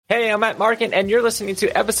Hey, I'm Matt Markin, and you're listening to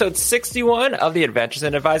episode 61 of the Adventures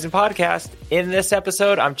in Advising podcast. In this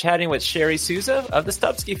episode, I'm chatting with Sherry Souza of the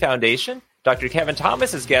Stupski Foundation. Dr. Kevin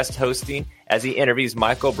Thomas is guest hosting as he interviews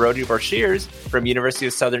Michael Brody-Brashears from University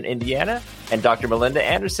of Southern Indiana, and Dr. Melinda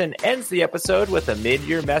Anderson ends the episode with a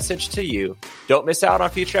mid-year message to you. Don't miss out on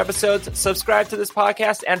future episodes. Subscribe to this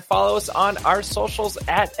podcast and follow us on our socials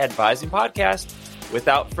at Advising Podcast.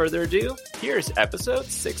 Without further ado, here's episode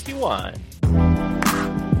 61.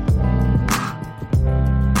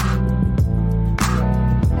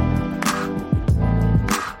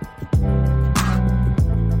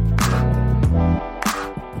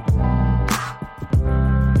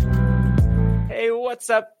 What's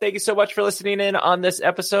up? Thank you so much for listening in on this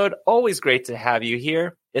episode. Always great to have you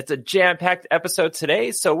here. It's a jam-packed episode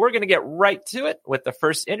today, so we're going to get right to it with the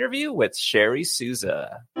first interview with Sherry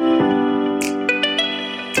Souza.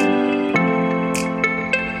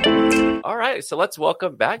 All right, so let's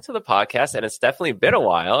welcome back to the podcast, and it's definitely been a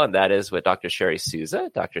while, and that is with Dr. Sherry Souza.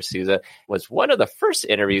 Dr. Souza was one of the first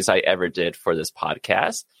interviews I ever did for this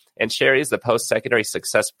podcast, and Sherry is the Post-Secondary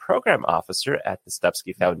Success Program Officer at the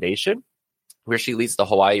Stupski Foundation, where she leads the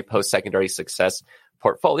Hawaii Post-Secondary Success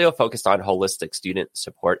portfolio focused on holistic student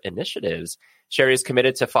support initiatives. Sherry is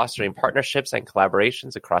committed to fostering partnerships and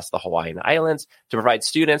collaborations across the Hawaiian Islands to provide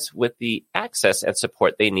students with the access and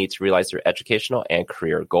support they need to realize their educational and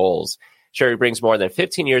career goals. Sherry brings more than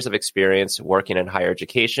 15 years of experience working in higher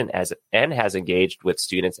education and has engaged with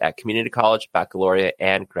students at community college, baccalaureate,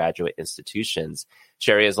 and graduate institutions.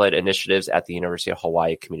 Sherry has led initiatives at the University of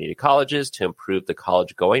Hawaii Community Colleges to improve the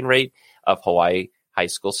college going rate of Hawaii high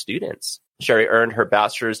school students. Sherry earned her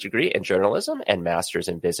bachelor's degree in journalism and master's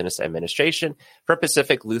in business administration from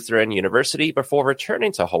Pacific Lutheran University before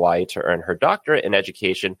returning to Hawaii to earn her doctorate in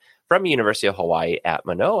education from University of Hawaii at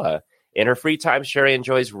Manoa. In her free time, Sherry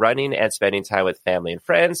enjoys running and spending time with family and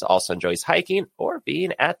friends, also enjoys hiking or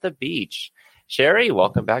being at the beach. Sherry,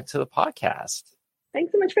 welcome back to the podcast.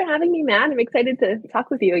 Thanks so much for having me, Matt. I'm excited to talk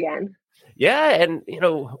with you again. Yeah, and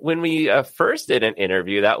when we first did an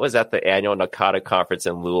interview, that was at the annual NACADA conference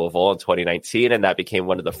in Louisville in 2019, and that became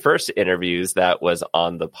one of the first interviews that was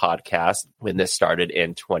on the podcast when this started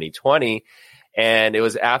in 2020. And it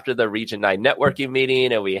was after the Region 9 networking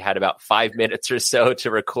meeting, and we had about 5 minutes or so to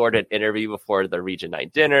record an interview before the Region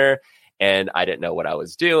 9 dinner. And I didn't know what I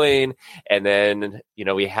was doing. And then,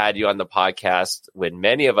 we had you on the podcast when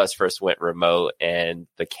many of us first went remote and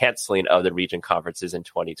the canceling of the region conferences in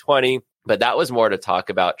 2020. But that was more to talk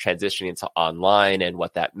about transitioning to online and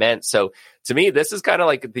what that meant. So to me, this is kind of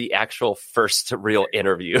like the actual first real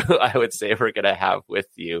interview I would say we're going to have with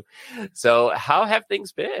you. So how have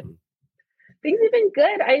things been? Things have been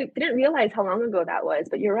good. I didn't realize how long ago that was,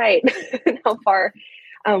 but you're right. How far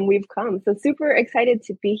we've come. So super excited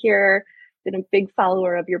to be here. Been a big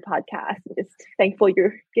follower of your podcast. Just thankful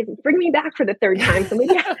you're bringing me back for the third time. So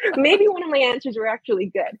maybe one of my answers were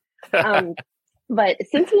actually good. But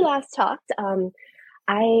since we last talked,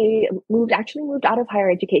 I moved out of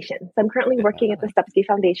higher education. So I'm currently working at the Stupski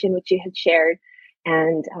Foundation, which you had shared.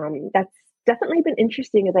 And that's definitely been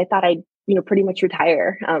interesting as I thought I'd, pretty much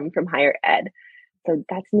retire from higher ed. So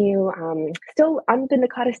that's new. Still on the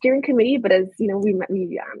NACADA steering committee, but as you know,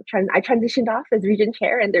 I transitioned off as region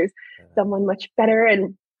chair, and there's someone much better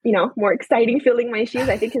and more exciting filling my shoes.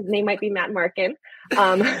 I think his name might be Matt Markin.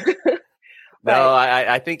 No,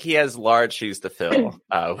 I think he has large shoes to fill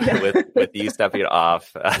with you stepping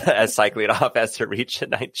off as cycling off as the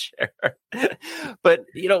Region 9 chair. But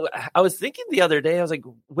I was thinking the other day, I was like,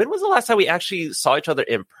 when was the last time we actually saw each other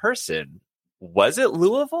in person? Was it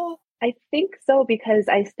Louisville? I think so, because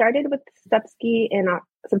I started with Stupski in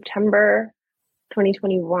September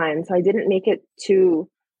 2021. So I didn't make it to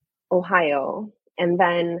Ohio. And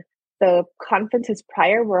then the conferences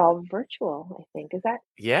prior were all virtual, I think. Is that?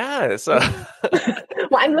 Yeah. So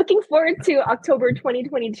well, I'm looking forward to October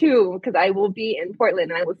 2022 because I will be in Portland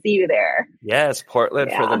and I will see you there. Yes,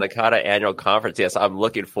 Portland for the NACADA annual conference. Yes, I'm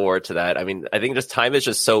looking forward to that. I mean, I think time is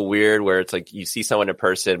just so weird where it's like you see someone in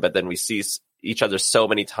person, but then we see each other so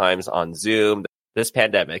many times on Zoom. This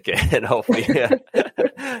pandemic, and hopefully. Well,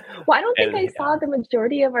 I don't think I saw the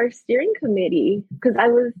majority of our steering committee because I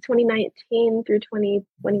was 2019 through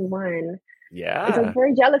 2021. Yeah. So I'm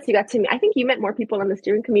very jealous you got to meet. I think you met more people on the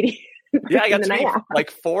steering committee. Yeah, I got to meet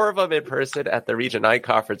like 4 of them in person at the Region 9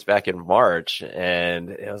 conference back in March. And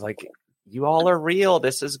it was like, you all are real.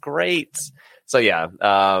 This is great. So yeah,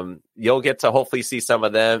 you'll get to hopefully see some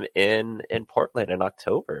of them in Portland in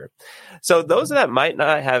October. So those that might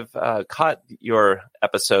not have caught your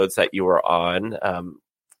episodes that you were on,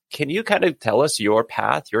 can you kind of tell us your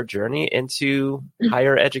path, your journey into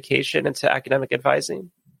higher education, into academic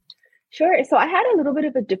advising? Sure. So I had a little bit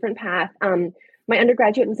of a different path. My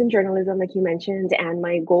undergraduate was in journalism, like you mentioned, and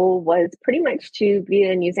my goal was pretty much to be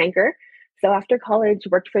a news anchor. So after college,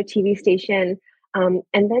 worked for a TV station, and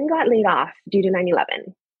then got laid off due to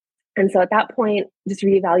 9/11. And so at that point, just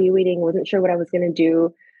reevaluating, wasn't sure what I was going to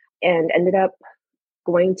do, and ended up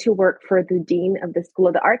going to work for the dean of the School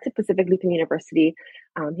of the Arts at Pacific Lutheran University.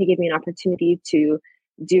 He gave me an opportunity to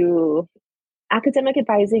do academic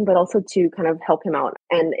advising, but also to kind of help him out.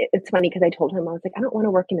 And it's funny because I told him, I was like, I don't want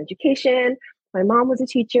to work in education. My mom was a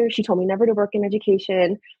teacher. She told me never to work in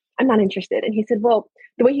education. I'm not interested. And he said, well,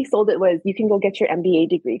 the way he sold it was you can go get your MBA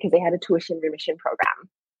degree because they had a tuition remission program.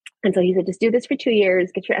 And so he said, just do this for 2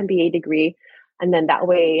 years, get your MBA degree. And then that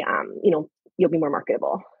way, you'll be more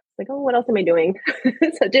marketable. Like, oh, what else am I doing?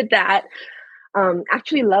 So did that.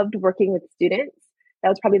 Actually loved working with students. That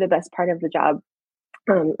was probably the best part of the job.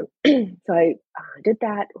 So I did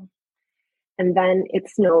that. And then it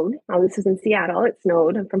snowed. This was in Seattle. It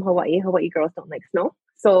snowed. I'm from Hawaii. Hawaii girls don't like snow.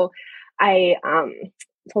 So I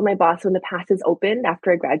told my boss when the passes opened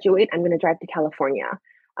after I graduate, I'm going to drive to California.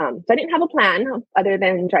 So I didn't have a plan other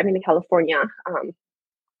than driving to California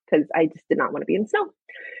because I just did not want to be in snow.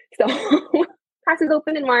 So passes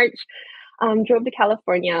opened in March, drove to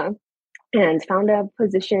California and found a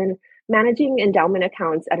position managing endowment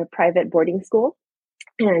accounts at a private boarding school.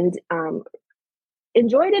 And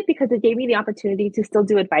enjoyed it because it gave me the opportunity to still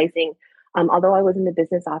do advising. Although I was in the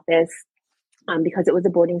business office, because it was a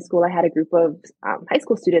boarding school, I had a group of high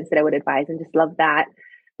school students that I would advise and just loved that.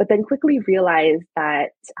 But then quickly realized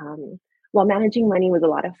that while managing money was a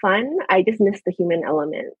lot of fun, I just missed the human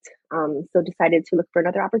element. So decided to look for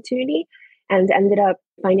another opportunity and ended up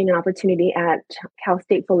finding an opportunity at Cal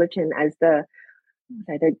State Fullerton as the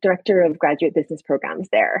director of graduate business programs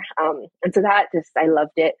there. And so I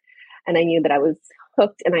loved it. And I knew that I was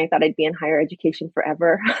hooked and I thought I'd be in higher education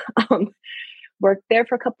forever. Worked there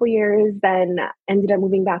for a couple of years, then ended up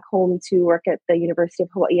moving back home to work at the University of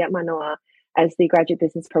Hawaii at Manoa as the graduate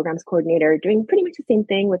business programs coordinator, doing pretty much the same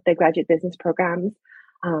thing with the graduate business programs.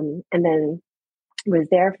 And then was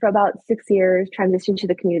there for about 6 years, transitioned to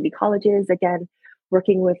the community colleges, again,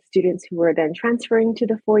 working with students who were then transferring to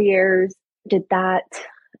the 4 years, did that,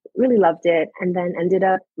 really loved it. And then ended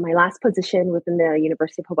up, my last position within the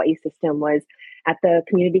University of Hawaii system was at the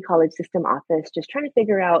community college system office, just trying to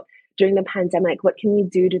figure out during the pandemic, what can we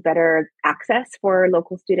do to better access for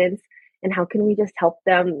local students? And how can we just help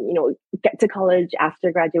them, get to college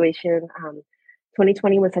after graduation?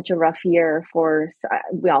 2020 was such a rough year for,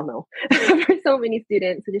 we all know, for so many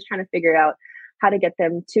students. So just trying to figure out how to get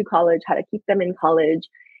them to college, how to keep them in college,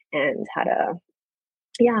 and how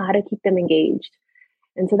to keep them engaged.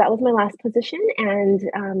 And so that was my last position. And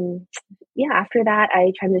after that,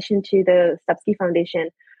 I transitioned to the Stupski Foundation,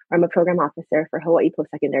 where I'm a program officer for Hawaii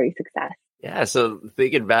Post-Secondary Success. Yeah. So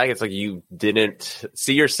thinking back, it's like you didn't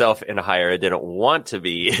see yourself in higher ed, didn't want to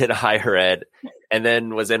be in higher ed, and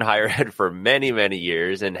then was in higher ed for many, many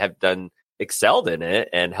years and have excelled in it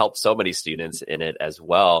and helped so many students in it as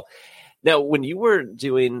well. Now, when you were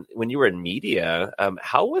in media,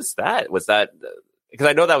 how was that? Was that, because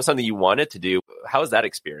I know that was something you wanted to do. How was that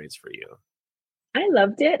experience for you? I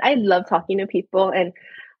loved it. I love talking to people, and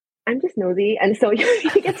I'm just nosy. And so you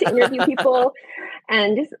get to interview people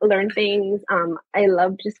and just learn things. I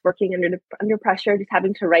love just working under pressure, just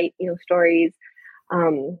having to write, stories.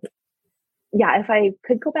 If I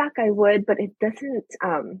could go back, I would, but it doesn't,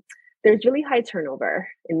 there's really high turnover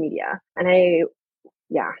in media. And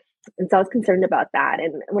and so I was concerned about that.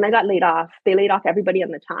 And when I got laid off, they laid off everybody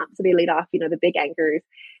on the top. So they laid off, the big anchors,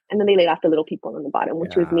 and then they laid off the little people on the bottom,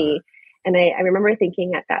 which was me. And I remember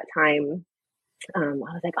thinking at that time, I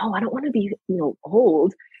was like, oh, I don't want to be,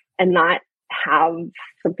 old and not have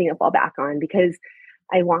something to fall back on, because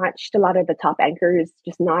I watched a lot of the top anchors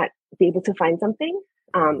just not be able to find something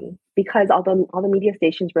because all the media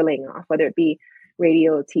stations were laying off, whether it be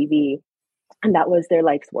radio, TV, and that was their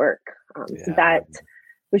life's work. So that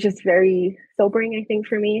was just very sobering, I think,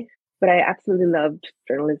 for me. But I absolutely loved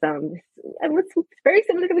journalism. It's very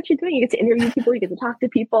similar to what you're doing. You get to interview people, you get to talk to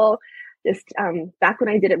people. Just back when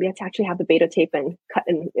I did it, we had to actually have the beta tape and cut,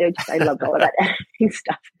 and I loved all of that editing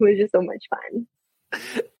stuff. It was just so much fun.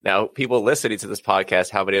 Now, people listening to this podcast,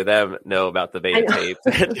 how many of them know about the beta tape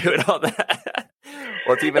and doing all that?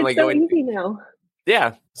 Well, it's even so easy now.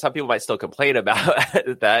 Yeah, some people might still complain about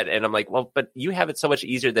that. And I'm like, well, but you have it so much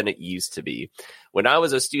easier than it used to be. When I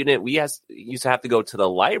was a student, we used to have to go to the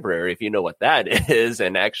library, if you know what that is,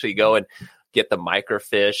 and actually go and get the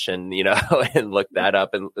microfiche and, and look that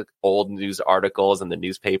up and look old news articles in the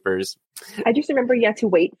newspapers. I just remember you had to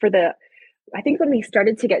wait for I think when we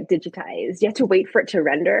started to get digitized, you had to wait for it to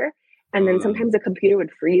render. And then sometimes the computer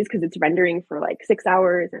would freeze because it's rendering for like 6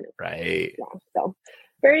 hours. And Right. yeah, so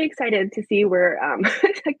very excited to see where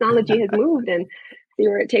technology has moved and see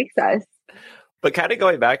where it takes us. But kind of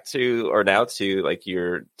going back to, or now to, like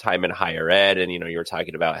your time in higher ed, and you were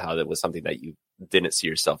talking about how that was something that you didn't see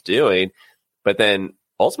yourself doing, but then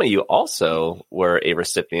ultimately you also were a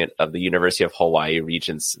recipient of the University of Hawaii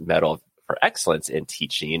Regents Medal for Excellence in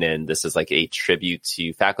Teaching, and this is like a tribute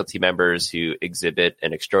to faculty members who exhibit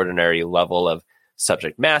an extraordinary level of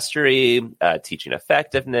subject mastery, teaching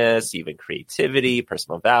effectiveness, even creativity,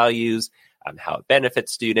 personal values, how it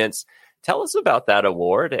benefits students. Tell us about that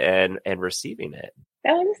award and receiving it.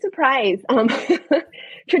 That was a surprise.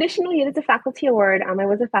 Traditionally, it is a faculty award. I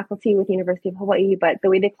was a faculty with University of Hawaii, but the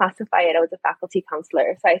way they classify it, I was a faculty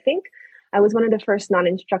counselor. So I think I was one of the first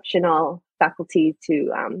non-instructional faculty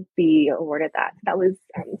to be awarded that. That was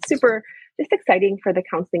super just exciting for the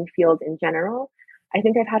counseling field in general. I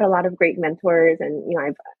think I've had a lot of great mentors, and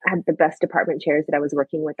I've had the best department chairs that I was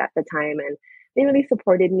working with at the time, and they really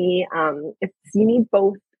supported me. You need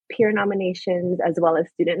both peer nominations as well as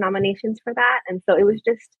student nominations for that. And so it was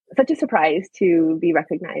just such a surprise to be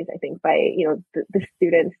recognized, I think, by, the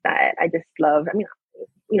students that I just love. I mean,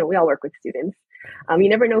 we all work with students. You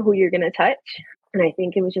never know who you're going to touch. And I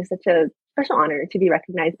think it was just such a special honor to be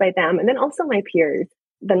recognized by them. And then also my peers,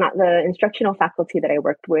 the instructional faculty that I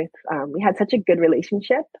worked with, we had such a good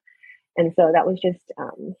relationship. And so that was just,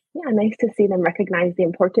 nice to see them recognize the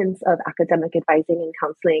importance of academic advising and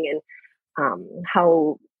counseling, and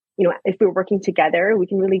how, if we're working together, we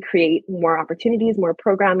can really create more opportunities, more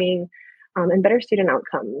programming, and better student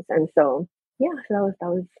outcomes. And so, so that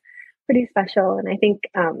was pretty special. And I think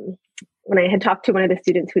when I had talked to one of the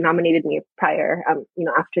students who nominated me prior,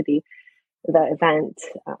 after the event,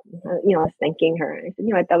 I was thanking her. And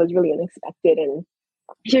I said, that was really unexpected. And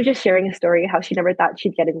she was just sharing a story how she never thought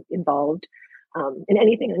she'd get involved in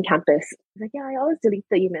anything on campus. I was like, I always delete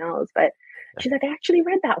the emails, but she's like, I actually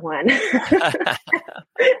read that one.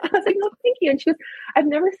 I was like, oh, thank you. And she goes, I've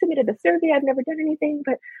never submitted a survey. I've never done anything,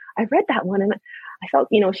 but I read that one. And I felt,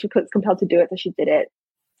 she was compelled to do it. So she did it.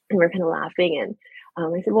 And we were kind of laughing. And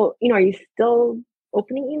I said, well, are you still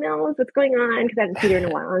opening emails? What's going on? Because I hadn't seen her in a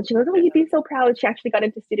while. And she goes, oh, you'd be so proud. She actually got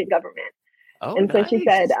into student government. Oh, and nice. So she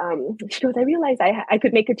said, she goes, I realized I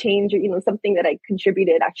could make a change, or, something that I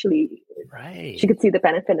contributed actually, right. She could see the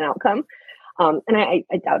benefit and outcome. And I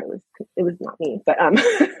doubt it was not me, but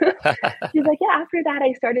she's like, after that,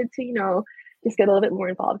 I started to, just get a little bit more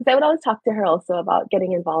involved, because I would always talk to her also about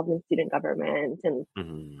getting involved in student government, and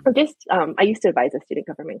or just, I used to advise a student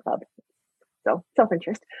government club. So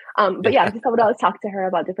self-interest. But I would always talk to her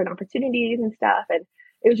about different opportunities and stuff. And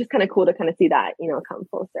it was just kind of cool to kind of see that, come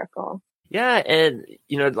full circle. Yeah. And,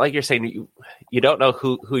 like you're saying, you don't know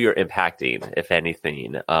who you're impacting, if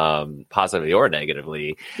anything, positively or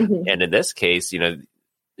negatively. Mm-hmm. And in this case,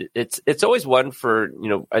 it's always one for,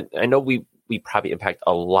 I know we probably impact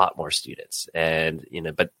a lot more students, and,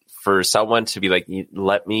 but for someone to be like,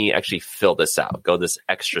 let me actually fill this out, go this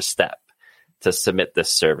extra step to submit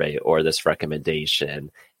this survey or this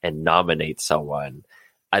recommendation and nominate someone,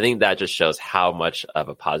 I think that just shows how much of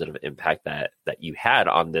a positive impact that you had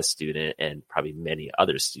on this student and probably many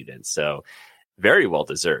other students. So very well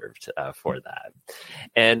deserved for that.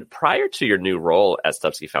 And prior to your new role at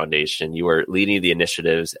Stupski Foundation, you were leading the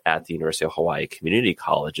initiatives at the University of Hawaii Community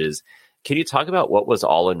Colleges. Can you talk about what was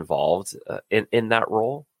all involved in that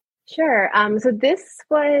role? Sure. So this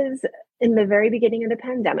was in the very beginning of the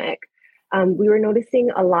pandemic. We were noticing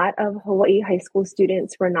a lot of Hawaii high school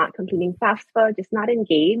students were not completing FAFSA, just not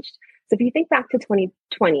engaged. So if you think back to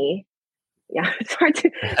 2020, it's hard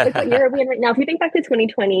to, it's what year are we in right now? If you think back to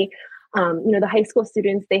 2020, the high school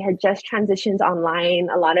students, they had just transitioned online.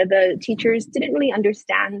 A lot of the teachers didn't really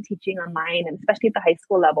understand teaching online, and especially at the high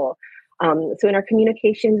school level. So in our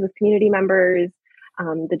communications with community members,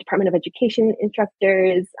 the Department of Education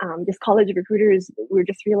instructors, just college recruiters, we were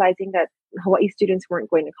just realizing that Hawaii students weren't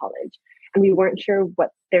going to college, and we weren't sure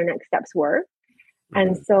what their next steps were. Mm-hmm.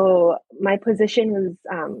 And so my position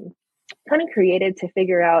was kind of created to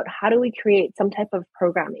figure out, how do we create some type of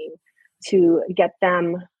programming to get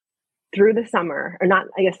them through the summer, or not,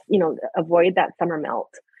 I guess, avoid that summer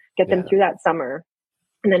melt, get them through that summer,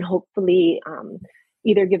 and then hopefully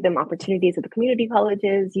either give them opportunities at the community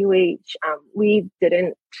colleges, UH. We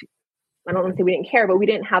didn't, I don't want to say we didn't care, but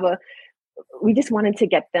we just wanted to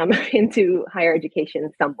get them into higher education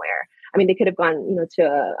somewhere. I mean, they could have gone, to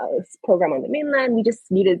a program on the mainland. We just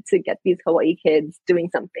needed to get these Hawaii kids doing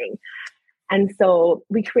something. And so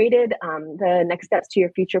we created the Next Steps to Your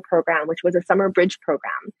Future program, which was a summer bridge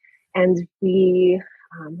program. And we,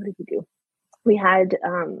 what did we do? We had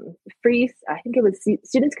free, I think it was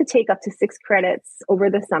students could take up to 6 credits over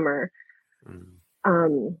the summer.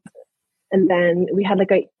 Um, and then we had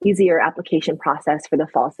like a easier application process for the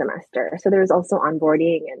fall semester. So there was also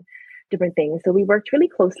onboarding and different things. So we worked really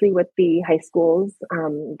closely with the high schools,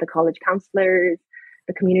 the college counselors,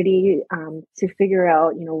 the community, to figure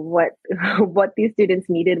out, what what these students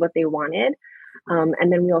needed, what they wanted.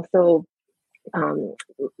 And then we also,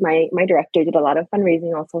 my director did a lot of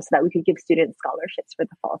fundraising also so that we could give students scholarships for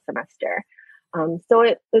the fall semester. So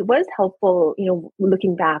it was helpful,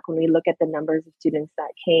 looking back when we look at the numbers of students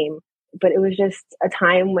that came, but it was just a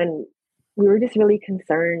time when we were just really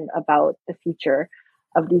concerned about the future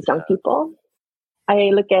of these young people. I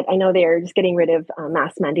know they're just getting rid of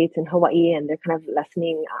mask mandates in Hawaii, and they're kind of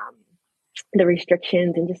lessening the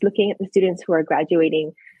restrictions, and just looking at the students who are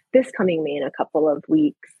graduating this coming May in a couple of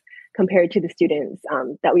weeks compared to the students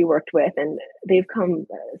that we worked with. And they've come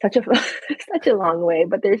such a long way,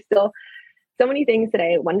 but there's still so many things that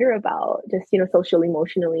I wonder about, just, social,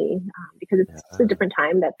 emotionally, because it's just a different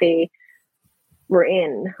time that they were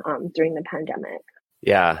in during the pandemic.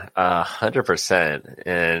 Yeah, 100%.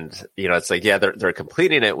 And, it's like, yeah, they're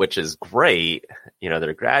completing it, which is great.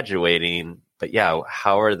 They're graduating, but yeah,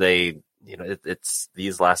 how are they, it's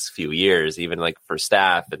these last few years, even like for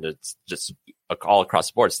staff, and it's just all across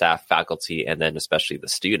the board, staff, faculty, and then especially the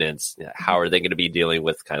students, how are they going to be dealing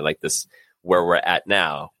with kind of like this, where we're at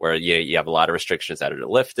now, where you have a lot of restrictions that are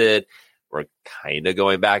lifted. We're kind of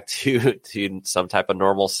going back to some type of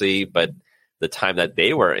normalcy, but the time that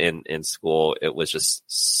they were in school, it was just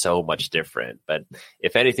so much different. But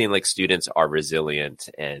if anything, like, students are resilient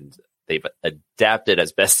and they've adapted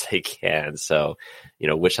as best they can. So,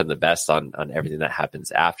 wish them the best on everything that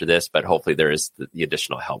happens after this, but hopefully there is the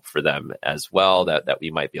additional help for them as well that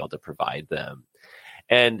we might be able to provide them.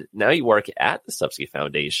 And now you work at the Stupski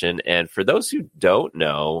Foundation. And for those who don't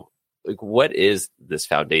know, like, what is this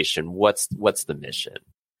foundation? What's the mission?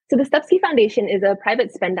 So the Stupski Foundation is a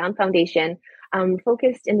private spend-down foundation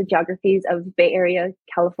focused in the geographies of Bay Area,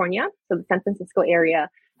 California, so the San Francisco area,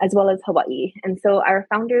 as well as Hawaii. And so our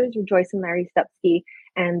founders were Joyce and Larry Stupski,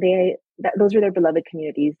 and those were their beloved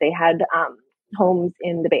communities. They had homes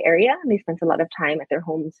in the Bay Area, and they spent a lot of time at their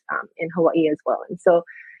homes in Hawaii as well. And so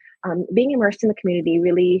being immersed in the community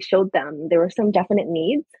really showed them there were some definite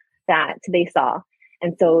needs that they saw.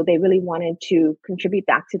 And so they really wanted to contribute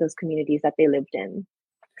back to those communities that they lived in.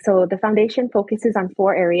 So the foundation focuses on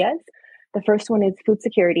 4 areas. The first one is food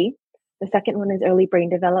security. The second one is early brain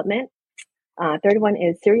development. Third one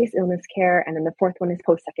is serious illness care. And then the fourth one is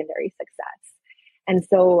post-secondary success. And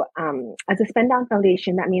so as a spend down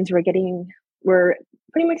foundation, that means we're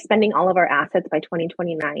pretty much spending all of our assets by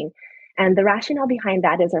 2029. And the rationale behind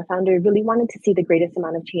that is our founder really wanted to see the greatest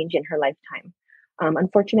amount of change in her lifetime.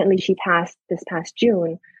 Unfortunately, she passed this past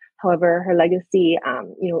June. However, her legacy,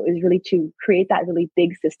 is really to create that really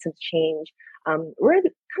big systems change. We're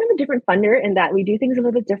kind of a different funder in that we do things a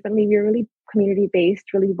little bit differently. We're really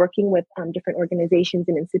community-based, really working with different organizations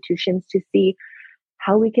and institutions to see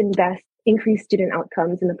how we can best increase student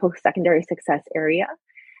outcomes in the post-secondary success area.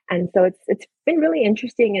 And so it's been really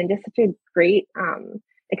interesting and just such a great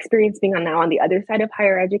experience being on the other side of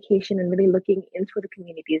higher education and really looking into the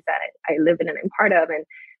communities that I live in and I'm part of, and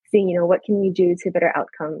seeing, what can we do to better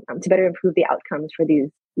improve the outcomes for these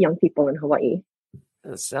young people in Hawaii.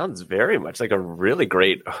 It sounds very much like a really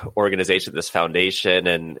great organization, this foundation,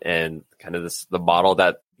 and kind of the model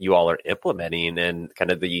that you all are implementing, and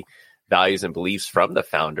kind of the values and beliefs from the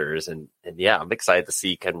founders. And yeah, I'm excited to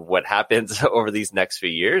see kind of what happens over these next few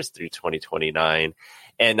years through 2029.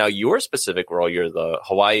 And now your specific role, you're the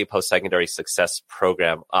Hawaii Post-Secondary Success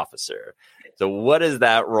Program Officer. So what does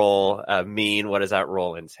that role mean? What does that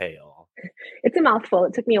role entail? It's a mouthful.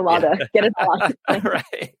 It took me a while to get it all out.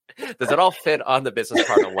 Right. Does it all fit on the business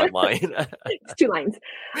card on one line? It's 2 lines.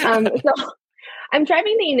 So I'm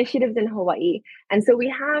driving the initiatives in Hawaii. And so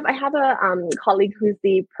I have a colleague who's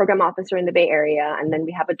the program officer in the Bay Area, and then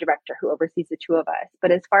we have a director who oversees the 2 of us.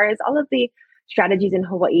 But as far as all of the strategies in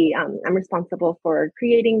Hawaii, I'm responsible for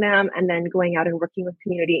creating them and then going out and working with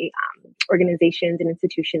community organizations and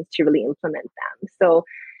institutions to really implement them. So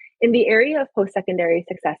in the area of post-secondary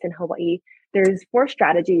success in Hawaii, there's 4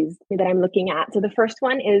 strategies that I'm looking at. So the first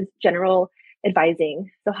one is general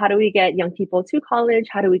advising. So how do we get young people to college?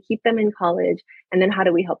 How do we keep them in college? And then how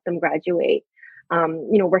do we help them graduate?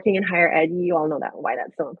 Working in higher ed, you all know why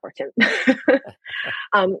that's so important.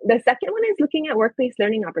 The second one is looking at workplace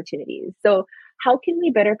learning opportunities. So how can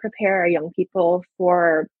we better prepare our young people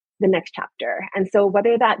for the next chapter? And so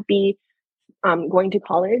whether that be going to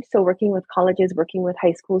college. So working with colleges, working with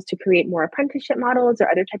high schools to create more apprenticeship models or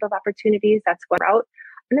other type of opportunities. That's one route.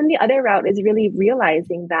 And then the other route is really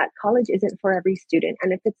realizing that college isn't for every student.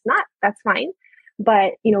 And if it's not, that's fine.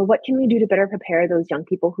 But, what can we do to better prepare those young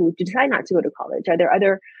people who decide not to go to college? Are there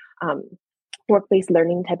other work-based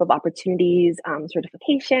learning type of opportunities,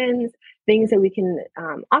 certifications, things that we can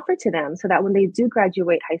offer to them so that when they do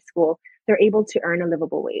graduate high school, they're able to earn a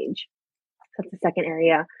livable wage? That's the second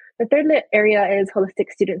area. The third area is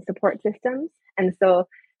holistic student support systems. And so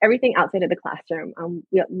everything outside of the classroom.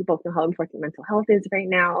 We both know how important mental health is right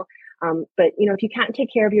now. But if you can't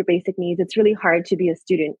take care of your basic needs, it's really hard to be a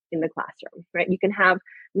student in the classroom, right? You can have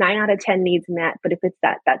 9 out of 10 needs met, but if it's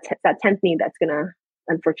that 10th need, that's going to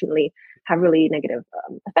unfortunately have really negative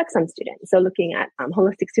effects on students. So looking at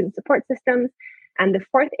holistic student support systems. And the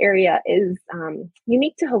fourth area is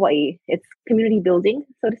unique to Hawaii. It's community building,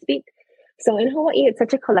 so to speak. So in Hawaii, it's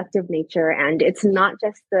such a collective nature, and it's not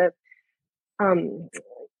just the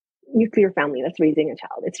nuclear family that's raising a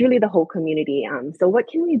child. It's really the whole community. So what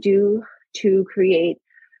can we do to create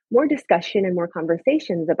more discussion and more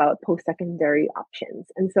conversations about post-secondary options?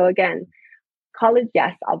 And so again, college,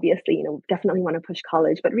 yes, obviously, definitely want to push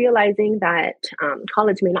college, but realizing that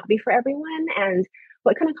college may not be for everyone, and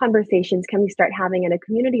what kind of conversations can we start having at a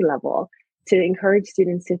community level to encourage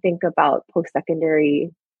students to think about post-secondary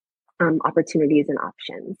opportunities and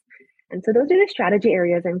options. And so those are the strategy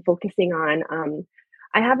areas I'm focusing on.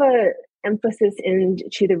 I have a emphasis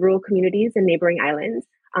into the rural communities and neighboring islands.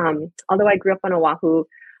 Although I grew up on Oahu,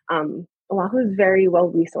 Oahu is very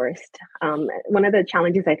well resourced. One of the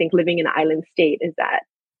challenges, I think, living in an island state is that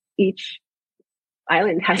each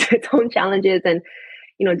island has its own challenges. And,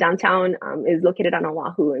 downtown is located on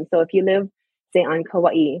Oahu. And so if you live, say, on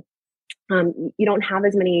Kauai, you don't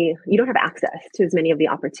have access to as many of the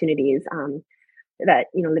opportunities that,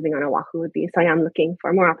 living on Oahu would be. So I am looking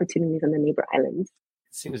for more opportunities on the neighbor islands.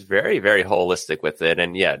 Seems very, very holistic with it.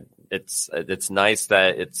 And yeah, it's nice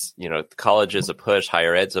that it's, college is a push,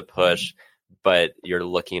 higher ed's a push, but you're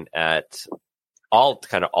looking at all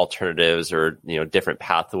kind of alternatives or, different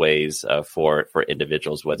pathways for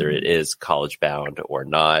individuals, whether it is college bound or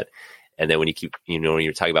not. And then when you keep, when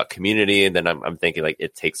you're talking about community, and then I'm thinking like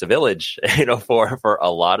it takes a village, for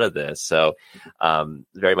a lot of this. So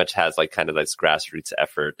very much has like kind of this grassroots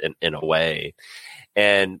effort in a way.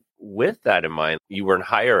 And with that in mind, you were in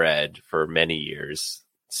higher ed for many years,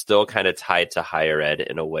 still kind of tied to higher ed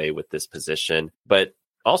in a way with this position, but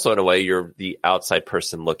also in a way you're the outside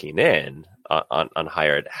person looking in on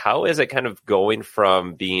higher ed. How is it kind of going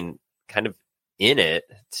from being kind of in it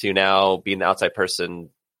to now being the outside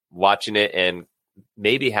person watching it and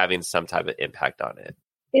maybe having some type of impact on it?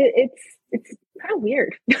 It's kind of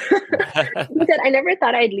weird. I never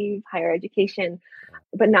thought I'd leave higher education,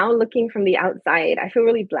 but now looking from the outside, I feel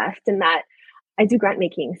really blessed in that I do grant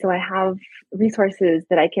making. So I have resources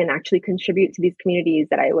that I can actually contribute to these communities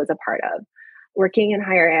that I was a part of. Working in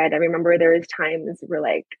higher ed, I remember there was times we're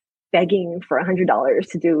like begging for $100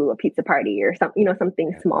 to do a pizza party or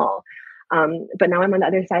something small. But now I'm on the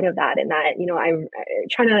other side of that, and that, I'm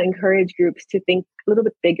trying to encourage groups to think a little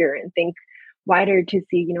bit bigger and think wider to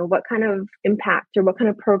see, what kind of impact or what kind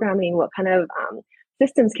of programming, what kind of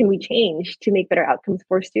systems can we change to make better outcomes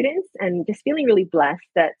for students, and just feeling really blessed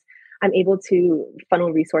that I'm able to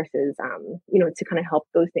funnel resources, to kind of help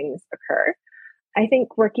those things occur. I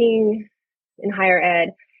think working in higher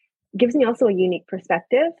ed gives me also a unique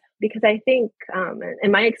perspective, because I think,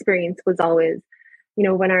 and my experience was always,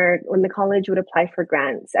 when the college would apply for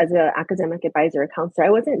grants as an academic advisor or counselor, I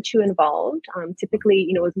wasn't too involved. Typically,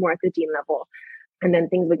 it was more at the dean level, and then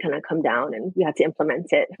things would kind of come down and we had to implement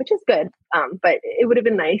it, which is good. But it would have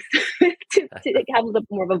been nice to have a little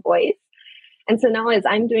more of a voice. And so now as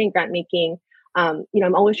I'm doing grant making,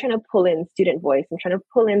 I'm always trying to pull in student voice. I'm trying to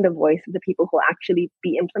pull in the voice of the people who will actually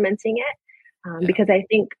be implementing it. Because I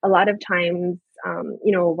think a lot of times,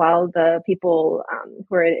 while the people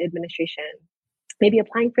who are in administration maybe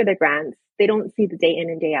applying for the grants, they don't see the day in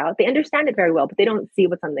and day out. They understand it very well, but they don't see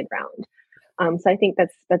what's on the ground. So I think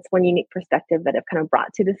that's one unique perspective that I've kind of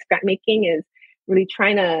brought to this grant making, is really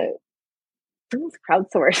trying to almost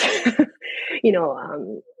crowdsource,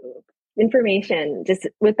 information, just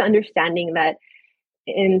with the understanding that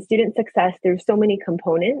in student success, there's so many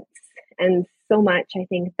components and so much, I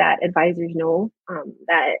think, that advisors know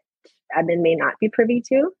that admin may not be privy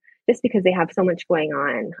to, just because they have so much going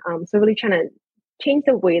on. So really trying to change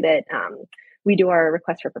the way that we do our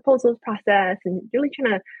request for proposals process, and really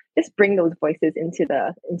trying to just bring those voices into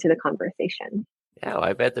the conversation. Yeah, well,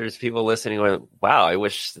 I bet there's people listening going, wow, I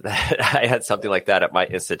wish that I had something like that at my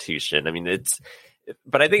institution. I mean,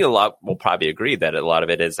 But I think a lot will probably agree that a lot of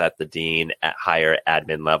it is at the dean at higher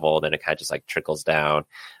admin level, then it kind of just like trickles down.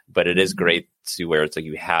 But it is great to where it's like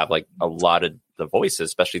you have like a lot of the voices,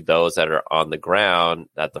 especially those that are on the ground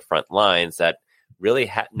at the front lines that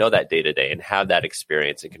really know that day to day and have that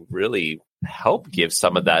experience and can really help give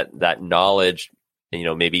some of that knowledge,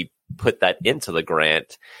 and, maybe put that into the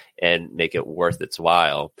grant and make it worth its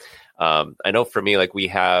while. I know for me, like we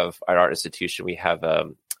have at our institution, we have a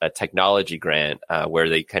technology grant where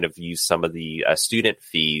they kind of use some of the student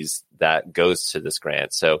fees that goes to this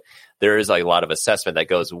grant. So there is like a lot of assessment that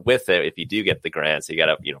goes with it if you do get the grant. So you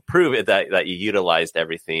got to prove it that you utilized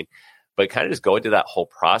everything. But kind of just going through that whole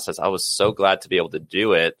process, I was so glad to be able to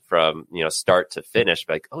do it from start to finish.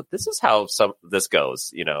 Like, oh, this is how this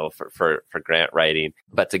goes, for grant writing.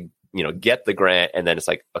 But to get the grant, and then it's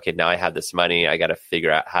like, okay, now I have this money. I got to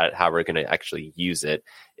figure out how we're going to actually use it.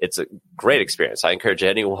 It's a great experience. I encourage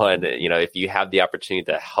anyone, if you have the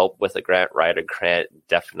opportunity to help with a grant, write a grant,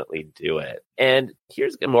 definitely do it. And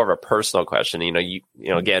here's more of a personal question.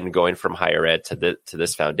 Again, going from higher ed to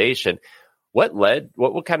this foundation, what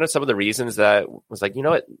were kind of some of the reasons that was like,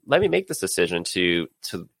 let me make this decision to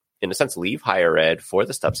in a sense, leave higher ed for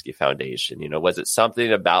the Stupski Foundation? Was it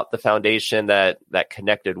something about the foundation that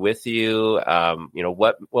connected with you?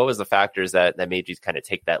 What was the factors that made you kind of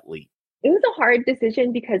take that leap? It was a hard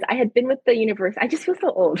decision because I had been with the university. I just feel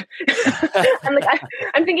so old.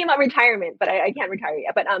 I'm thinking about retirement, but I can't retire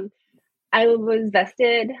yet. But I was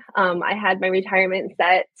vested. I had my retirement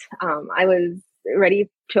set. I was ready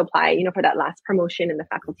to apply, for that last promotion in the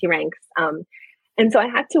faculty ranks. And so I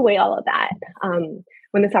had to weigh all of that.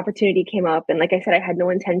 When this opportunity came up, and like I said, I had no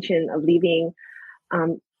intention of leaving.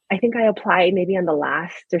 I think I applied maybe on the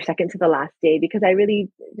last or second to the last day because I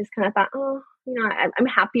really just kind of thought, I'm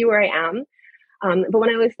happy where I am. But when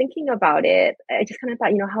I was thinking about it, I just kind of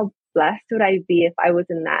thought, how blessed would I be if I was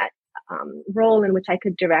in that role in which I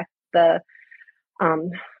could direct the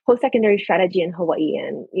post-secondary strategy in Hawaii.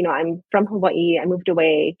 And, I'm from Hawaii. I moved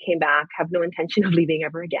away, came back, have no intention of leaving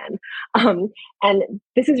ever again. And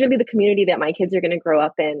this is really the community that my kids are going to grow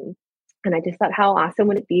up in. And I just thought, how awesome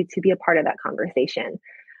would it be to be a part of that conversation?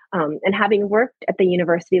 And having worked at the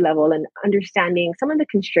university level and understanding some of the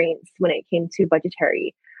constraints when it came to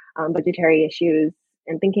budgetary issues,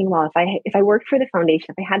 and thinking, well, if I worked for the foundation,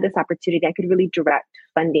 if I had this opportunity, I could really direct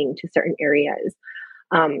funding to certain areas.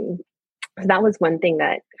 So that was one thing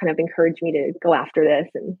that kind of encouraged me to go after this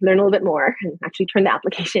and learn a little bit more and actually turn the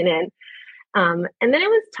application in. And then I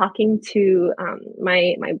was talking to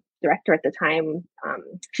my director at the time.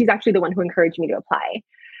 She's actually the one who encouraged me to apply.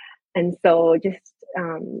 And so just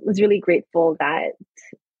was really grateful that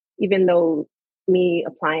even though me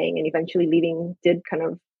applying and eventually leaving did kind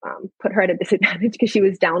of put her at a disadvantage because she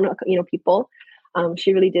was down, people,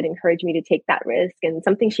 she really did encourage me to take that risk. And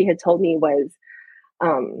something she had told me was,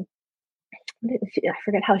 I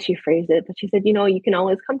forget how she phrased it, but she said, you can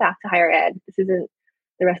always come back to higher ed. This isn't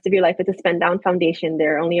the rest of your life. It's a spend down foundation.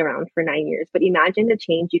 They're only around for 9 years, but imagine the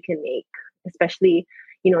change you can make, especially,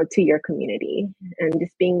 to your community. And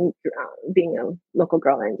just being a local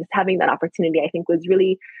girl and just having that opportunity, I think was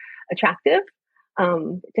really attractive.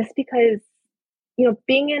 Just because,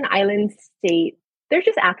 being an island state, there's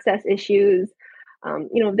just access issues.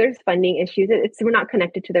 There's funding issues. We're not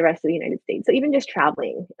connected to the rest of the United States. So even just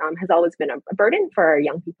traveling has always been a burden for our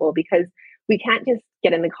young people because we can't just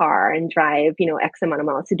get in the car and drive, X amount of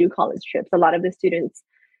miles to do college trips. A lot of the students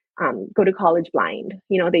go to college blind.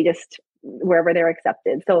 They just wherever they're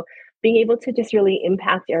accepted. So being able to just really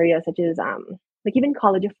impact areas such as like even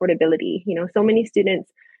college affordability. So many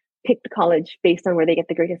students pick the college based on where they get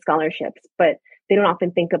the greatest scholarships, but they don't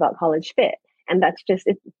often think about college fit. And that's just,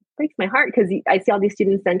 it breaks my heart because I see all these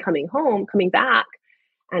students then coming back,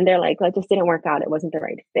 and they're like, that just didn't work out. It wasn't the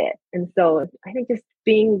right fit. And so I think just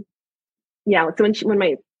being, so when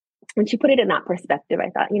she put it in that perspective,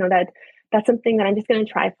 I thought, that's something that I'm just going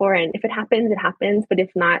to try for. And if it happens, it happens. But if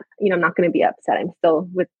not, I'm not going to be upset. I'm still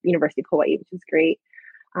with University of Hawaii, which is great.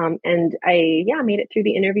 And I made it through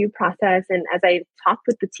the interview process. And as I talked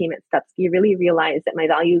with the team at Stupski, really realized that my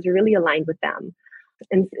values are really aligned with them.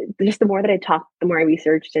 And just the more that I talked, the more I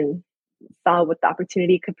researched and saw what the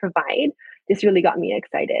opportunity could provide, this really got me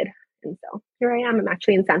excited. And so here I am. I'm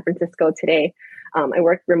actually in San Francisco today. I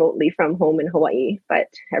work remotely from home in Hawaii, but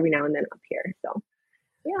every now and then up here. So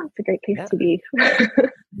it's a great place to be.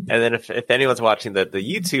 And then if anyone's watching the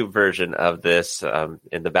YouTube version of this,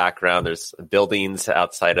 in the background, there's buildings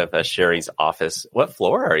outside of Sherry's office. What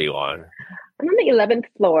floor are you on? I'm on the 11th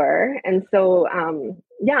floor. And so,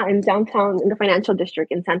 in downtown, in the financial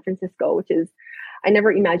district in San Francisco, which is, I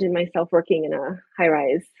never imagined myself working in a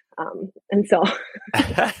high-rise And so,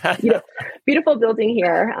 beautiful building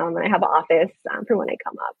here. And I have an office for when I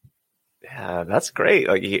come up. Yeah, that's great.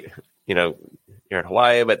 Like you're in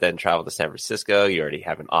Hawaii, but then travel to San Francisco. You already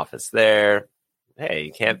have an office there. Hey,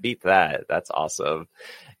 you can't beat that. That's awesome.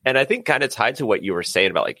 And I think kind of tied to what you were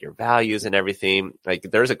saying about like your values and everything, like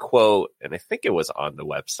there's a quote, and I think it was on the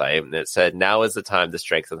website, and it said, "Now is the time to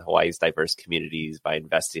strengthen Hawaii's diverse communities by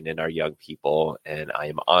investing in our young people. And I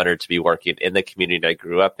am honored to be working in the community I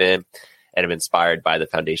grew up in, and I'm inspired by the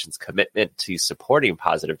Foundation's commitment to supporting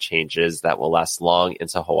positive changes that will last long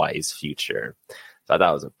into Hawaii's future." So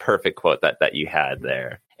that was a perfect quote that you had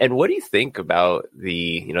there. And what do you think about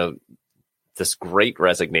this great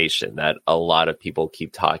resignation that a lot of people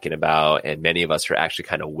keep talking about, and many of us are actually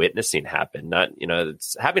kind of witnessing happen? Not,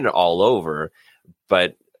 it's happening all over,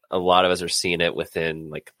 but a lot of us are seeing it within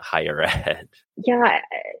like higher ed. Yeah.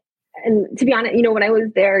 And to be honest, when I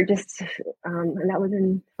was there and that was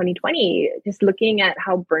in 2020, just looking at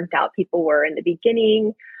how burnt out people were in the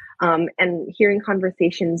beginning, and hearing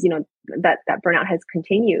conversations, that burnout has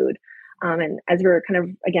continued. And as we're kind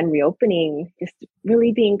of, again, reopening, just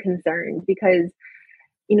really being concerned because,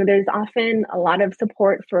 there's often a lot of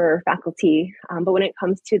support for faculty. But when it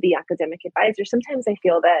comes to the academic advisor, sometimes I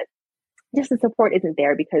feel that just the support isn't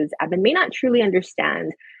there because admin may not truly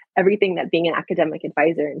understand everything that being an academic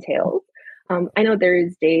advisor entails. I know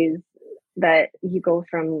there's days that you go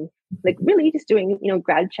from like really just doing,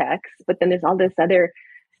 grad checks, but then there's all this other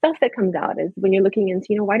stuff that comes out is when you're looking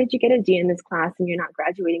into, why did you get a D in this class and you're not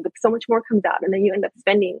graduating, but so much more comes out. And then you end up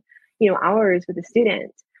spending, hours with a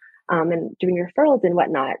student and doing referrals and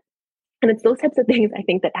whatnot. And it's those types of things I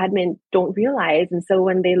think that admin don't realize. And so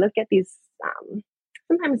when they look at these,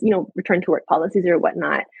 sometimes, return to work policies or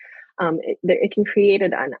whatnot, it can create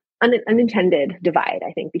an unintended divide,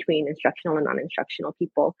 I think, between instructional and non-instructional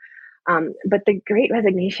people. But the Great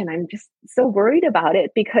Resignation, I'm just so worried about it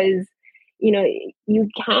because you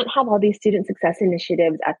can't have all these student success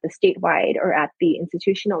initiatives at the statewide or at the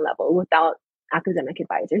institutional level without academic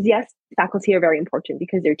advisors. Yes, faculty are very important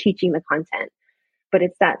because they're teaching the content, but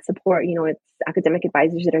it's that support, it's academic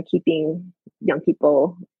advisors that are keeping young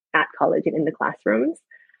people at college and in the classrooms.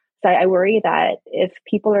 So I worry that if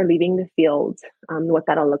people are leaving the field, what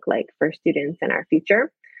that'll look like for students in our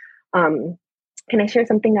future. Can I share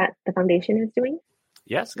something that the foundation is doing?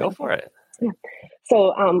 Yes, go for it. Yeah.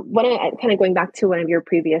 So kind of going back to one of your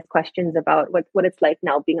previous questions about what it's like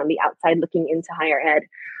now being on the outside looking into higher ed.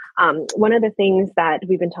 One of the things that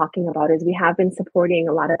we've been talking about is we have been supporting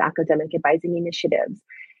a lot of academic advising initiatives.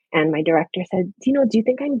 And my director said, do you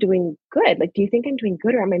think I'm doing good? Like, do you think I'm doing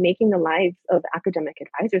good, or am I making the lives of academic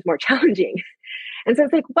advisors more challenging? And so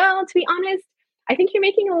it's like, well, to be honest, I think you're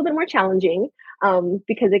making it a little bit more challenging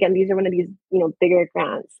because again, these are one of these, bigger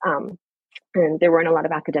grants. And there weren't a lot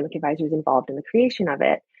of academic advisors involved in the creation of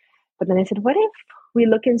it. But then I said, what if we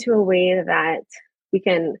look into a way that we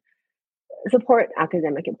can support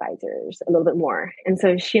academic advisors a little bit more? And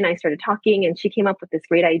so she and I started talking, and she came up with this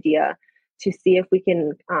great idea to see if we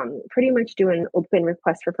can pretty much do an open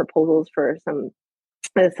request for proposals for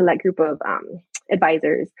a select group of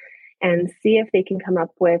advisors and see if they can come up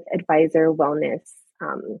with advisor wellness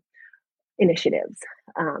initiatives,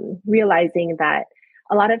 realizing that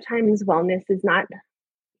a lot of times wellness is not,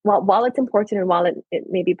 while it's important and while it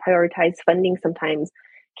may be prioritized, funding sometimes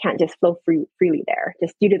can't just flow freely there,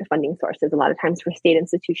 just due to the funding sources. A lot of times for state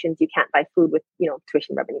institutions, you can't buy food with,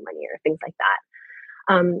 tuition revenue money or things like that.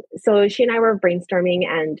 So she and I were brainstorming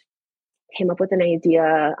and came up with an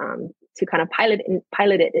idea to kind of pilot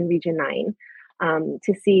it in Region 9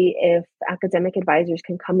 to see if academic advisors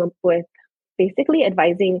can come up with basically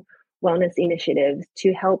advising wellness initiatives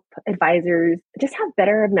to help advisors just have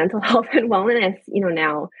better mental health and wellness,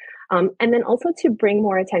 now. And then also to bring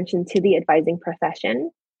more attention to the advising profession.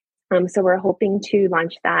 So we're hoping to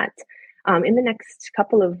launch that in the next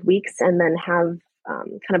couple of weeks and then have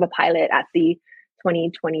kind of a pilot at the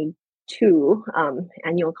 2022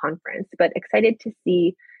 annual conference. But excited to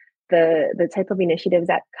see the type of initiatives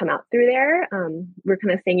that come out through there. We're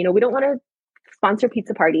kind of saying, we don't want to sponsor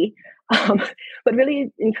pizza party, but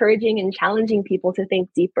really encouraging and challenging people to think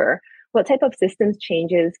deeper. What type of systems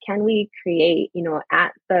changes can we create,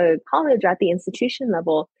 at the college or at the institution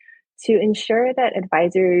level to ensure that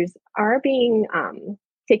advisors are being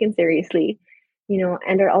taken seriously,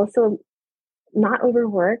 and are also not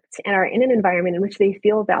overworked and are in an environment in which they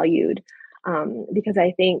feel valued. Because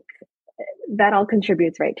I think that all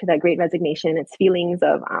contributes, right, to that Great Resignation. It's feelings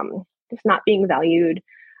of just not being valued,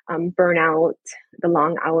 burnout, the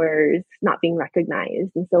long hours, not being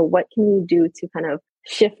recognized. And so what can we do to kind of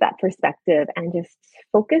shift that perspective and just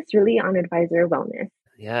focus really on advisor wellness?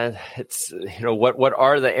 Yeah, it's, what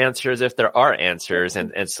are the answers if there are answers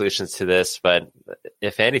and solutions to this? But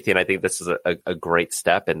if anything, I think this is a great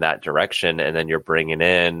step in that direction. And then you're bringing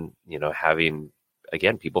in, having,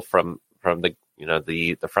 again, people from the,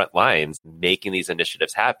 the front lines making these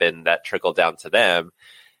initiatives happen that trickle down to them,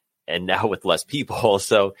 and now with less people.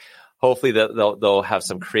 So hopefully they'll have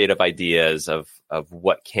some creative ideas of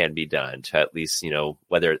what can be done to at least,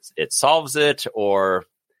 whether it solves it or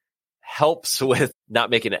helps with not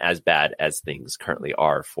making it as bad as things currently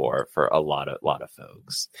are for a lot of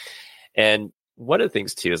folks. And one of the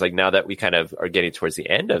things too is, like, now that we kind of are getting towards the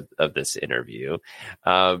end of this interview,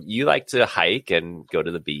 you like to hike and go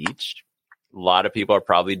to the beach. A lot of people are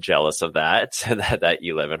probably jealous of that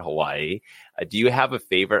you live in Hawaii. Do you have a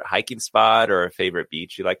favorite hiking spot or a favorite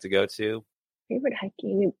beach you like to go to? Favorite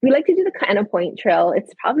hiking? We like to do the Kaena Point Trail.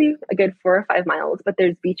 It's probably a good 4 or 5 miles, but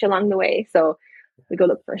there's beach along the way. So we go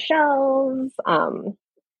look for shells,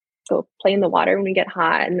 go play in the water when we get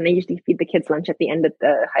hot. And then I usually feed the kids lunch at the end of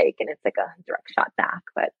the hike, and it's like a direct shot back.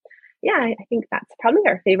 But yeah, I think that's probably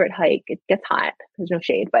our favorite hike. It gets hot. There's no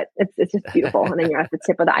shade, but it's just beautiful. And then you're at the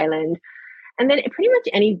tip of the island. And then pretty much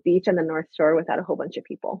any beach on the North Shore without a whole bunch of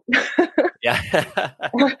people. Yeah.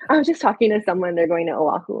 I was just talking to someone, they're going to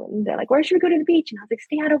Oahu, and they're like, where should we go to the beach? And I was like,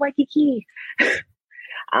 stay out of Waikiki.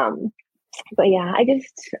 But yeah,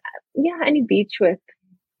 any beach with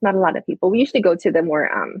not a lot of people. We usually go to the more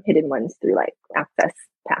hidden ones through like access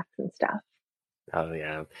paths and stuff. Oh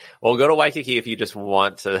yeah. Well, go to Waikiki if you just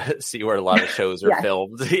want to see where a lot of shows are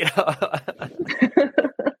filmed,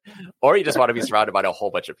 or you just want to be surrounded by a whole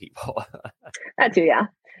bunch of people. That too, yeah.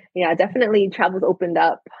 Yeah, definitely travel's opened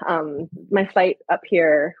up. My flight up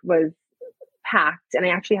here was packed, and I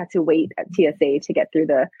actually had to wait at TSA to get through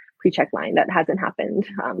the pre-check line. That hasn't happened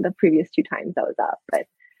the previous 2 times I was up, but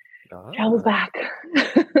travel's back.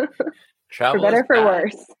 Travel for better, for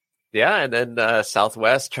worse. Yeah, and then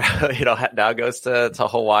Southwest, now goes to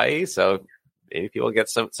Hawaii. So maybe people get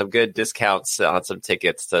some good discounts on some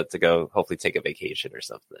tickets to go hopefully take a vacation or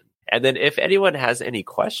something. And then if anyone has any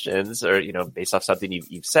questions or, based off something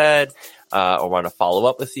you've said or want to follow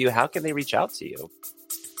up with you, how can they reach out to you?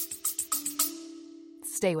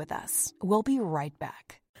 Stay with us. We'll be right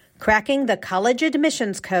back. Cracking the college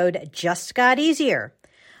admissions code just got easier.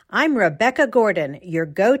 I'm Rebecca Gordon, your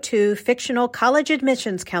go-to fictional college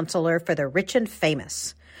admissions counselor for the rich and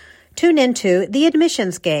famous. Tune into The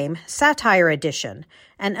Admissions Game, Satire Edition,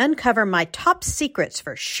 and uncover my top secrets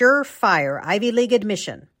for surefire Ivy League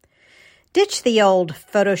admission. Ditch the old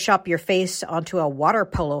Photoshop your face onto a water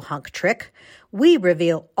polo hunk trick. We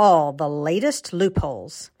reveal all the latest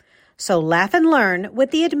loopholes. So laugh and learn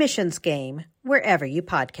with The Admissions Game, wherever you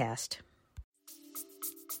podcast.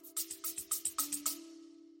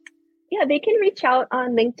 Yeah, they can reach out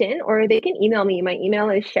on LinkedIn, or they can email me. My email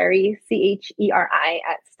is Sherry, CHERI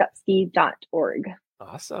 @stupski.org.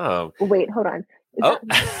 Awesome. Wait, hold on.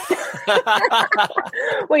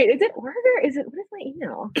 Wait, is it org or is it, what is my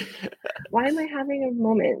email? Why am I having a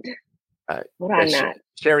moment? Hold on, Matt.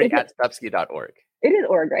 Sherry @stupski.org. It is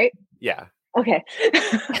org, right? Yeah. Okay.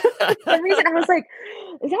 For some reason, I was like,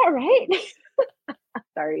 is that right?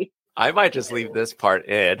 Sorry. I might just leave this part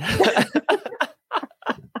in.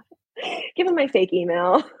 Give them my fake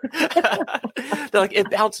email. They're like, it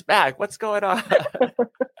bounced back. What's going on?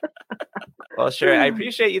 Well, Sherry, I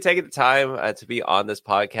appreciate you taking the time to be on this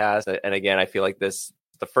podcast. And again, I feel like this is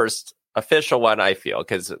the first official one, I feel,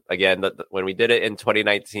 because again, when we did it in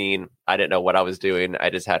 2019, I didn't know what I was doing. I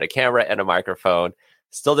just had a camera and a microphone.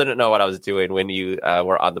 Still didn't know what I was doing when you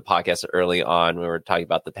were on the podcast early on. We were talking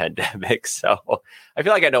about the pandemic. So I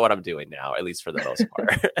feel like I know what I'm doing now, at least for the most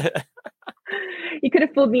part. You could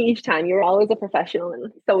have fooled me each time. You were always a professional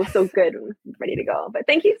and so good and ready to go. But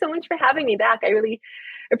thank you so much for having me back. I really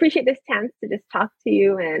appreciate this chance to just talk to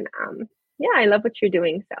you. And I love what you're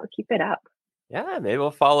doing. So keep it up. Yeah, maybe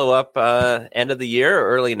we'll follow up end of the year or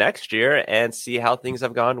early next year and see how things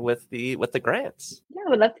have gone with the grants. Yeah, I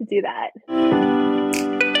would love to do that.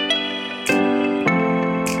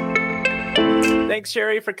 Thanks,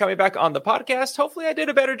 Sherry, for coming back on the podcast. Hopefully I did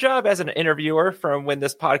a better job as an interviewer from when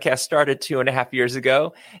this podcast started 2.5 years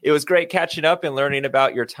ago. It was great catching up and learning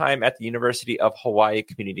about your time at the University of Hawaii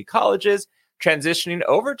Community Colleges, transitioning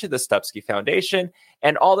over to the Stupski Foundation,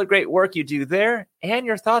 and all the great work you do there, and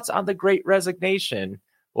your thoughts on the Great Resignation.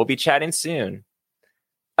 We'll be chatting soon.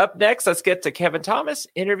 Up next, let's get to Kevin Thomas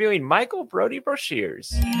interviewing Michael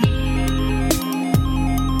Brody-Brashears.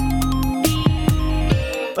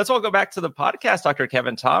 Let's all go back to the podcast. Dr.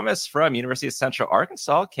 Kevin Thomas from University of Central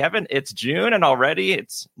Arkansas. Kevin, it's June and already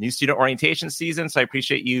it's new student orientation season. So I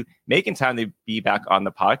appreciate you making time to be back on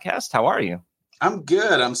the podcast. How are you? I'm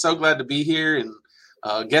good. I'm so glad to be here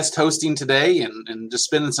and guest hosting today and just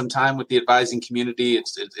spending some time with the advising community.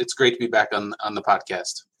 It's great to be back on the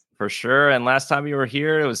podcast. For sure. And last time you were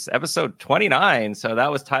here, it was episode 29. So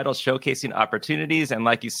that was titled Showcasing Opportunities. And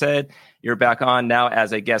like you said, you're back on now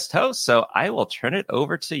as a guest host. So I will turn it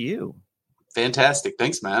over to you. Fantastic.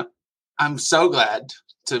 Thanks, Matt. I'm so glad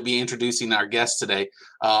to be introducing our guest today.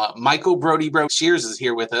 Michael Brody Shears is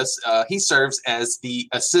here with us. He serves as the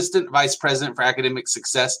Assistant Vice President for Academic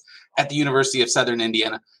Success at the University of Southern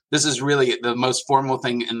Indiana. This is really the most formal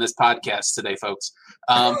thing in this podcast today, folks.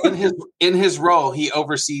 In his role, he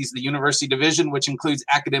oversees the university division, which includes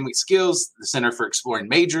academic skills, the Center for Exploring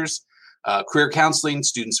Majors, career counseling,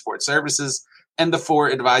 student support services, and the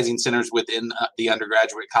 4 advising centers within the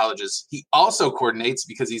undergraduate colleges. He also coordinates,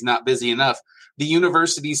 because he's not busy enough, the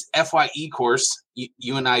university's FYE course,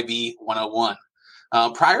 UNIV 101.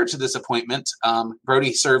 Prior to this appointment,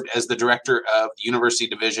 Brody served as the director of the University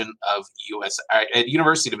Division at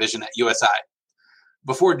USI.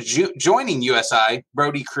 Before joining USI,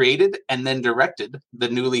 Brody created and then directed the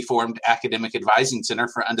newly formed Academic Advising Center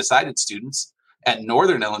for Undecided Students at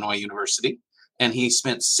Northern Illinois University, and he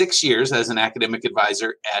spent 6 years as an academic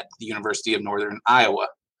advisor at the University of Northern Iowa.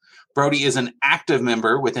 Brody is an active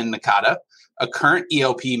member within NACADA, a current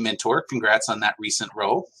ELP mentor. Congrats on that recent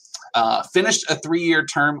role. Finished a 3-year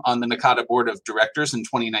term on the NACADA Board of Directors in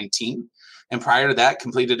 2019. And prior to that,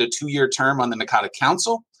 completed a 2-year term on the NACADA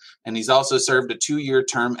Council. And he's also served a 2-year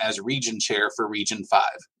term as Region Chair for Region 5.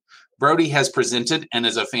 Brody has presented and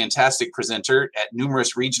is a fantastic presenter at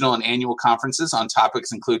numerous regional and annual conferences on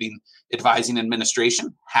topics including advising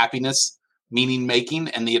administration, happiness, meaning making,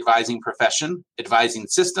 and the advising profession, advising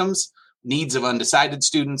systems, needs of undecided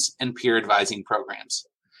students, and peer advising programs.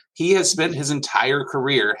 He has spent his entire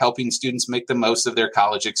career helping students make the most of their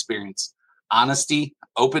college experience. Honesty,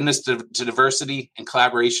 openness to diversity, and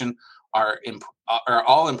collaboration are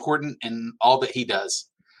all important in all that he does.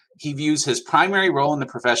 He views his primary role in the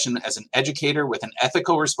profession as an educator with an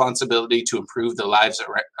ethical responsibility to improve the lives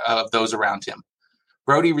of those around him.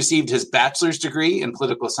 Brody received his bachelor's degree in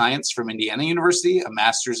political science from Indiana University, a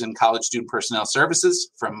master's in college student personnel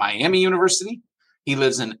services from Miami University. He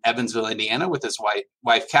lives in Evansville, Indiana, with his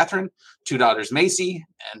wife Catherine, 2 daughters, Macy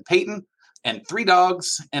and Peyton, and 3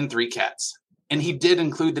 dogs and 3 cats. And he did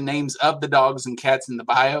include the names of the dogs and cats in the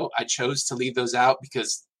bio. I chose to leave those out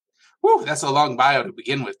because, that's a long bio to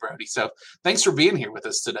begin with, Brody. So thanks for being here with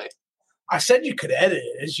us today. I said you could edit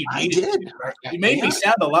it as you needed. I did. To, right? You made me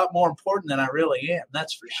sound a lot more important than I really am.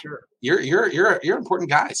 That's for sure. You're an important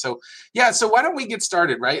guy. So why don't we get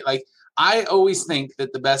started, right? Like, I always think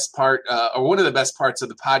that the best part, or one of the best parts of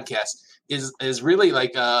the podcast, is really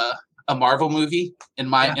like a Marvel movie in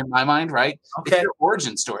my mind, right? Okay. It's your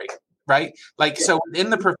origin story, right? Like, so in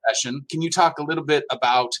the profession, can you talk a little bit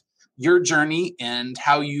about your journey and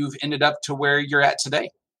how you've ended up to where you're at today?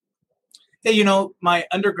 Hey, my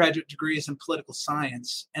undergraduate degree is in political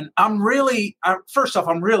science, and I'm really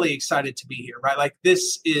excited to be here, right? Like,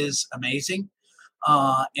 this is amazing.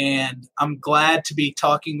 And I'm glad to be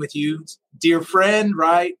talking with you, dear friend,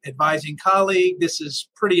 right? Advising colleague. This is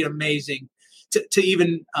pretty amazing to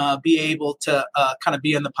even be able to kind of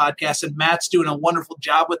be on the podcast. And Matt's doing a wonderful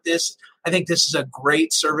job with this. I think this is a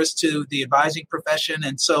great service to the advising profession.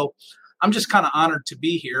 And so I'm just kind of honored to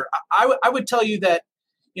be here. I would tell you that,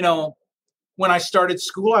 when I started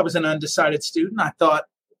school, I was an undecided student. I thought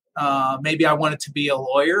maybe I wanted to be a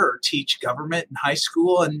lawyer or teach government in high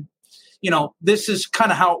school. And this is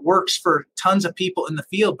kind of how it works for tons of people in the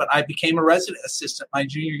field. But I became a resident assistant my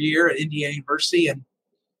junior year at Indiana University, and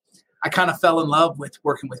I kind of fell in love with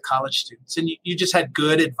working with college students. And you just had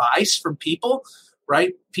good advice from people,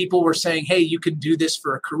 right? People were saying, hey, you can do this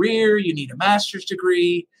for a career. You need a master's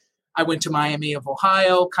degree. I went to Miami of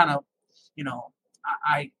Ohio, kind of,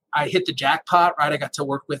 I hit the jackpot, right? I got to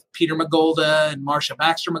work with Peter Magolda and Marsha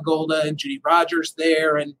Baxter Magolda and Judy Rogers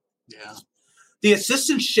there. And the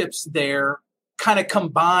assistantships there kind of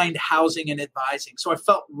combined housing and advising. So I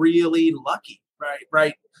felt really lucky,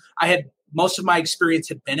 right? I had most of my experience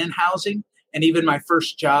had been in housing, and even my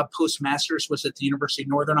first job post-master's was at the University of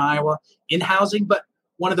Northern Iowa in housing. But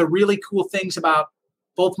one of the really cool things about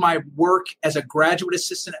both my work as a graduate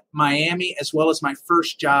assistant at Miami as well as my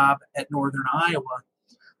first job at Northern Iowa,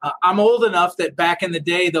 I'm old enough that back in the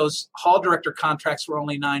day, those hall director contracts were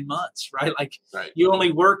only 9 months, right? You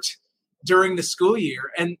only worked during the school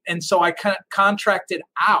year. And so I contracted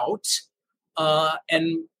out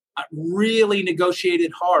and really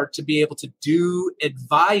negotiated hard to be able to do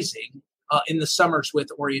advising in the summers with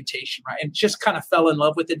orientation, right? And just kind of fell in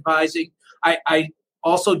love with advising. I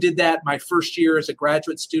Also did that my first year as a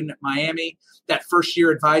graduate student at Miami. That first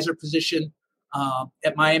year advisor position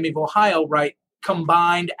at Miami of Ohio, right,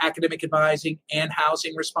 combined academic advising and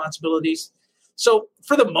housing responsibilities. So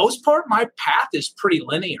for the most part, my path is pretty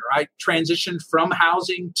linear. I transitioned from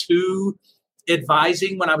housing to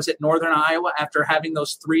advising when I was at Northern Iowa after having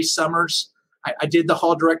those 3 summers. I did the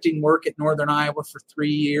hall directing work at Northern Iowa for 3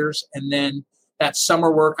 years. And then that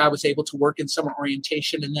summer work, I was able to work in summer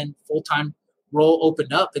orientation, and then full-time role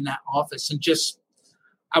opened up in that office. And just,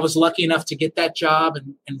 I was lucky enough to get that job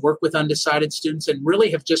and work with undecided students, and really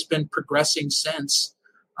have just been progressing since.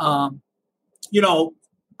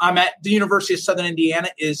 I'm at the University of Southern Indiana,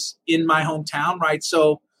 is in my hometown, right?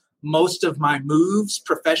 So most of my moves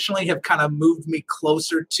professionally have kind of moved me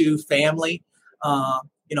closer to family.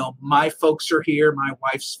 My folks are here, my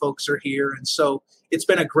wife's folks are here. And so it's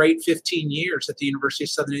been a great 15 years at the University of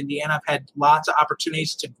Southern Indiana. I've had lots of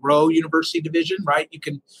opportunities to grow university division, right? You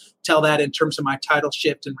can tell that in terms of my title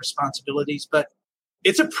shift and responsibilities, but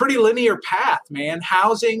it's a pretty linear path, man.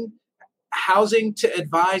 Housing to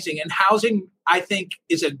advising, and housing, I think,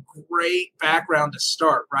 is a great background to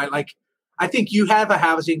start, right? Like, I think you have a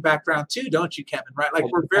housing background too, don't you, Kevin? Right? Like,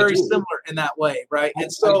 we're very similar in that way, right? And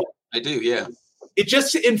so I do, yeah. It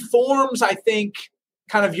just informs, I think,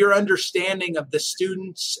 kind of your understanding of the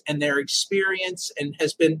students and their experience, and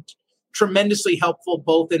has been tremendously helpful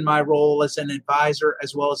both in my role as an advisor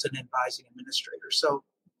as well as an advising administrator. So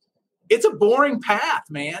it's a boring path,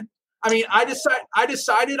 man. I mean, I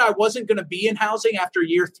decided I wasn't going to be in housing after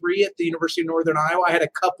year 3 at the University of Northern Iowa. I had a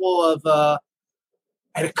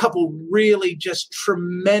couple really just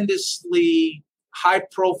tremendously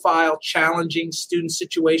high-profile, challenging student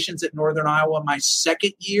situations at Northern Iowa my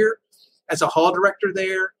second year as a hall director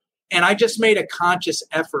there. And I just made a conscious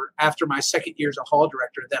effort after my second year as a hall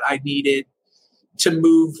director that I needed to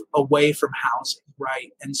move away from housing,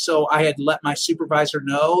 right? And so I had let my supervisor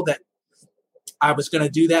know that I was going to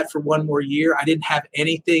do that for one more year. I didn't have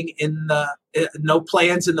anything no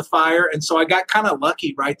plans in the fire. And so I got kind of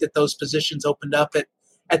lucky, right, that those positions opened up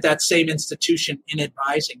at that same institution in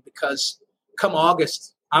advising, because come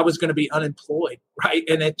August, I was going to be unemployed, right?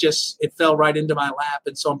 And it fell right into my lap.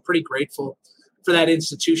 And so I'm pretty grateful for that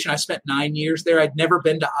institution. I spent 9 years there. I'd never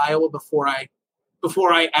been to Iowa before I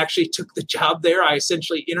actually took the job there. I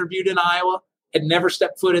essentially interviewed in Iowa, had never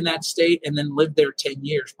stepped foot in that state, and then lived there 10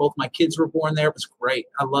 years. Both my kids were born there. It was great.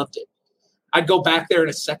 I loved it. I'd go back there in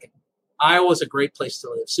a second. Iowa is a great place to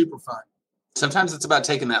live. Super fun. Sometimes it's about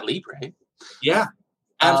taking that leap, right? Yeah,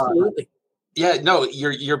 absolutely.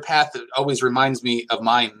 Your path always reminds me of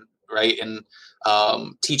mine, right? And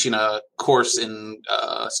teaching a course in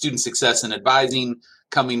student success and advising,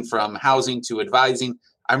 coming from housing to advising.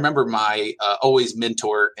 I remember my always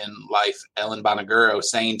mentor in life, Ellen Bonaguro,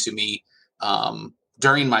 saying to me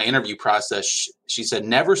during my interview process, she said,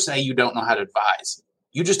 never say you don't know how to advise.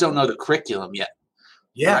 You just don't know the curriculum yet.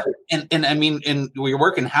 Yeah. Right? And I mean, we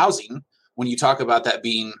work in housing, when you talk about that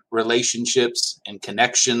being relationships and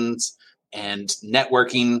connections and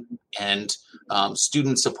networking and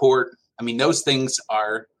student support. I mean, those things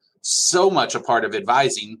are so much a part of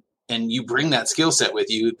advising, and you bring that skill set with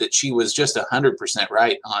you, that she was just 100%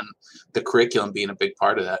 right on the curriculum being a big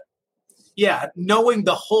part of that. Yeah. Knowing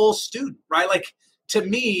the whole student, right? Like, to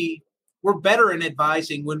me, we're better in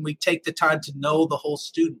advising when we take the time to know the whole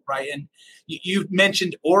student, right? And you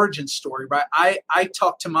mentioned origin story, right? I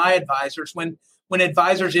talk to my advisors when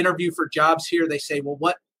advisors interview for jobs here, they say, well,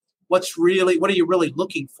 what are you really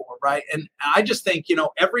looking for, right? And I just think,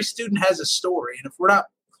 every student has a story. And if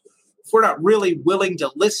we're not really willing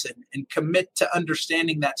to listen and commit to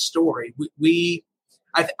understanding that story,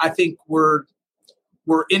 I think we're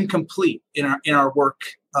incomplete in our work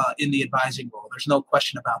in the advising role. There's no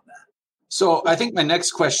question about that. So I think my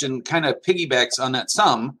next question kind of piggybacks on that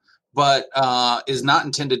some, but is not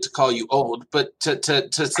intended to call you old, but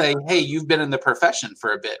to say, hey, you've been in the profession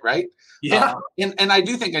for a bit, right? Yeah. And I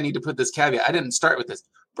do think I need to put this caveat. I didn't start with this.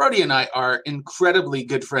 Brody and I are incredibly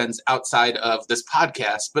good friends outside of this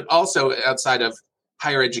podcast, but also outside of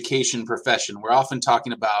higher education profession. We're often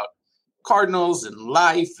talking about Cardinals and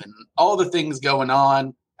life and all the things going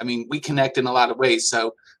on. I mean, we connect in a lot of ways.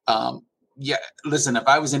 So, listen, if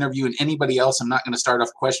I was interviewing anybody else, I'm not going to start off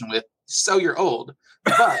a question with, so you're old,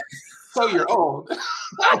 but so you're old.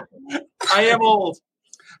 I am old.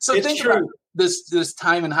 So it's think true. about this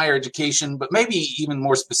time in higher education, but maybe even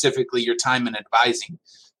more specifically, your time in advising.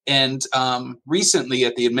 And recently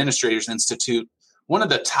at the Administrators Institute, one of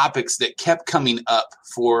the topics that kept coming up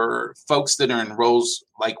for folks that are in roles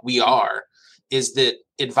like we are is that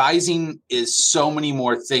advising is so many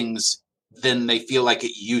more things than they feel like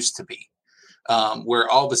it used to be. where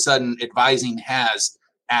all of a sudden advising has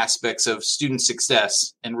aspects of student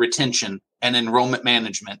success and retention and enrollment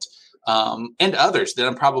management, and others that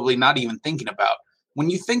I'm probably not even thinking about. When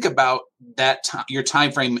you think about that, your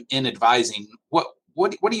time frame in advising, what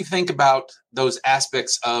do you think about those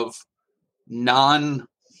aspects of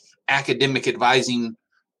non-academic advising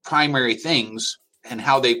primary things and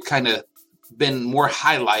how they've kind of been more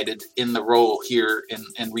highlighted in the role here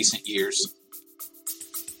in recent years?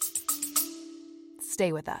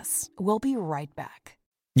 Stay with us. We'll be right back.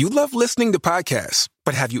 You love listening to podcasts,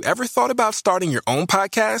 but have you ever thought about starting your own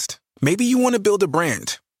podcast? Maybe you want to build a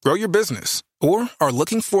brand, grow your business, or are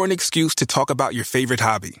looking for an excuse to talk about your favorite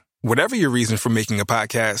hobby. Whatever your reason for making a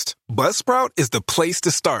podcast, Buzzsprout is the place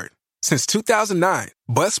to start. Since 2009,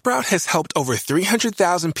 Buzzsprout has helped over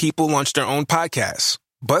 300,000 people launch their own podcasts.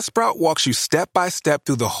 Buzzsprout walks you step by step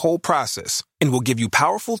through the whole process and will give you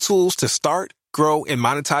powerful tools to start, grow, and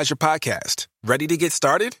monetize your podcast. Ready to get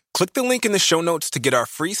started? Click the link in the show notes to get our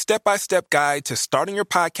free step-by-step guide to starting your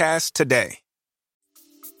podcast today.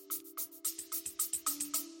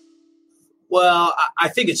 Well, I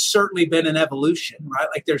think it's certainly been an evolution, right?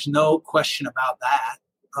 Like there's no question about that.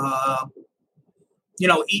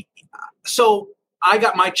 So I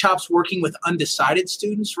got my chops working with undecided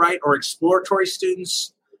students, right? Or exploratory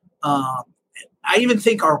students. I even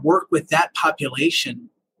think our work with that population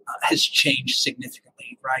has changed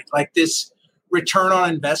significantly, right? Like this return on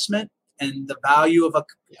investment and the value of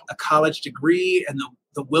a college degree and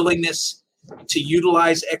the willingness to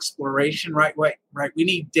utilize exploration, right? We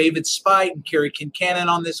need David Spite and Carrie Kincannon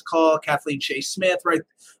on this call, Kathleen Shea Smith, right?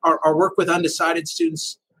 Our work with undecided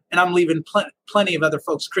students, and I'm leaving plenty of other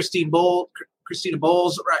folks, Christina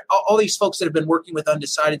Bowles, right? All these folks that have been working with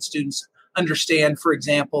undecided students understand, for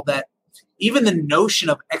example, that even the notion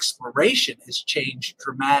of exploration has changed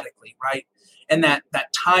dramatically, right? And that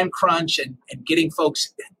time crunch and getting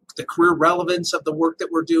folks the career relevance of the work that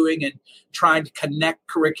we're doing and trying to connect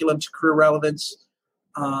curriculum to career relevance.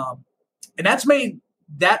 And that's made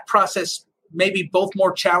that process maybe both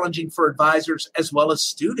more challenging for advisors as well as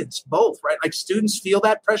students, both, right? Like students feel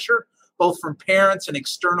that pressure, both from parents and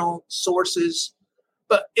external sources.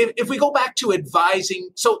 But if we go back to advising,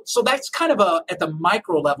 so that's kind of at the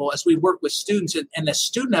micro level as we work with students and the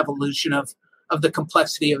student evolution of the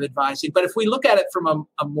complexity of advising. But if we look at it from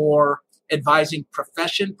a more advising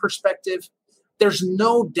profession perspective, there's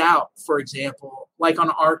no doubt, for example, like on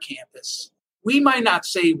our campus, we might not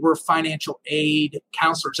say we're financial aid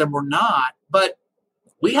counselors, and we're not, but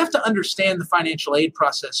we have to understand the financial aid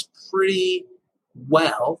process pretty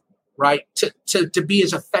well, right? To be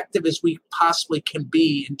as effective as we possibly can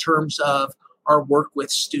be in terms of our work with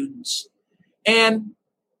students. And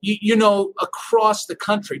across the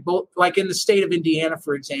country, both like in the state of Indiana,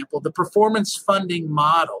 for example, the performance funding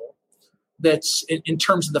model that's in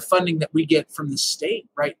terms of the funding that we get from the state,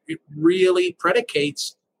 right? It really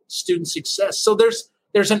predicates student success. So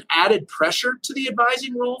there's an added pressure to the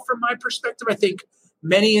advising role from my perspective. I think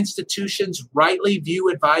many institutions rightly view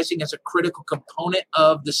advising as a critical component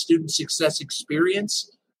of the student success experience.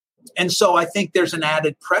 And so I think there's an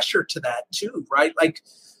added pressure to that too, right? Like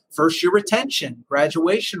first year retention,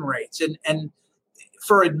 graduation rates, and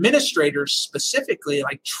for administrators specifically,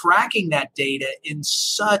 like tracking that data in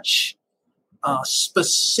such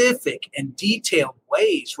specific and detailed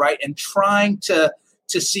ways, right? And trying to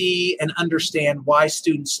see and understand why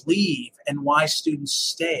students leave and why students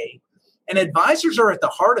stay. And advisors are at the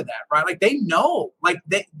heart of that, right? Like they know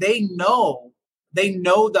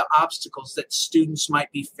the obstacles that students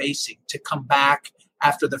might be facing to come back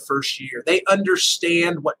after the first year. They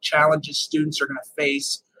understand what challenges students are going to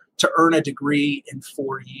face to earn a degree in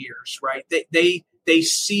 4 years, right? They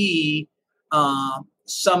see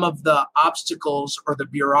some of the obstacles or the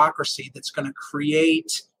bureaucracy that's going to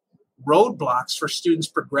create roadblocks for students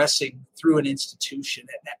progressing through an institution.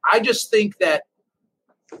 And I just think that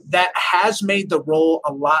has made the role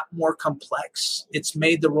a lot more complex. It's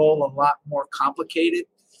made the role a lot more complicated.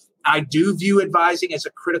 I do view advising as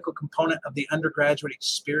a critical component of the undergraduate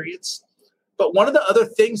experience. But one of the other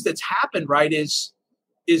things that's happened, right, is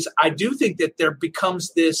I do think that there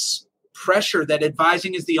becomes this pressure that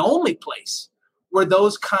advising is the only place where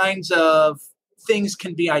those kinds of things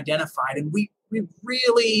can be identified. And we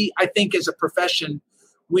really, I think as a profession,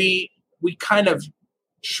 we kind of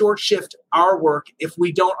short shift our work if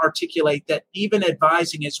we don't articulate that even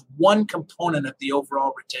advising is one component of the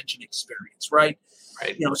overall retention experience, right?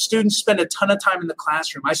 Right. Students spend a ton of time in the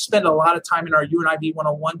classroom. I spend a lot of time in our UNIV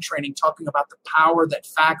 101 training talking about the power that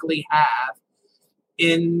faculty have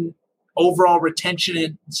in overall retention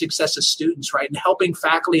and success of students, right? And helping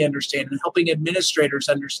faculty understand and helping administrators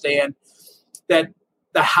understand that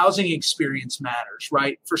the housing experience matters,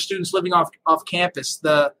 right? For students living off campus,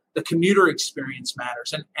 the commuter experience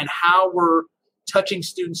matters, and how we're touching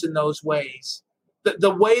students in those ways. The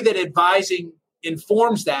way that advising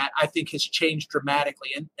informs that, I think, has changed dramatically.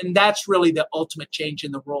 And that's really the ultimate change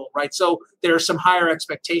in the role, right? So there are some higher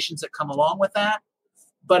expectations that come along with that.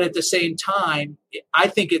 But at the same time, I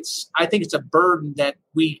think it's a burden that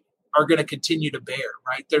we are going to continue to bear,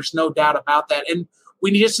 right? There's no doubt about that. And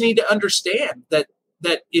we just need to understand that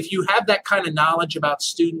if you have that kind of knowledge about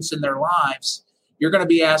students and their lives, you're going to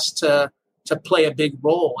be asked to play a big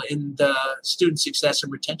role in the student success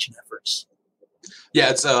and retention efforts.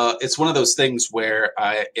 Yeah, it's one of those things where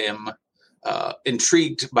I am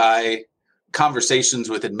intrigued by conversations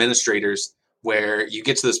with administrators where you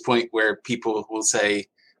get to this point where people will say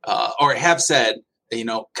or have said,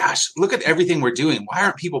 gosh, look at everything we're doing. Why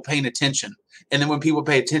aren't people paying attention? And then when people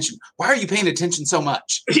pay attention, why are you paying attention so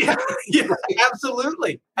much? Yeah,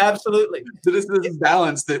 absolutely. So this is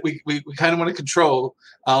balance that we kind of want to control.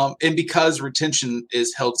 And because retention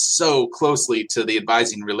is held so closely to the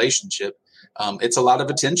advising relationship, it's a lot of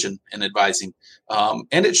attention in advising.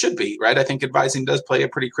 And it should be, right? I think advising does play a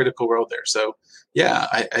pretty critical role there. So yeah,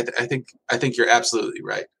 I think you're absolutely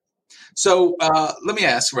right. So let me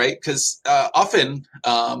ask, right? Because often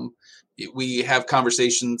we have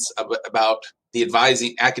conversations about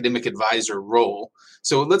the academic advisor role.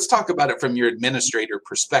 So let's talk about it from your administrator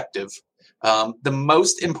perspective. The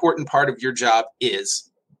most important part of your job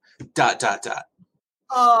is ...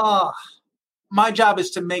 My job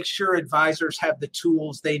is to make sure advisors have the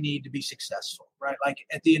tools they need to be successful, right? Like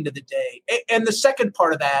at the end of the day. And the second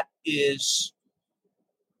part of that is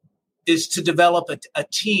to develop a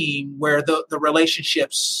team where the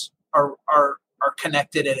relationships are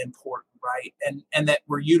connected and important, right? And that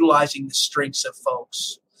we're utilizing the strengths of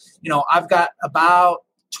folks. I've got about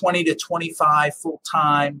 20 to 25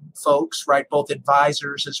 full-time folks, right? Both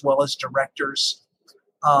advisors as well as directors.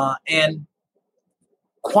 And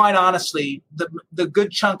quite honestly, the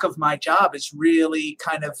good chunk of my job is really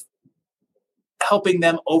kind of helping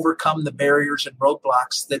them overcome the barriers and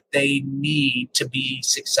roadblocks that they need to be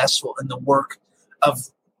successful in the work of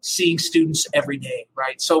seeing students every day,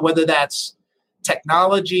 right? So whether that's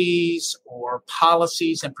technologies or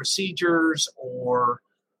policies and procedures or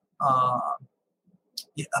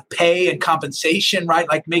pay and compensation, right?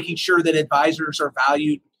 Like making sure that advisors are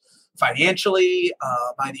valued financially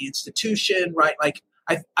by the institution, right? Like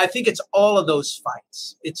I think it's all of those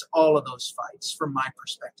fights. It's all of those fights from my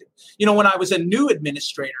perspective. When I was a new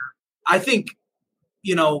administrator, I think,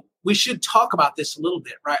 we should talk about this a little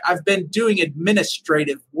bit, right? I've been doing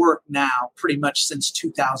administrative work now pretty much since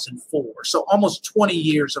 2004. So almost 20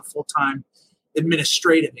 years of full-time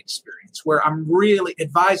administrative experience where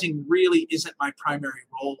advising really isn't my primary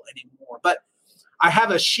role anymore. But I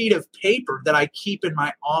have a sheet of paper that I keep in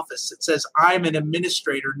my office that says I'm an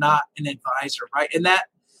administrator, not an advisor, right? And that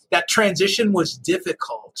transition was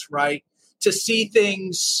difficult, right? To see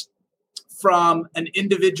things from an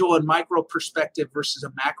individual and micro perspective versus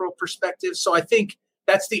a macro perspective. So I think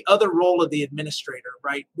that's the other role of the administrator,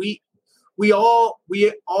 right? We all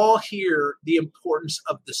hear the importance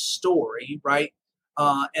of the story, right?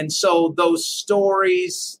 And so those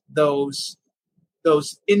stories, those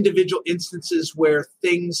individual instances where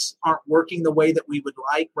things aren't working the way that we would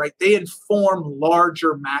like, right? They inform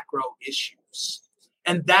larger macro issues.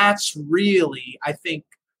 And that's really, I think,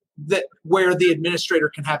 that where the administrator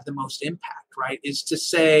can have the most impact, right? Is to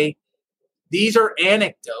say, these are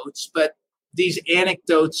anecdotes, but these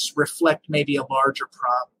anecdotes reflect maybe a larger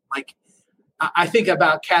problem. Like I think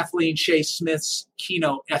about Kathleen Shea Smith's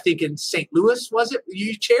keynote, I think in St. Louis, was it?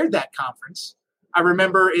 You chaired that conference. I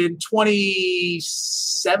remember in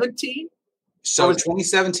 2017. So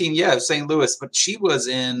 2017, yeah, St. Louis, but she was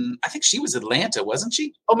I think she was Atlanta, wasn't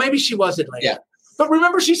she? Oh, maybe she was Atlanta. Yeah. But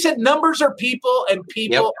remember, she said numbers are people and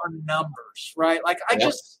people are numbers, right? Like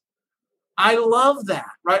I love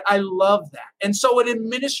that, right? I love that. And so an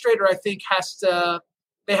administrator, I think,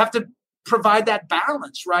 they have to provide that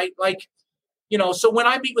balance, right? Like, so when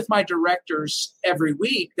I meet with my directors every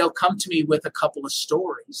week, they'll come to me with a couple of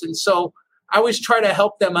stories. And so I always try to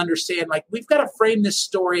help them understand, like, we've got to frame this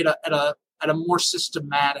story at a more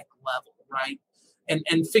systematic level, right?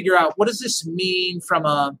 And figure out, what does this mean from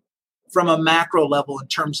a macro level in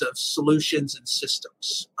terms of solutions and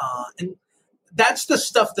systems. And that's the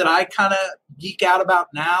stuff that I kind of geek out about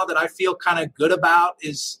now, that I feel kind of good about,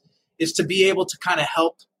 is to be able to kind of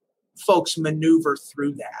help folks maneuver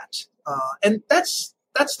through that. And that's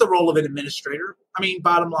the role of an administrator. I mean,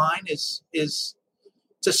 bottom line is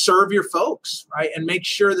to serve your folks, right? And make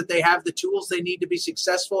sure that they have the tools they need to be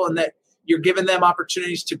successful, and that you're giving them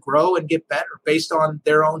opportunities to grow and get better based on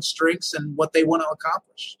their own strengths and what they want to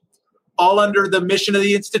accomplish, all under the mission of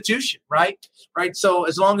the institution, right? So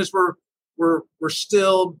as long as we're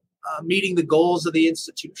still meeting the goals of the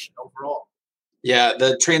institution overall. Yeah,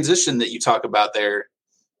 the transition that you talk about there,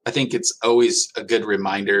 I think it's always a good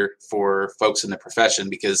reminder for folks in the profession,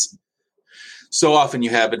 because so often you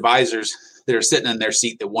have advisors that are sitting in their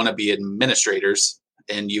seat that want to be administrators,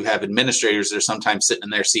 and you have administrators that are sometimes sitting in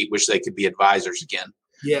their seat wish they could be advisors again.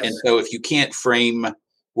 Yes. And so if you can't frame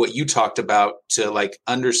what you talked about to like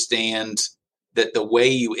understand that the way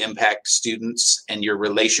you impact students and your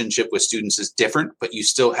relationship with students is different, but you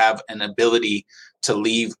still have an ability to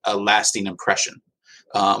leave a lasting impression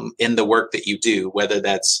in the work that you do, whether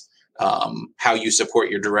that's how you support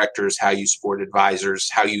your directors, how you support advisors,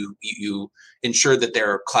 how you ensure that there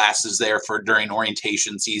are classes there for during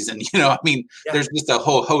orientation season. There's just a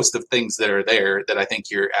whole host of things that are there that I think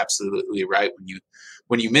you're absolutely right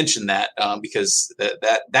when you mention that, because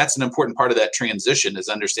that's an important part of that transition, is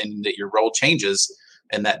understanding that your role changes,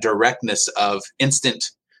 and that directness of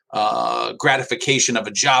instant gratification of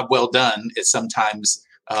a job well done is sometimes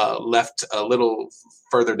left a little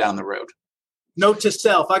further down the road. Note to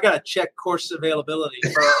self, I got to check course availability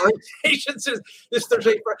for our orientations this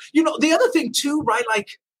Thursday. The other thing too, right? Like,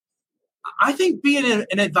 I think being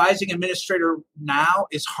an advising administrator now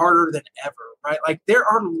is harder than ever, right? Like, there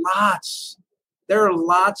are lots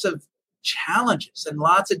of challenges and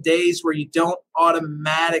lots of days where you don't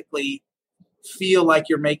automatically feel like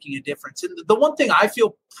you're making a difference. And the one thing I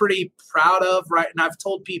feel pretty proud of, right? And I've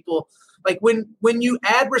told people, like, when you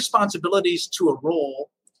add responsibilities to a role,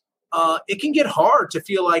 it can get hard to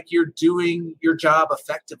feel like you're doing your job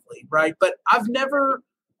effectively, right? But I've never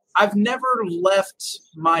left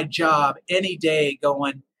my job any day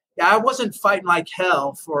going, I wasn't fighting like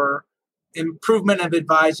hell for improvement of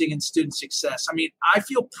advising and student success. I mean, I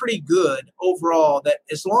feel pretty good overall that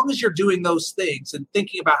as long as you're doing those things and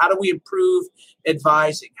thinking about how do we improve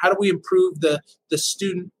advising, how do we improve the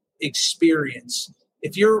student experience,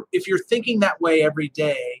 if you're thinking that way every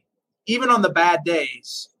day, even on the bad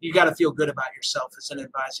days, you got to feel good about yourself as an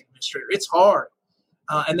advising administrator. It's hard.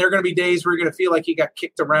 And there are going to be days where you're going to feel like you got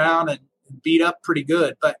kicked around and beat up pretty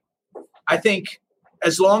good. But I think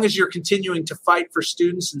as long as you're continuing to fight for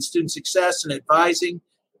students and student success and advising,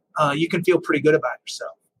 you can feel pretty good about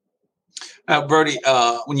yourself. Brody,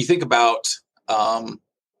 when you think about,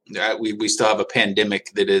 we still have a pandemic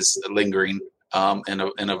that is lingering, and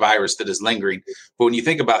a virus that is lingering. But when you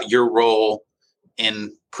think about your role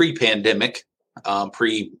in pre-pandemic,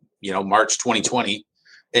 March 2020,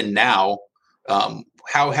 and now,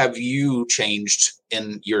 how have you changed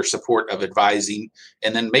in your support of advising,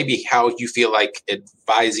 and then maybe how you feel like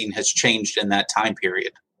advising has changed in that time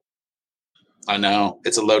period? I know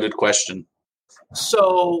it's a loaded question.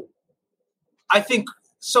 So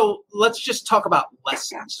let's just talk about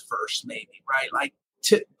lessons first, maybe, right? Like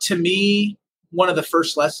to me, one of the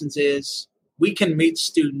first lessons is we can meet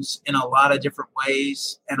students in a lot of different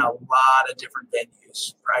ways and a lot of different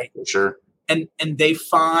venues, right? Sure. And they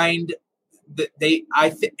find that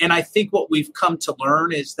I think what we've come to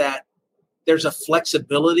learn is that there's a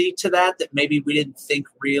flexibility to that maybe we didn't think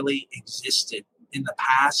really existed in the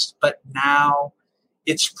past, but now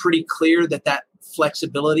it's pretty clear that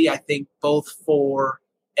flexibility, I think, both for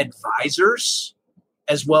advisors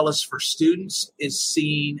as well as for students, is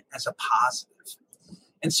seen as a positive.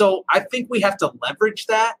 And so I think we have to leverage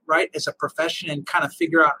that, right, as a profession, and kind of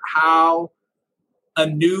figure out how a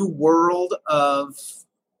new world of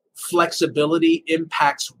flexibility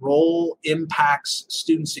impacts role, impacts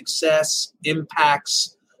student success,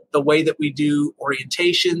 impacts the way that we do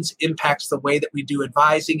orientations, impacts the way that we do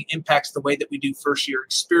advising, impacts the way that we do first year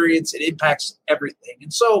experience. It impacts everything.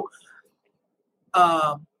 And so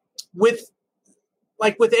with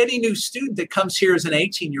any new student that comes here as an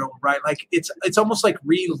 18-year-old, right? Like it's almost like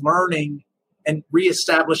relearning and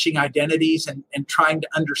reestablishing identities and trying to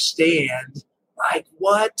understand, like,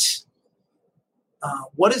 what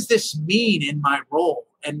does this mean in my role?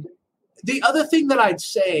 And the other thing that I'd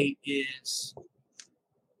say is,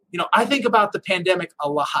 I think about the pandemic a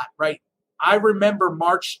lot, right? I remember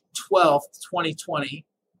March 12th, 2020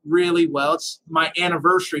 really well. It's my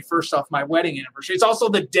anniversary, first off, my wedding anniversary. It's also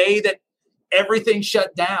the day that everything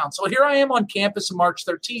shut down. So here I am on campus on March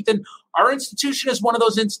 13th, and our institution is one of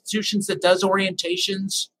those institutions that does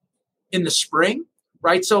orientations in the spring,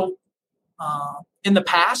 right? So in the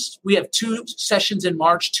past, we have 2 sessions in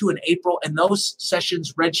March, 2 in April, and those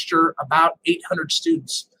sessions register about 800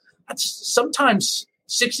 students. That's sometimes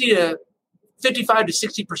 55 to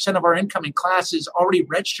 60% of our incoming class is already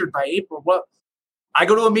registered by April. Well, I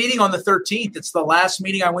go to a meeting on the 13th. It's the last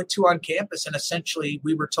meeting I went to on campus. And essentially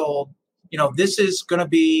we were told, this is going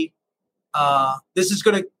to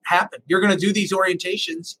happen. You're going to do these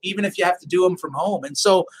orientations, even if you have to do them from home. And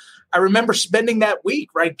so I remember spending that week,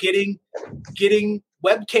 right, getting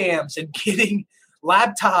webcams and getting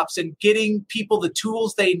laptops and getting people the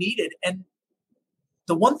tools they needed. And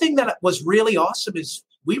the one thing that was really awesome is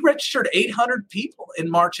we registered 800 people in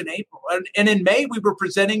March and April. And in May, we were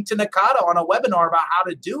presenting to NACADA on a webinar about how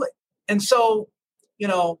to do it. And so,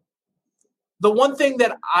 the one thing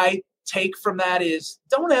that I take from that is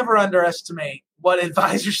don't ever underestimate what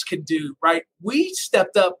advisors can do, right? We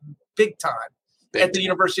stepped up big time at the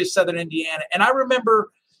University of Southern Indiana. And I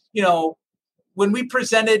remember, when we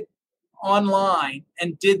presented online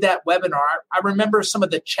and did that webinar, I remember some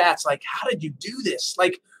of the chats like, how did you do this?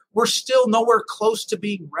 Like, we're still nowhere close to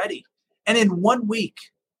being ready. And in 1 week,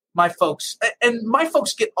 my folks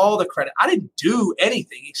get all the credit. I didn't do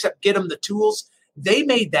anything except get them the tools. They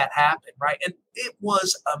made that happen, right? And it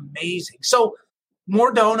was amazing. So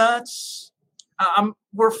more donuts.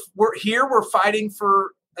 We're fighting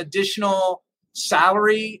for additional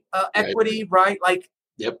salary equity, right? Like,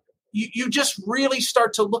 yep. You just really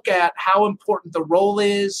start to look at how important the role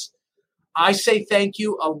is. I say thank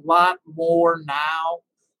you a lot more now.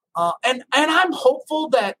 And I'm hopeful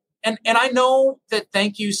that, and I know that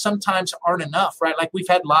thank yous sometimes aren't enough, right? Like we've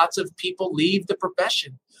had lots of people leave the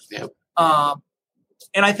profession. Yep.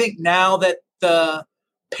 And I think now that the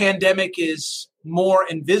pandemic is more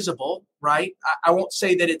invisible, right? I won't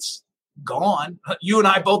say that it's gone. You and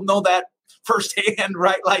I both know that firsthand,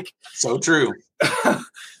 right? Like, so true.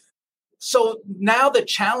 So now the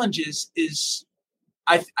challenge is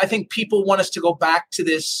I think people want us to go back to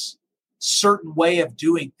this certain way of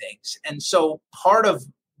doing things. And so part of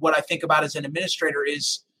what I think about as an administrator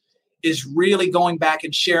is really going back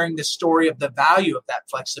and sharing the story of the value of that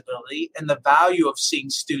flexibility and the value of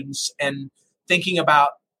seeing students and thinking about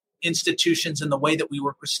institutions and the way that we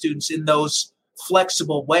work with students in those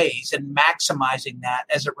flexible ways and maximizing that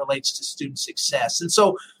as it relates to student success. And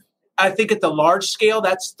so I think at the large scale,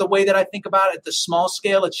 that's the way that I think about it. At the small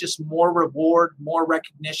scale, it's just more reward, more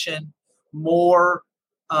recognition, more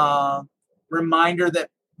reminder that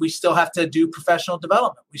we still have to do professional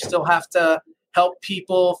development. We still have to help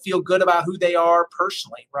people feel good about who they are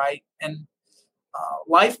personally, right? And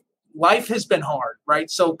life has been hard, right?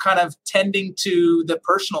 So kind of tending to the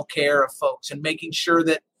personal care of folks and making sure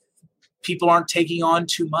that people aren't taking on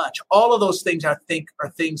too much. All of those things, I think, are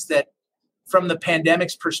things that from the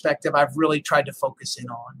pandemic's perspective, I've really tried to focus in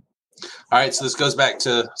on. All right. So this goes back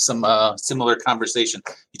to some similar conversation.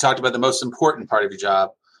 You talked about the most important part of your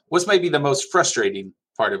job. What's maybe the most frustrating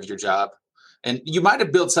part of your job? And you might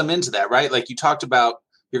have built some into that, right? Like you talked about,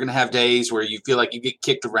 you're going to have days where you feel like you get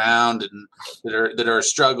kicked around and that are a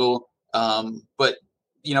struggle. But,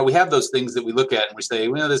 we have those things that we look at and we say,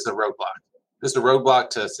 this is a roadblock. This is a roadblock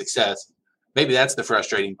to success. Maybe that's the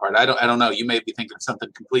frustrating part. I don't know. You may be thinking of something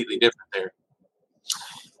completely different there.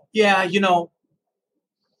 Yeah,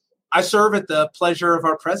 I serve at the pleasure of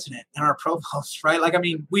our president and our provost, right? Like, I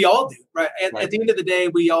mean, we all do, right? At the end of the day,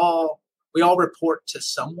 we all report to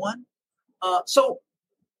someone. So,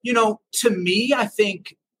 to me, I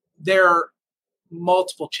think there are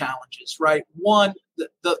multiple challenges, right? One,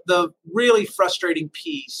 the really frustrating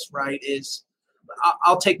piece, right, is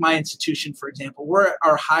I'll take my institution, for example. We're at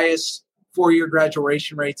our highest 4-year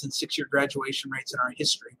graduation rates and 6-year graduation rates in our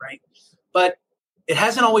history, right? But it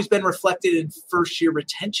hasn't always been reflected in first-year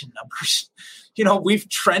retention numbers. We've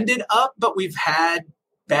trended up, but we've had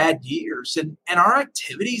bad years, and our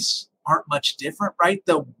activities aren't much different, right?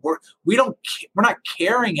 We're not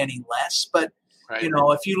caring any less, but right.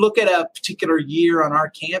 If you look at a particular year on our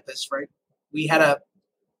campus, right, we had a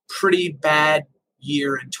pretty bad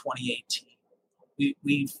year in 2018.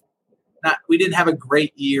 We didn't have a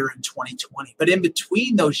great year in 2020, but in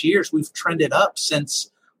between those years, we've trended up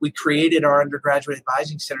since we created our undergraduate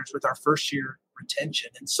advising centers with our first year retention.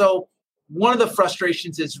 And so one of the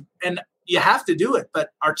frustrations is, and you have to do it, but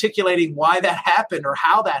articulating why that happened or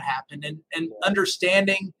how that happened and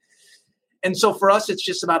understanding. And so for us, it's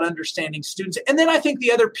just about understanding students. And then I think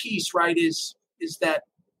the other piece, right, is that,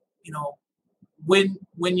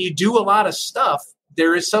 when you do a lot of stuff,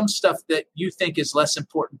 there is some stuff that you think is less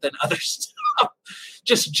important than other stuff,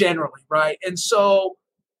 just generally, right? And so,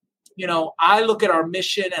 I look at our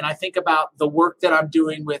mission and I think about the work that I'm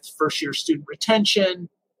doing with first-year student retention,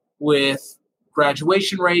 with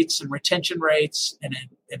graduation rates and retention rates and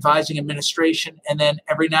advising administration. And then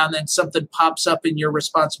every now and then something pops up in your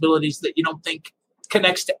responsibilities that you don't think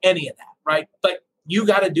connects to any of that, right? But you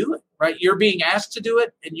got to do it, right? You're being asked to do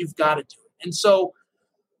it and you've got to do it. And so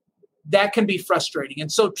that can be frustrating.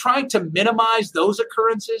 And so trying to minimize those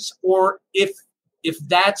occurrences, or if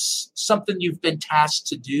that's something you've been tasked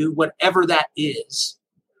to do, whatever that is,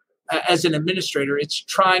 as an administrator, it's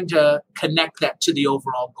trying to connect that to the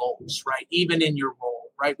overall goals, right? Even in your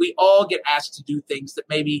role, right? We all get asked to do things that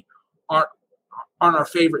maybe aren't our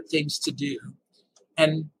favorite things to do.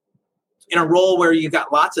 And in a role where you've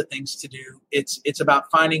got lots of things to do, it's about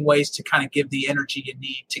finding ways to kind of give the energy you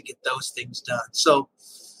need to get those things done. So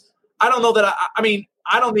I don't know that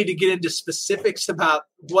I don't need to get into specifics about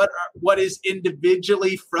what is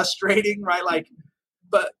individually frustrating, right? Like,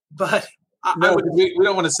 but we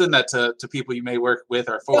don't want to send that to people you may work with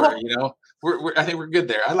or for. You know, I think we're good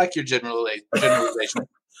there. I like your generalization.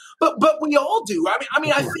 But we all do.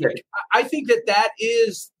 I think that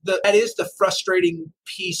is the frustrating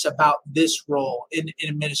piece about this role in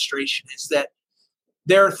administration, is that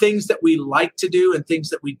there are things that we like to do and things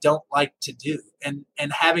that we don't like to do, and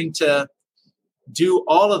having to do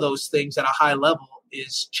all of those things at a high level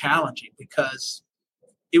is challenging, because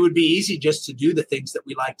it would be easy just to do the things that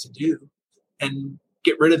we like to do and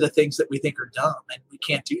get rid of the things that we think are dumb, and we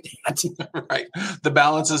can't do that. Right. The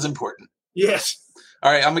balance is important. Yes.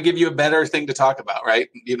 All right. I'm gonna give you a better thing to talk about, right?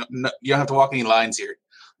 You don't have to walk any lines here.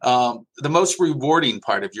 The most rewarding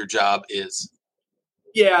part of your job is?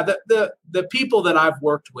 Yeah. The people that I've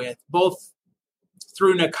worked with, both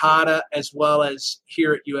through NACADA as well as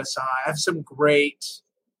here at USI, I have some great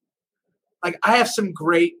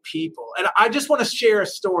people. And I just want to share a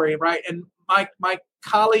story, right? And my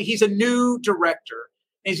colleague, he's a new director,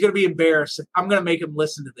 and he's going to be embarrassed. I'm going to make him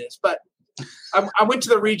listen to this. But I went to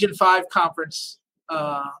the Region 5 conference,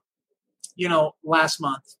 last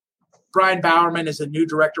month. Brian Bowerman is a new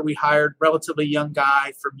director we hired, relatively young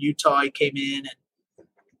guy from Utah. He came in and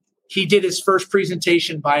he did his first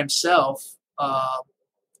presentation by himself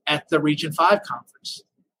at the Region 5 conference.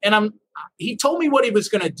 And he told me what he was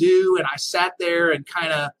going to do, and I sat there and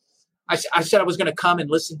I said I was going to come and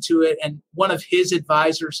listen to it. And one of his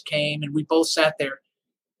advisors came, and we both sat there.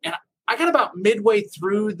 And I got about midway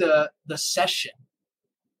through the session,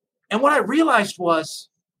 and what I realized was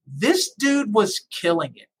this dude was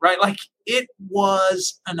killing it, right? Like, it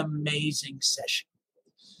was an amazing session.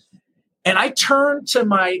 And I turned to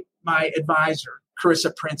my advisor,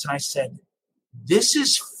 Carissa Prince, and I said, this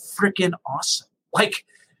is freaking awesome. Like,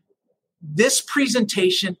 this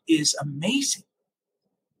presentation is amazing.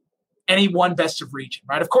 And he won Best of Region,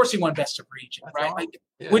 right? Of course he won Best of Region, right?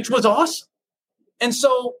 Awesome. Which was awesome. And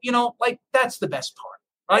so, that's the best part,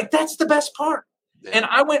 right? That's the best part. Yeah. And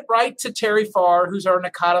I went right to Terry Farr, who's our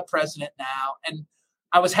NACADA president now. And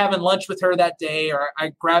I was having lunch with her that day, or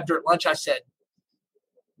I grabbed her at lunch. I said,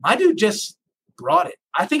 my dude just brought it.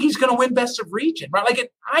 I think he's going to win Best of Region, right?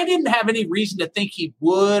 Like, I didn't have any reason to think he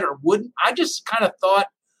would or wouldn't. I just kind of thought,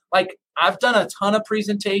 like, I've done a ton of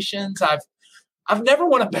presentations. I've never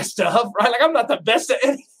won a best of, right? Like, I'm not the best at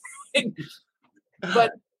anything.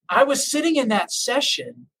 But I was sitting in that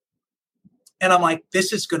session, and I'm like,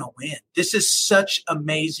 this is going to win. This is such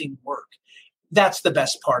amazing work. That's the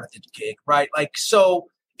best part of the gig, right? Like, so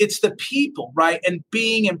it's the people, right? And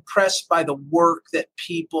being impressed by the work that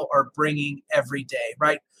people are bringing every day,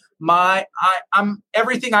 right? I'm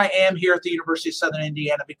everything I am here at the University of Southern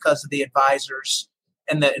Indiana because of the advisors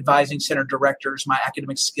and the advising center directors, my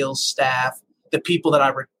academic skills staff, the people that I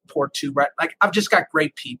report to, right? Like, I've just got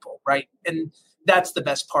great people, right? And that's the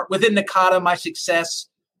best part. Within NACADA, my success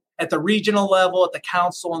at the regional level, at the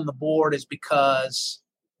council and the board, is because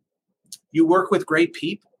you work with great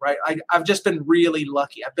people, right? I've just been really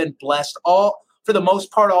lucky. I've been blessed. For the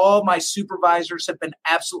most part, all my supervisors have been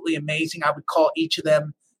absolutely amazing. I would call each of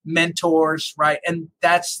them mentors, right? And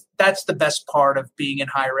that's the best part of being in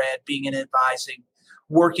higher ed, being in advising,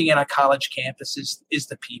 working in a college campus is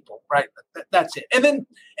the people, right? That's it. And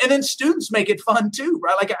then students make it fun too,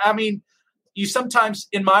 right? Like, I mean,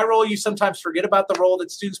 in my role, you sometimes forget about the role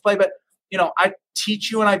that students play, but I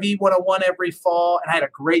teach UNIV 101 every fall, and I had a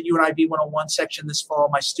great UNIV 101 section this fall.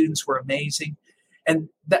 My students were amazing. And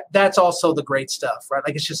that's also the great stuff, right?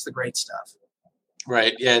 Like, it's just the great stuff.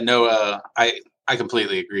 Right. Yeah, no, I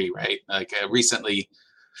completely agree, right? Like, recently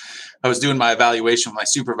I was doing my evaluation with my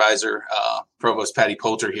supervisor, Provost Patty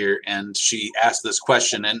Poulter here, and she asked this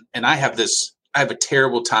question, and I have a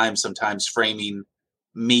terrible time sometimes framing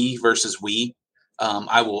me versus we.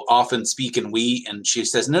 I will often speak in we, and she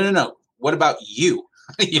says, no. What about you?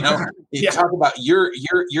 You talk about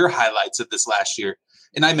your highlights of this last year.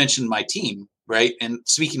 And I mentioned my team, right? And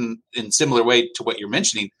speaking in similar way to what you're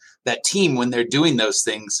mentioning, that team, when they're doing those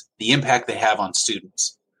things, the impact they have on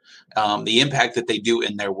students, the impact that they do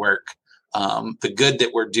in their work, the good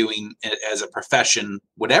that we're doing as a profession,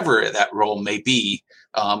 whatever that role may be,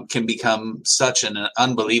 can become such an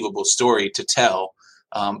unbelievable story to tell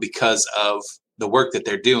because of the work that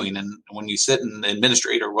they're doing. And when you sit in the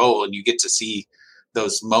administrator role and you get to see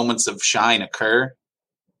those moments of shine occur,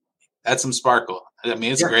 that's some sparkle. I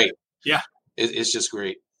mean, it's great. Yeah. It's just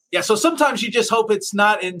great. Yeah. So sometimes you just hope it's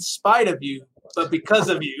not in spite of you, but because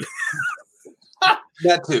of you.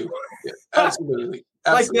 That too. Yeah, absolutely.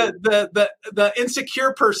 Absolutely. Like the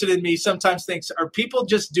insecure person in me sometimes thinks, are people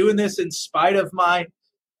just doing this in spite of my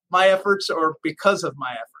efforts or because of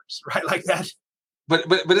my efforts? Right. Like that.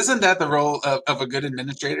 But isn't that the role of a good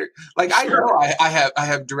administrator? Like, sure. I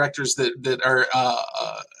have directors that are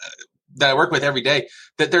that I work with every day,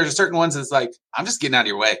 that there's certain ones that's like, I'm just getting out of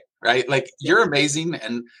your way, right? Like, you're amazing,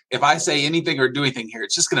 and if I say anything or do anything here,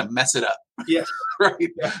 it's just going to mess it up. Yeah. Right.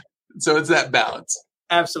 Yeah. So it's that balance.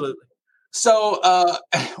 Absolutely. So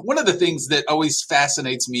one of the things that always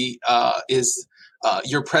fascinates me is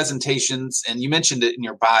your presentations, and you mentioned it in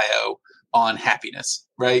your bio on happiness,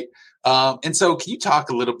 right? And so can you talk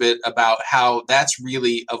a little bit about how that's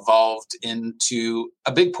really evolved into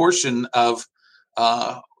a big portion of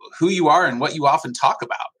who you are and what you often talk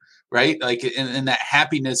about, right? Like in that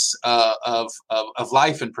happiness of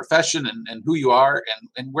life and profession and who you are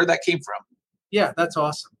and where that came from. Yeah, that's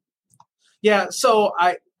awesome. Yeah, so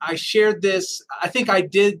I shared this. I think I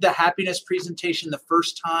did the happiness presentation the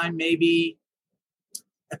first time maybe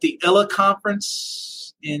at the ILA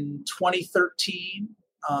conference in 2013.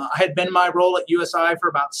 I had been in my role at USI for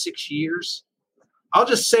about 6 years. I'll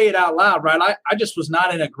just say it out loud, right? I just was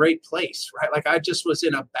not in a great place, right? Like I just was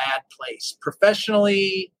in a bad place.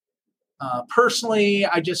 Professionally, personally,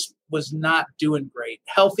 I just was not doing great.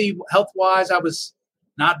 Health-wise, I was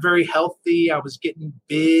not very healthy. I was getting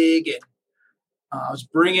big and I was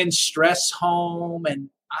bringing stress home. And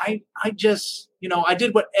I just, I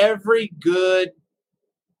did what every good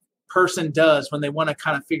person does when they want to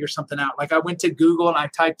kind of figure something out. Like I went to Google and I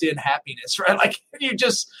typed in happiness, right? Like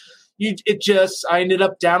I ended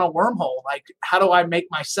up down a wormhole. Like, how do I make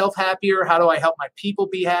myself happier? How do I help my people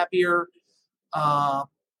be happier?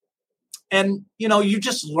 And you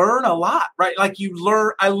just learn a lot, right? Like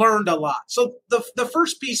I learned a lot. So the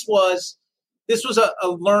first piece was, this was a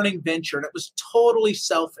learning venture, and it was totally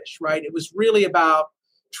selfish, right? It was really about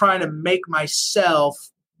trying to make myself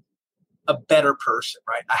a better person,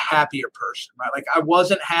 right? A happier person, right? Like I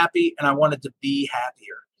wasn't happy and I wanted to be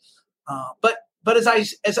happier. But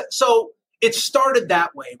so it started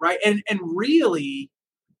that way, right? And really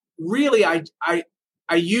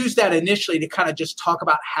I used that initially to kind of just talk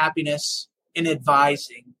about happiness in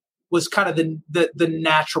advising was kind of the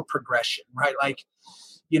natural progression, right? Like,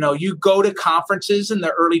 you go to conferences in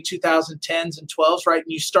the early 2010s and 12s, right?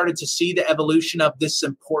 And you started to see the evolution of this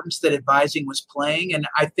importance that advising was playing. And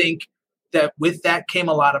I think that with that came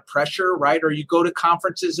a lot of pressure, right? Or you go to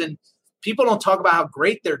conferences and people don't talk about how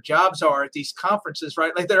great their jobs are at these conferences,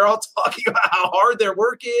 right? Like they're all talking about how hard their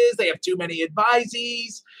work is. They have too many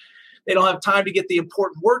advisees. They don't have time to get the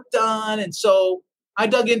important work done. And so I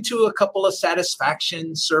dug into a couple of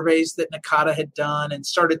satisfaction surveys that NACADA had done and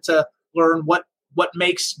started to learn what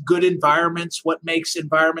makes good environments, what makes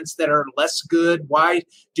environments that are less good. Why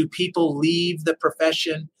do people leave the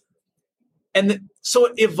profession? And so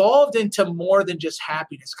it evolved into more than just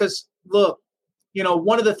happiness. Because look,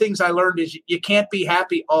 one of the things I learned is you can't be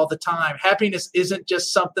happy all the time. Happiness isn't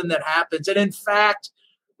just something that happens. And in fact,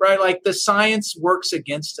 right, like the science works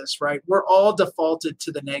against us, right? We're all defaulted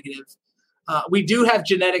to the negative. We do have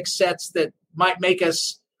genetic sets that might make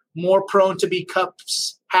us more prone to be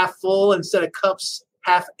cups half full instead of cups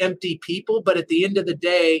half empty people. But at the end of the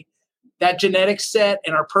day, that genetic set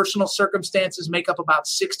and our personal circumstances make up about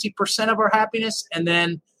 60% of our happiness. And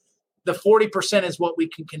then the 40% is what we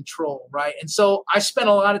can control, right? And so I spent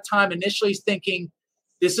a lot of time initially thinking,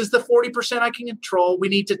 this is the 40% I can control. We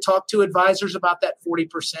need to talk to advisors about that 40%,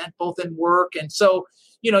 both in work. And so,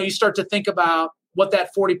 you start to think about what that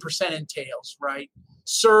 40% entails, right?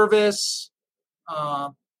 Service,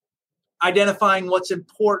 identifying what's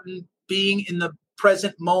important, being in the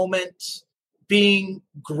present moment, being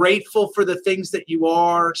grateful for the things that you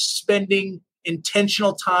are, spending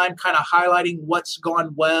intentional time kind of highlighting what's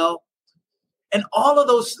gone well. And all of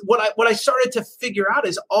those, what I started to figure out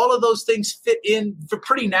is all of those things fit in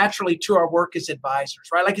pretty naturally to our work as advisors,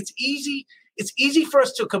 right? Like it's easy for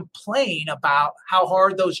us to complain about how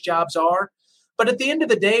hard those jobs are. But at the end of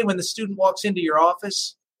the day, when the student walks into your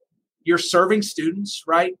office, you're serving students,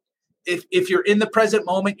 right? If you're in the present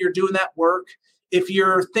moment, you're doing that work. If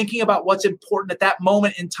you're thinking about what's important at that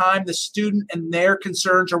moment in time, the student and their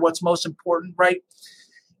concerns are what's most important, right?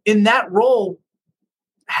 in that role,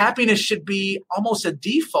 happiness should be almost a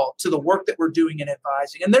default to the work that we're doing in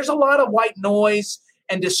advising. And there's a lot of white noise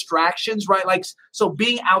and distractions, right? Like, so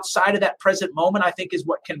being outside of that present moment, I think, is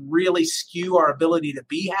what can really skew our ability to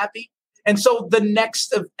be happy. And so the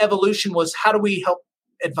next evolution was, how do we help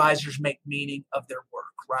advisors make meaning of their work,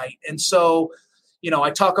 right? And so,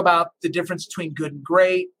 I talk about the difference between good and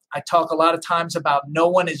great. I talk a lot of times about no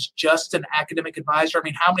one is just an academic advisor. I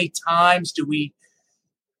mean, how many times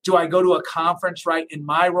do I go to a conference, right, in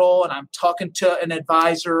my role, and I'm talking to an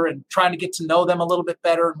advisor and trying to get to know them a little bit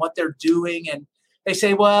better and what they're doing, and they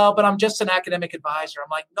say, well, but I'm just an academic advisor. I'm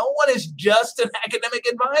like, no one is just an academic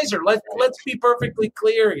advisor. Let's be perfectly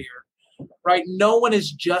clear here, right? No one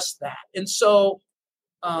is just that. And so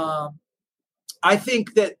I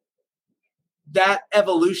think that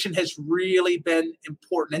evolution has really been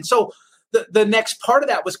important. And so the next part of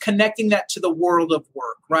that was connecting that to the world of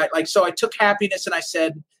work, right? Like, so I took happiness and I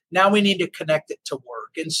said, now we need to connect it to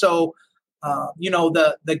work. And so,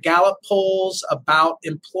 the Gallup polls about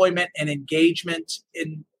employment and engagement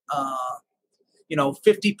in,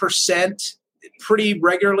 50% pretty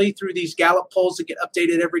regularly through these Gallup polls that get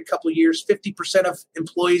updated every couple of years. 50% of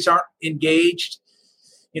employees aren't engaged.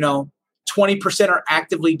 20% are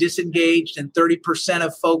actively disengaged and 30%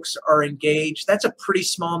 of folks are engaged. That's a pretty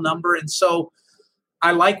small number. And so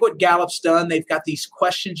I like what Gallup's done. They've got these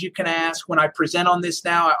questions you can ask. When I present on this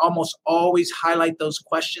now, I almost always highlight those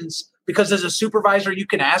questions because as a supervisor, you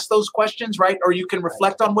can ask those questions, right? Or you can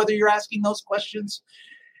reflect on whether you're asking those questions.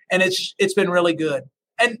 And it's been really good.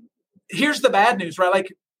 And here's the bad news, right?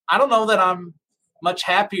 Like, I don't know that I'm much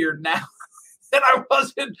happier now than I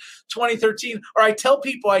was in 2013. Or I tell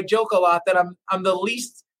people, I joke a lot that I'm the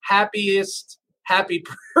least happy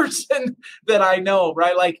person that I know,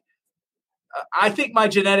 right? Like, I think my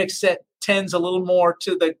genetics set tends a little more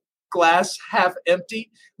to the glass half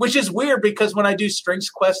empty, which is weird because when I do Strengths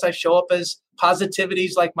Quest, I show up as positivity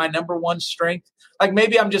is like my number one strength. Like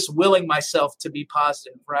maybe I'm just willing myself to be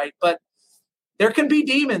positive, right? But there can be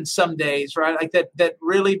demons some days, right? Like that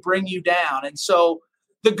really bring you down. And so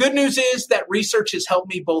the good news is that research has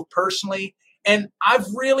helped me both personally, and I've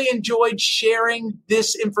really enjoyed sharing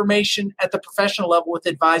this information at the professional level with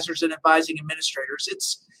advisors and advising administrators.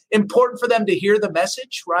 It's important for them to hear the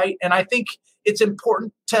message, right? And I think it's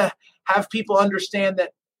important to have people understand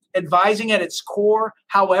that advising at its core,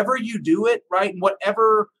 however you do it, right, and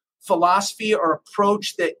whatever philosophy or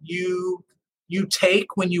approach that you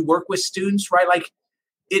take when you work with students, right, like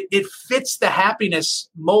it fits the happiness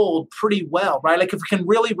mold pretty well, right? Like if we can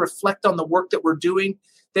really reflect on the work that we're doing,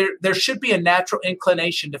 there should be a natural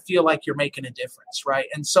inclination to feel like you're making a difference, right?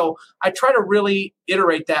 And so I try to really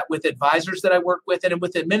iterate that with advisors that I work with, and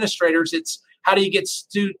with administrators, it's how do you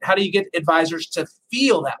get advisors to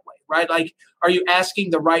feel that way, right? Like, are you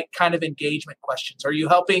asking the right kind of engagement questions? Are you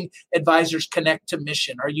helping advisors connect to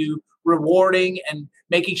mission? Are you rewarding and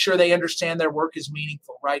making sure they understand their work is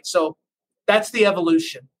meaningful, right? So that's the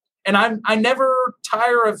evolution. And I never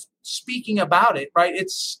tire of speaking about it, right?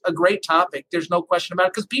 It's a great topic. There's no question about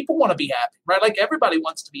it because people want to be happy, right? Like everybody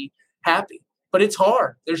wants to be happy, but it's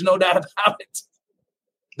hard. There's no doubt about it.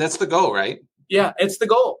 That's the goal, right? Yeah, it's the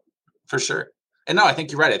goal. For sure. And no, I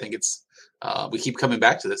think you're right. I think it's, we keep coming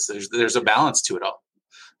back to this. There's a balance to it all.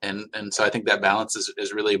 And so I think that balance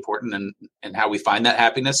is really important, and how we find that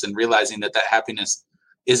happiness and realizing that happiness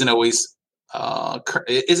isn't always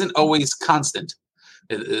constant.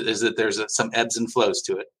 Is that there's some ebbs and flows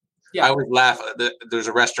to it. Yeah. I always laugh. There's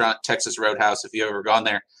a restaurant, Texas Roadhouse. If you've ever gone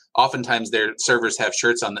there, oftentimes their servers have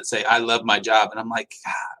shirts on that say, "I love my job." And I'm like,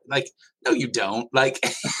 no, you don't. Like,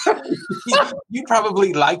 you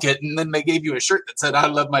probably like it. And then they gave you a shirt that said, "I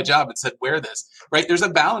love my job," and said, "Wear this." Right. There's a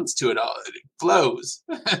balance to it all. It flows.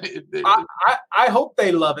 I hope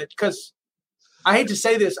they love it because I hate to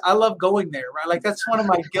say this. I love going there, right? Like that's one of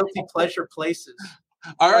my guilty pleasure places.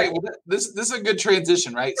 All right. Well, this is a good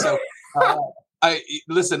transition, right? So, I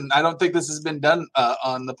don't think this has been done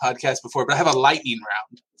on the podcast before, but I have a lightning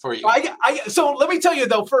round for you. So let me tell you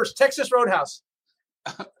though. First, Texas Roadhouse,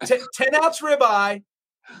 10-ounce ribeye,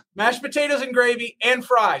 mashed potatoes and gravy, and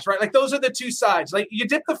fries. Right, like those are the two sides. Like you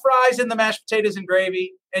dip the fries in the mashed potatoes and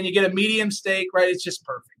gravy, and you get a medium steak. Right, it's just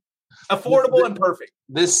perfect. Affordable and perfect.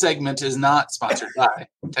 This segment is not sponsored by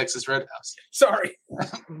Texas Roadhouse. Sorry.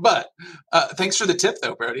 But thanks for the tip,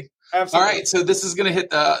 though, Brody. Absolutely. All right, so this is going to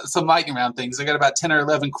hit some lightning round things. I got about 10 or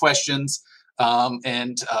 11 questions,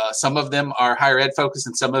 and some of them are higher ed focused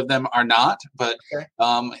and some of them are not. But okay.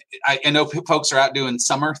 I know folks are out doing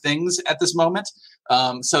summer things at this moment.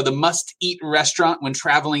 So the must-eat restaurant when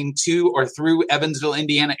traveling to or through Evansville,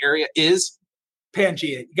 Indiana area is?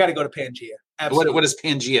 Pangea. You got to go to Pangea. Absolutely. What does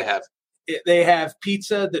Pangea have? They have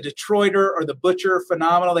pizza, the Detroiter or the Butcher,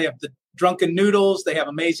 phenomenal. They have the Drunken Noodles. They have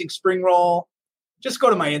amazing spring roll. Just go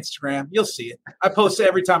to my Instagram. You'll see it. I post it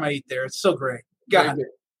every time I eat there. It's so great. God.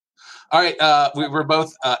 All right. We're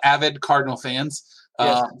both avid Cardinal fans.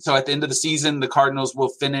 Yes. So at the end of the season, the Cardinals will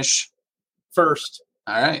finish first.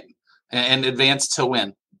 All right. And advance to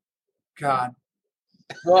win. God.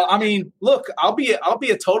 Well, I mean, look, I'll be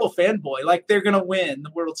a total fanboy. Like, they're going to win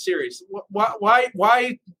the World Series.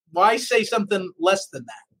 Why say something less than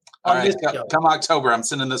that? All right. Come October, I'm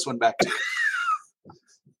sending this one back to you.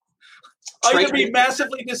 I'm going to be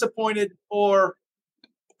massively disappointed, or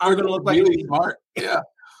I'm going to look really smart. Yeah.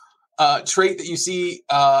 Trait that you see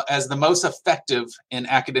as the most effective in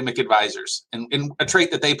academic advisors, and a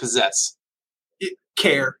trait that they possess.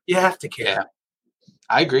 Care. You have to care. Yeah.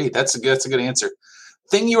 I agree. That's a good answer.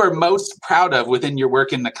 Thing you are most proud of within your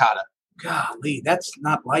work in NACADA? Golly, that's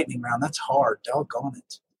not lightning round. That's hard. Doggone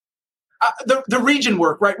it. The region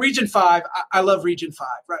work, right? Region 5. I love Region 5,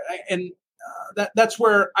 right? And that's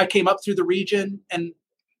where I came up through the region, and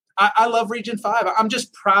I love Region 5. I'm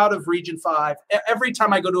just proud of Region 5. Every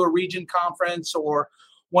time I go to a region conference or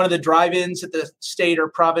one of the drive-ins at the state or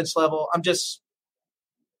province level,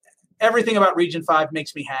 everything about Region 5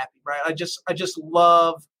 makes me happy, right? I just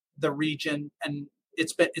love the region, and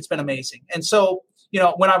it's been amazing. And so,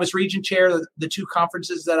 when I was region chair, the 2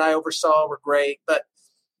 conferences that I oversaw were great,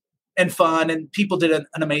 and fun, and people did an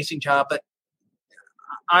amazing job. But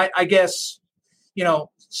I guess,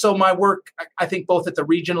 so my work, I think both at the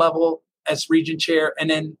region level as region chair and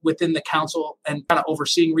then within the council and kind of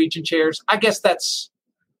overseeing region chairs, I guess that's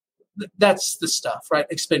the stuff, right?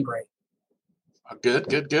 It's been great.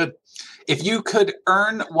 Good. If you could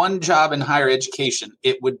earn one job in higher education,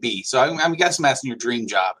 it would be. So I guess I'm asking your dream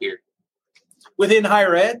job here. Within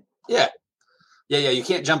higher ed? Yeah. You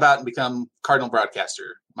can't jump out and become Cardinal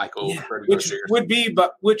broadcaster, Michael. Yeah, which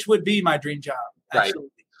would be my dream job. Absolutely. Right.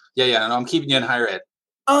 Yeah. No, I'm keeping you in higher ed.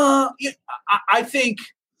 I think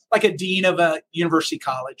like a dean of a university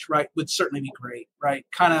college, right, would certainly be great, right?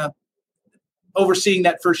 Kind of overseeing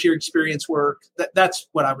that first year experience work. That's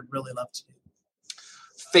what I would really love to do.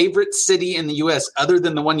 Favorite city in the U.S. other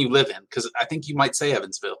than the one you live in? Because I think you might say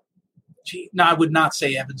Evansville. Gee, no, I would not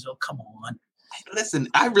say Evansville. Come on. Listen,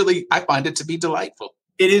 I find it to be delightful.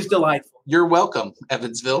 It is delightful. You're welcome,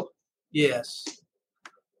 Evansville. Yes.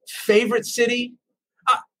 Favorite city?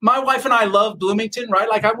 My wife and I love Bloomington, right?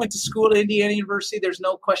 Like, I went to school at Indiana University. There's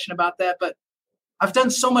no question about that. But I've done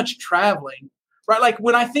so much traveling, right? Like,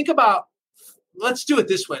 when I think about, let's do it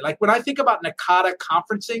this way. Like, when I think about NACADA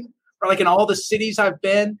conferencing, or like in all the cities I've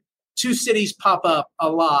been, 2 cities pop up a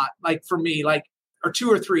lot. Like for me, or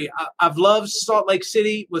 2 or 3. I've loved Salt Lake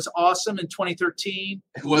City. Was awesome in 2013.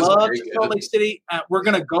 Loved Salt Lake City. We're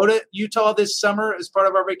going to go to Utah this summer as part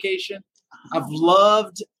of our vacation. I've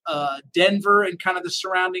loved Denver and kind of the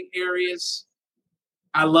surrounding areas.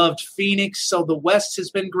 I loved Phoenix. So the West has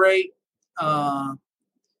been great. And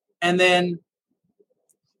then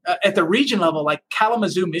at the region level, like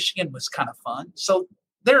Kalamazoo, Michigan was kind of fun. So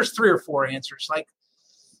there's 3 or 4 answers, like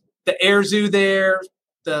the Air Zoo there,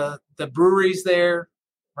 the breweries there,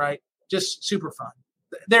 right? Just super fun.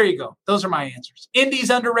 There you go. Those are my answers. Indy's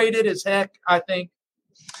underrated as heck, I think.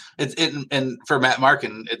 And for Matt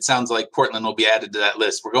Markin, it sounds like Portland will be added to that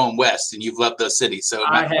list. We're going west, and you've loved those cities. So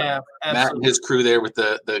Matt and his crew there with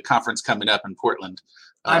the conference coming up in Portland.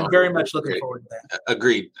 I'm very much looking forward to that.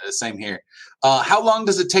 Agreed. Same here. How long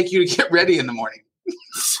does it take you to get ready in the morning?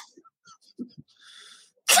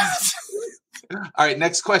 All right,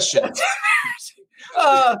 next question.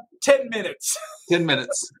 10 minutes. 10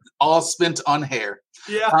 minutes, all spent on hair.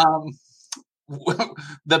 Yeah.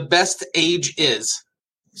 The best age is?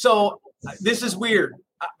 So this is weird.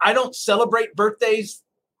 I don't celebrate birthdays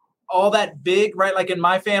all that big, right? Like in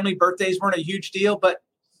my family, birthdays weren't a huge deal, but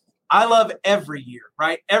I love every year,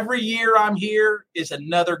 right? Every year I'm here is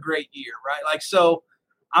another great year, right? Like, so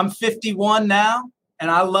I'm 51 now, and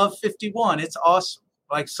I love 51. It's awesome.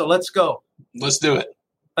 Like, so let's go. Let's do it.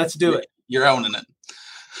 Let's do it. You're owning it.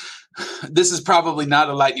 This is probably not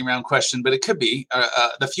a lightning round question, but it could be.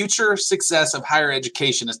 The future success of higher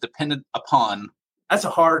education is dependent upon. That's a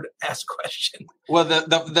hard ass question. Well,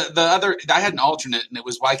 the other, I had an alternate, and it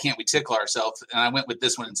was, why can't we tickle ourselves? And I went with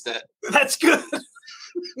this one instead. That's good.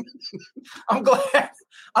 I'm glad.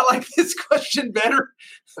 I like this question better,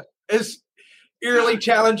 as eerily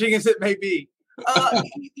challenging as it may be.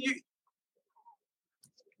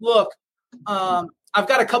 Look, I've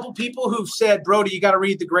got a couple people who've said, Brody, you got to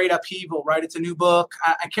read The Great Upheaval, right? It's a new book.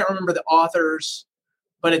 I can't remember the authors,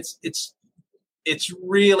 but it's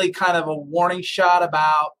really kind of a warning shot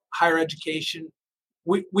about higher education,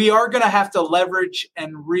 we are going to have to leverage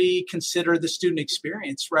and reconsider the student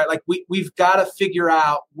experience, right? Like we've got to figure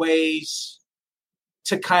out ways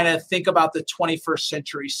to kind of think about the 21st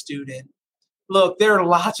century student. Look, there are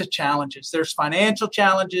lots of challenges. There's financial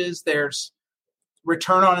challenges. There's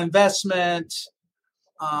return on investment.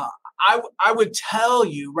 I would tell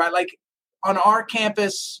you, right, like on our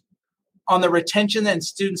campus, on the retention and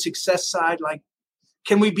student success side, like,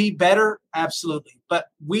 can we be better? Absolutely. But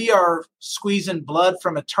we are squeezing blood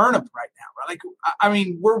from a turnip right now, right? Like, I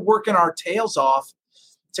mean, we're working our tails off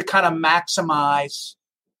to kind of maximize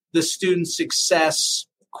the student success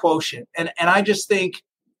quotient. And I just think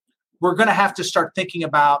we're going to have to start thinking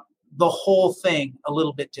about the whole thing a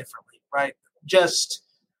little bit differently, right? Just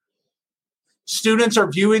students are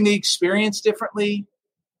viewing the experience differently.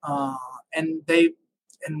 And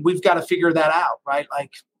we've got to figure that out, right?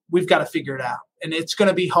 Like, we've got to figure it out. And it's going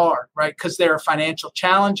to be hard, right? Because there are financial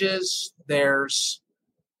challenges. There's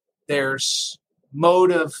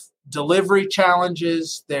mode of delivery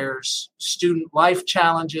challenges. There's student life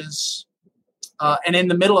challenges. And in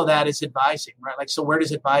the middle of that is advising, right? Like, so where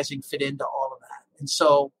does advising fit into all of that? And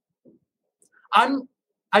so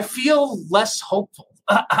I feel less hopeful,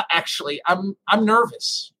 actually. I'm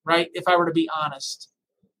nervous, right? If I were to be honest.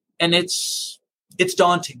 And it's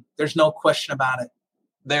daunting. There's no question about it.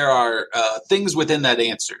 There are things within that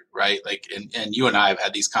answer, right? Like, and you and I have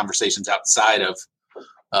had these conversations outside of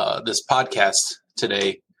this podcast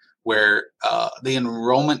today, where the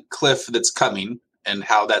enrollment cliff that's coming and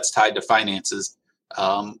how that's tied to finances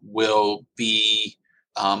will be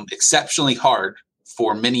exceptionally hard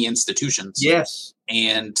for many institutions. Yes.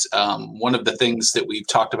 And one of the things that we've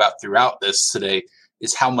talked about throughout this today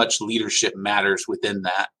is how much leadership matters within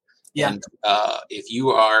that. Yeah. And if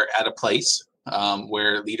you are at a place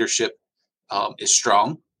where leadership is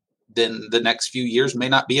strong, then the next few years may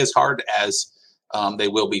not be as hard as they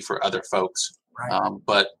will be for other folks. Right.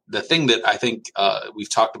 But the thing that I think we've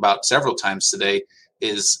talked about several times today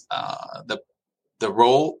is the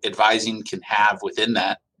role advising can have within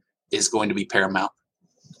that is going to be paramount.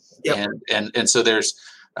 Yep. And so there's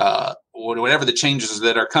whatever the changes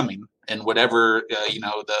that are coming and whatever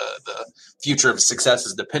the future of success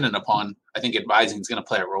is dependent upon, I think advising is going to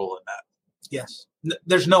play a role in that. Yes,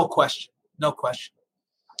 there's no question,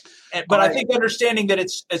 but I think understanding that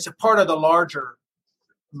it's a part of the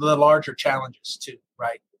larger challenges too,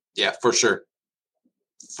 right? Yeah, for sure.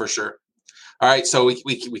 All right, so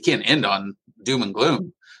we can't end on doom and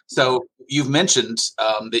gloom. So you've mentioned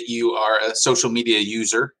that you are a social media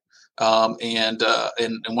user, and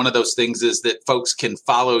one of those things is that folks can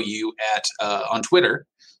follow you at on Twitter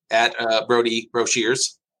at Brody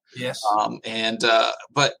Broshears. Yes.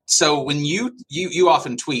 But so when you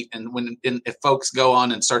often tweet, and if folks go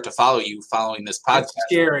on and start to follow you following this podcast, it's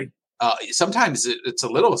scary. Sometimes it's a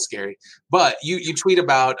little scary, but you tweet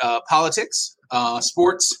about politics,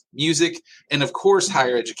 sports, music, and of course,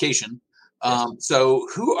 higher education. So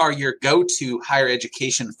who are your go-to higher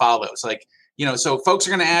education follows? Like, so folks are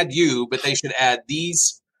going to add you, but they should add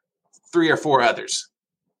these 3 or 4 others.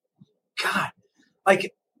 God,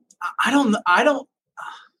 like,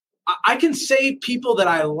 I can say people that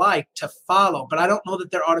I like to follow, but I don't know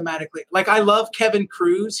that they're automatically like, I love Kevin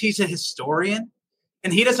Cruz. He's a historian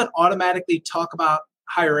and he doesn't automatically talk about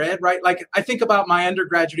higher ed, right? Like, I think about my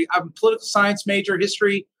undergraduate, I'm a political science major,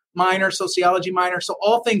 history minor, sociology minor. So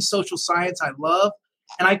all things social science I love.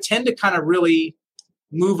 And I tend to kind of really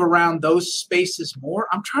move around those spaces more.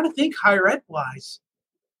 I'm trying to think higher ed wise.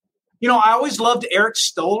 I always loved Eric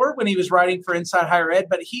Stoller when he was writing for Inside Higher Ed,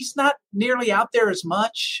 but he's not nearly out there as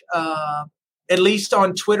much, at least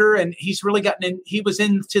on Twitter. And he's really gotten in. He was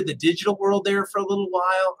into the digital world there for a little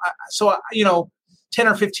while. So 10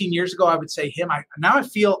 or 15 years ago, I would say him. I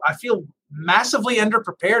feel massively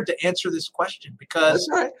underprepared to answer this question because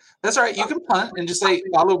that's all right. You can punt and just say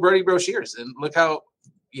follow Brody Broshears and look how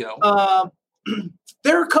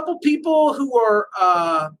there are a couple people who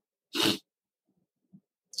are.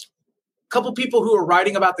 Couple people who are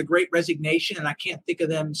writing about the Great Resignation, and I can't think of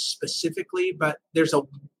them specifically, but there's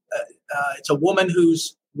it's a woman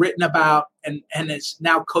who's written about and is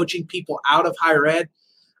now coaching people out of higher ed.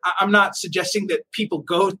 I'm not suggesting that people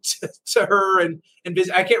go to her and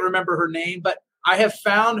visit. I can't remember her name, but I have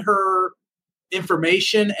found her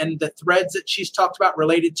information and the threads that she's talked about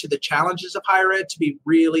related to the challenges of higher ed to be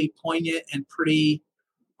really poignant and pretty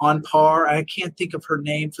on par. I can't think of her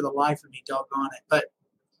name for the life of me, doggone it, but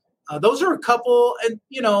those are a couple. And,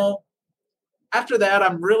 after that,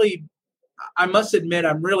 I must admit,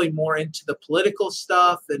 I'm really more into the political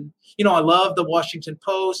stuff. And, I love the Washington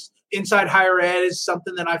Post. Inside Higher Ed is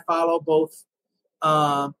something that I follow both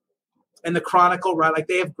and the Chronicle, right? Like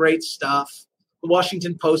they have great stuff. The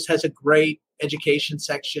Washington Post has a great education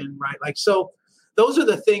section, right? Like, so those are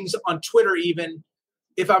the things on Twitter. Even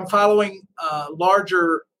if I'm following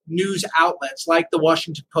larger news outlets like the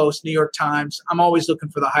Washington Post, New York Times, I'm always looking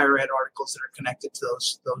for the higher ed articles that are connected to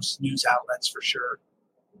those news outlets for sure.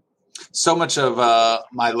 So much of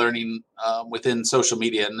my learning within social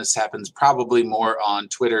media, and this happens probably more on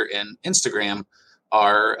Twitter and Instagram,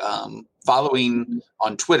 are following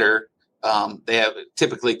on Twitter. They have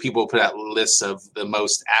typically people put out lists of the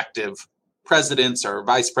most active presidents or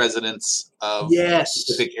vice presidents of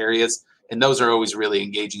specific areas. And those are always really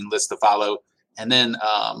engaging lists to follow. And then,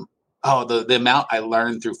 the amount I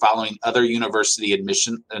learned through following other university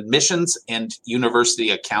admissions and university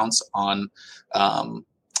accounts on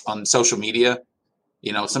social media.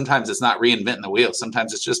 You know, sometimes it's not reinventing the wheel.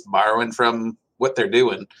 Sometimes it's just borrowing from what they're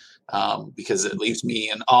doing, because it leaves me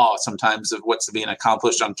in awe sometimes of what's being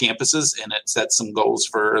accomplished on campuses, and it sets some goals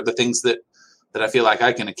for the things that I feel like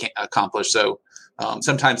I can accomplish. So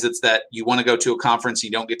sometimes it's that you want to go to a conference, you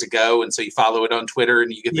don't get to go, and so you follow it on Twitter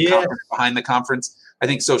and you get the conference behind the conference. I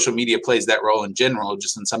think social media plays that role in general,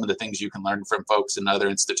 just in some of the things you can learn from folks in other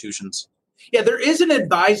institutions. Yeah, there is an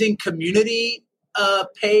advising community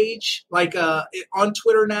page like on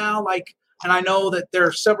Twitter now, like, and I know that there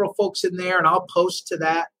are several folks in there, and I'll post to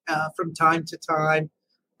that from time to time.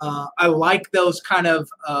 I like those kind of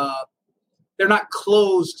they're not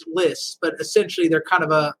closed lists, but essentially they're kind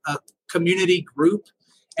of a community group,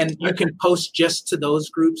 and you can post just to those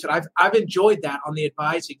groups. And I've enjoyed that on the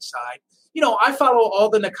advising side. You know, I follow all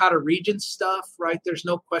the NACADA region stuff, right? There's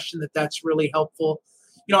no question that that's really helpful.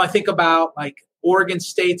 You know, I think about like Oregon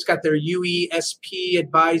State's got their UESP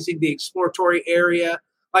advising the exploratory area.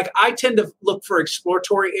 Like I tend to look for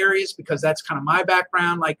exploratory areas because that's kind of my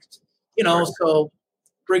background. Like, you know, so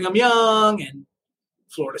Brigham Young and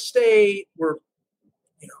Florida State are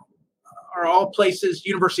all places,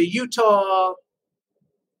 University of Utah,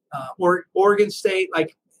 Oregon State,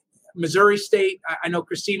 like Missouri State. I know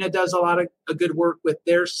Christina does a lot of good work with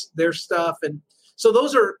their stuff. And so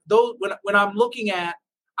those when I'm looking at,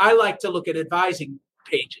 I like to look at advising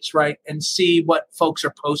pages, right, and see what folks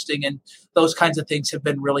are posting, and those kinds of things have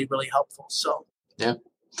been really, really helpful. So, yeah.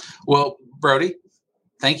 Well, Brody,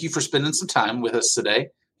 thank you for spending some time with us today.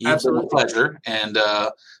 It's been a pleasure, and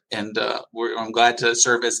I'm glad to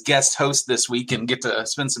serve as guest host this week and get to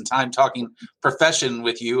spend some time talking profession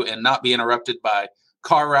with you and not be interrupted by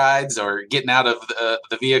car rides or getting out of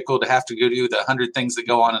the vehicle to have to go do the 100 things that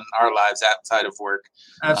go on in our lives outside of work.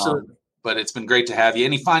 Absolutely. But it's been great to have you.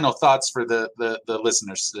 Any final thoughts for the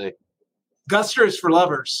listeners today? Guster is for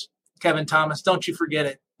lovers, Kevin Thomas. Don't you forget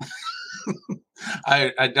it.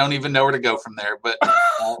 I don't even know where to go from there, but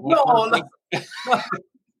no.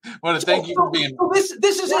 I want to thank you for being.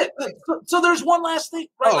 This is it. So there's one last thing,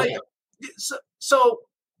 right? So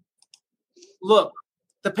look,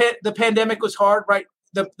 the pandemic was hard, right?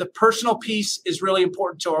 The personal piece is really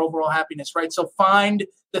important to our overall happiness, right? So find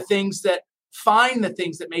the things that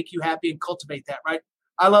make you happy and cultivate that, right?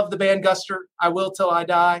 I love the band Guster. I will till I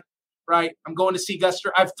die, right? I'm going to see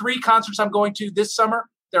Guster. I have 3 concerts I'm going to this summer.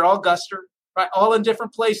 They're all Guster, right? All in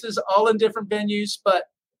different places, all in different venues. But,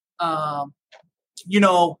 you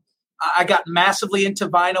know, I got massively into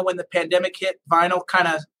vinyl when the pandemic hit. Vinyl kind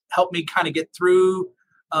of helped me kind of get through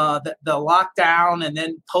the lockdown and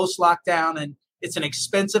then post-lockdown. And it's an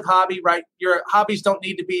expensive hobby, right? Your hobbies don't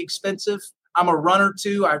need to be expensive. I'm a runner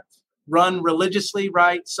too. I run religiously,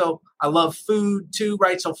 right? So I love food too,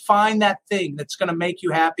 right? So find that thing that's going to make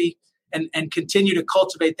you happy and continue to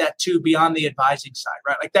cultivate that too beyond the advising side,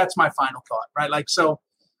 right? Like that's my final thought, right? Like, so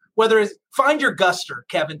whether it's find your Guster,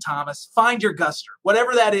 Kevin Thomas, find your Guster,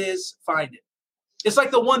 whatever that is, find it. It's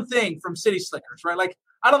like the one thing from City Slickers, right? Like,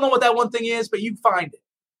 I don't know what that one thing is, but you find it.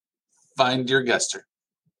 Find your Guster.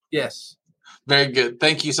 Yes. Very good.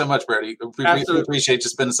 Thank you so much, Brody. We really appreciate you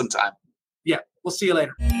spending some time. Yeah. We'll see you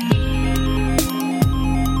later.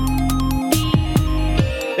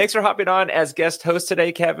 Thanks for hopping on as guest host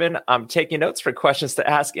today, Kevin. I'm taking notes for questions to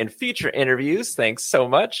ask in future interviews. Thanks so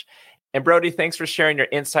much. And Brody, thanks for sharing your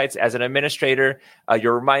insights as an administrator,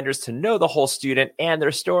 your reminders to know the whole student and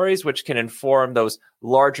their stories, which can inform those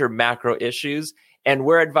larger macro issues and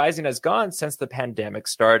where advising has gone since the pandemic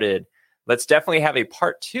started. Let's definitely have a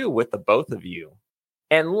part 2 with the both of you.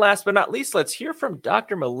 And last but not least, let's hear from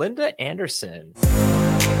Dr. Melinda Anderson.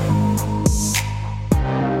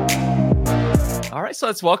 All right, so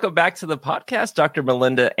let's welcome back to the podcast, Dr.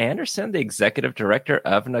 Melinda Anderson, the Executive Director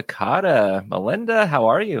of NACADA. Melinda, how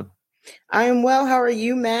are you? I'm well. How are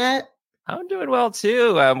you, Matt? I'm doing well,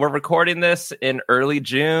 too. We're recording this in early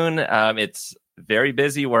June. It's very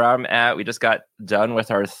busy where I'm at. We just got done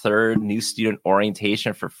with our third new student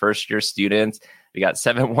orientation for first-year students. We got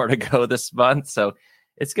 7 more to go this month. So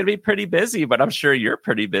it's going to be pretty busy, but I'm sure you're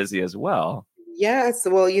pretty busy as well. Yes.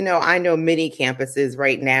 Well, I know many campuses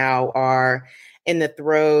right now are in the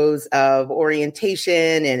throes of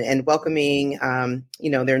orientation and welcoming,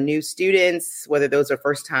 their new students, whether those are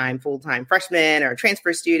first-time, full-time freshmen or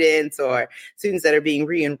transfer students or students that are being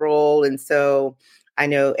re-enrolled. And so I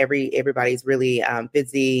know everybody's really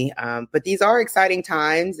busy, but these are exciting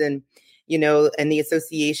times. And, and the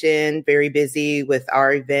association, very busy with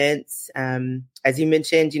our events. As you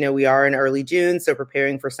mentioned, we are in early June, so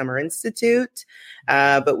preparing for Summer Institute.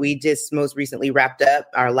 But we just most recently wrapped up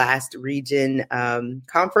our last region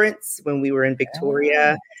conference when we were in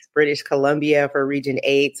Victoria, British Columbia for Region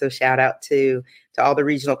 8. So shout out to all the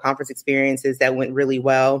regional conference experiences that went really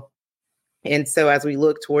well. And so as we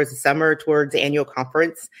look towards the summer, towards the annual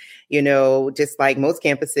conference, just like most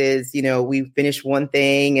campuses, we finish one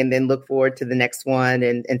thing and then look forward to the next one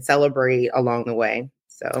and celebrate along the way.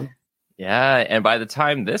 So. Yeah. And by the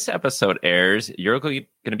time this episode airs, you're going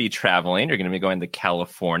to be traveling. You're going to be going to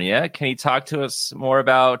California. Can you talk to us more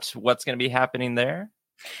about what's going to be happening there?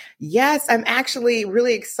 Yes, I'm actually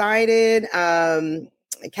really excited.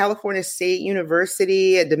 California State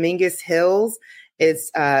University at Dominguez Hills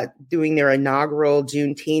is doing their inaugural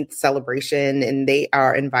Juneteenth celebration, and they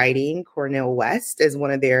are inviting Cornel West as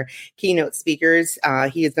one of their keynote speakers.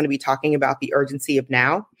 He is going to be talking about the urgency of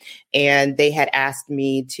now, and they had asked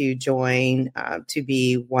me to join to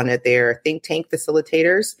be one of their think tank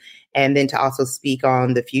facilitators, and then to also speak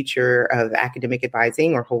on the future of academic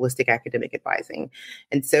advising or holistic academic advising.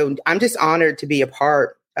 And so I'm just honored to be a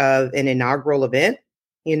part of an inaugural event,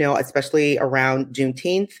 especially around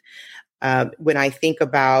Juneteenth. When I think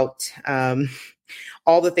about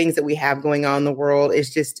all the things that we have going on in the world,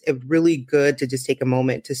 it's just really good to just take a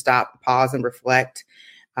moment to stop, pause, and reflect,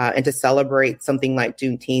 and to celebrate something like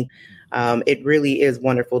Juneteenth. It really is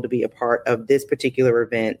wonderful to be a part of this particular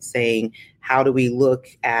event, saying, how do we look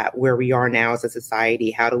at where we are now as a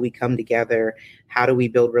society? How do we come together? How do we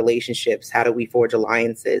build relationships? How do we forge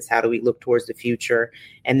alliances? How do we look towards the future?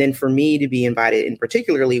 And then for me to be invited, and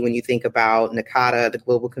particularly when you think about NACADA, the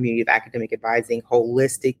Global Community of Academic Advising,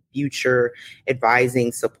 holistic future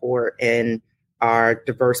advising support in our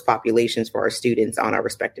diverse populations for our students on our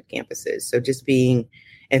respective campuses. So just being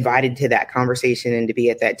invited to that conversation and to be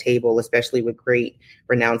at that table, especially with great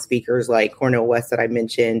renowned speakers like Cornel West that I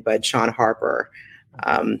mentioned, but Sean Harper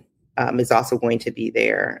is also going to be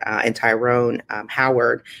there. And Tyrone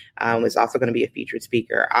Howard is also going to be a featured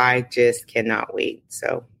speaker. I just cannot wait.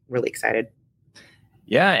 So really excited.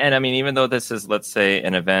 Yeah. And I mean, even though this is, let's say,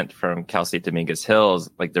 an event from Cal State Dominguez Hills,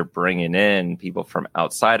 like they're bringing in people from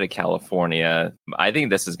outside of California, I think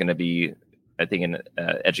this is going to be, an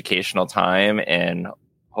educational time, and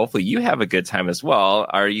hopefully you have a good time as well.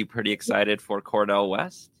 Are you pretty excited for Cornel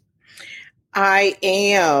West? I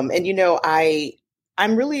am. And,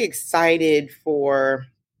 I'm really excited for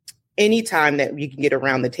any time that you can get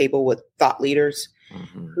around the table with thought leaders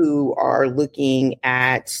who are looking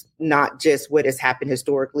at not just what has happened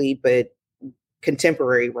historically, but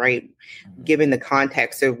contemporary, right? Given the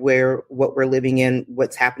context of what we're living in,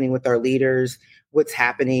 what's happening with our leaders, what's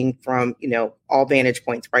happening from, all vantage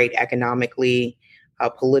points, right? Economically,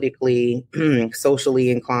 politically, socially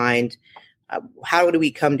inclined. How do we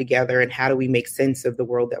come together and how do we make sense of the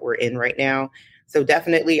world that we're in right now? So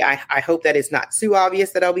definitely, I hope that it's not too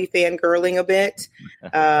obvious that I'll be fangirling a bit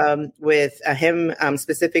with him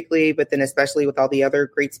specifically, but then especially with all the other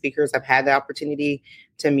great speakers. I've had the opportunity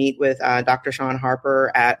to meet with Dr. Sean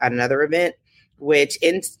Harper at another event, what's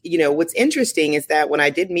interesting is that when I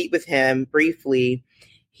did meet with him briefly,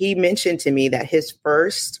 he mentioned to me that his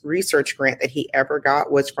first research grant that he ever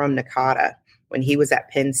got was from NACADA when he was at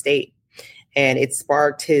Penn State. And it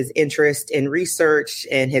sparked his interest in research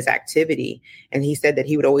and his activity. And he said that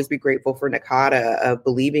he would always be grateful for NACADA of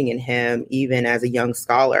believing in him, even as a young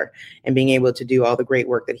scholar, and being able to do all the great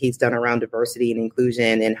work that he's done around diversity and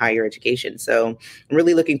inclusion in higher education. So I'm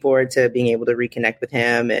really looking forward to being able to reconnect with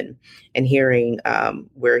him and hearing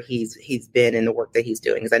where he's been and the work that he's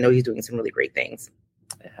doing, because I know he's doing some really great things.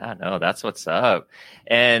 Yeah, no, that's what's up.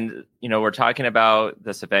 And, we're talking about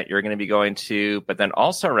this event you're going to be going to, but then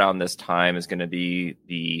also around this time is going to be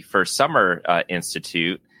the first Summer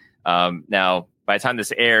Institute. Now, by the time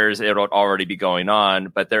this airs, it'll already be going on,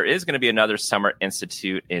 but there is going to be another Summer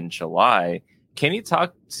Institute in July. Can you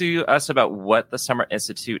talk to us about what the Summer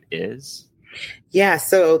Institute is? Yeah,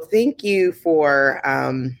 so thank you for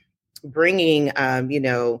bringing,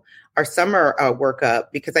 our summer work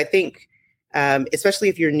up, because I think especially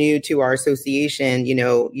if you're new to our association,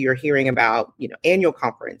 you're hearing about, annual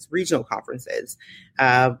conference, regional conferences,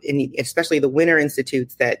 and especially the winter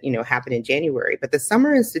institutes that, happen in January. But the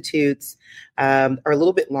summer institutes are a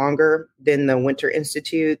little bit longer than the winter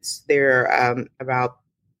institutes. They're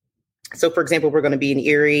so for example, we're going to be in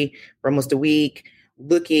Erie for almost a week,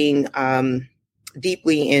 looking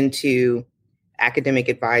deeply into academic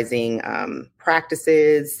advising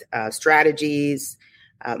practices, strategies.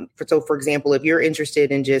 For example, if you're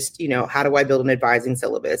interested in just, how do I build an advising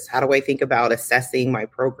syllabus? How do I think about assessing my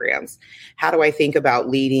programs? How do I think about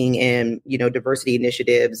leading in, diversity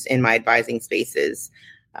initiatives in my advising spaces?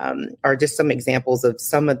 Are just some examples of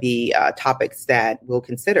some of the topics that we'll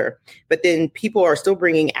consider. But then people are still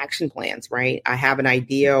bringing action plans, right? I have an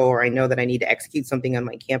idea, or I know that I need to execute something on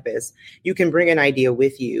my campus. You can bring an idea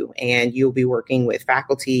with you, and you'll be working with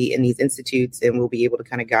faculty in these institutes, and we'll be able to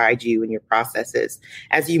kind of guide you in your processes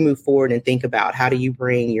as you move forward and think about how do you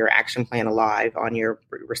bring your action plan alive on your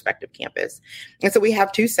respective campus. And so we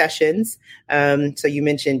have 2 sessions. So you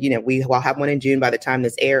mentioned, we will have one in June by the time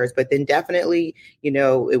this airs, but then definitely,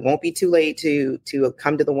 it won't be too late to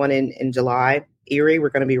come to the one in July. Erie, we're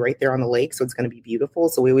going to be right there on the lake, so it's going to be beautiful.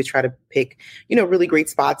 So we always try to pick, really great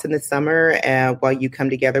spots in the summer while you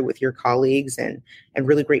come together with your colleagues and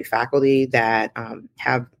really great faculty that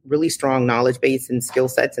have really strong knowledge base and skill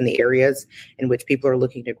sets in the areas in which people are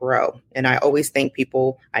looking to grow. And I always thank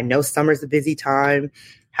people. I know summer's a busy time.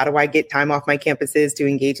 How do I get time off my campuses to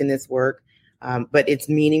engage in this work? But it's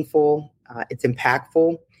meaningful, it's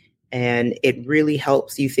impactful. And it really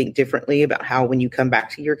helps you think differently about how, when you come back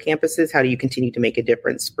to your campuses, how do you continue to make a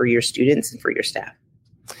difference for your students and for your staff?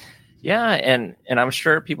 Yeah. And I'm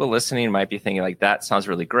sure people listening might be thinking like, that sounds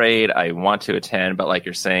really great. I want to attend, but like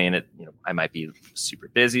you're saying, I might be super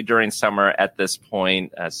busy during summer at this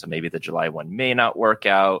point. So maybe the July one may not work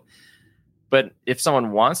out. But if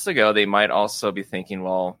someone wants to go, they might also be thinking,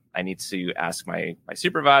 well, I need to ask my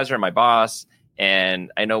supervisor, my boss. And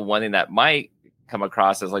I know one thing that might come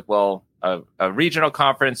across as like, well, a regional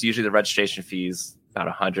conference, usually the registration fee is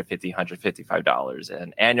about $150, $155.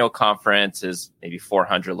 An annual conference is maybe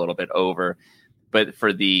 $400, a little bit over. But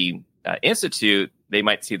for the institute, they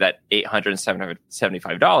might see that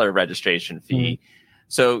 $875 registration fee. Mm-hmm.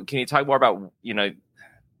 So can you talk more about,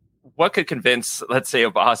 what could convince, let's say,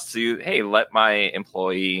 a boss to, hey, let my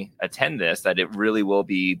employee attend this, that it really will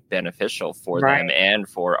be beneficial for them and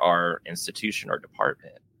for our institution or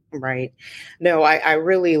department? Right. No, I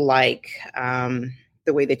really like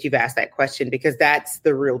the way that you've asked that question, because that's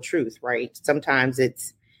the real truth, right? Sometimes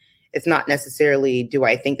it's not necessarily, do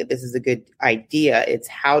I think that this is a good idea? It's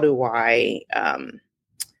how do I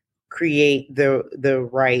create the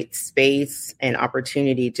right space and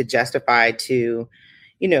opportunity to justify to,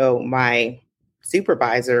 my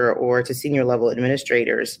supervisor or to senior level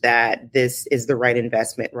administrators that this is the right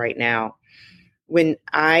investment right now. When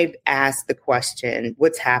I've asked the question,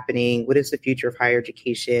 what's happening? What is the future of higher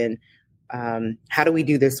education? How do we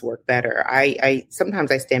do this work better? I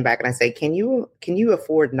sometimes I stand back and I say, can you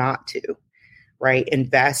afford not to, right?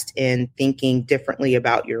 Invest in thinking differently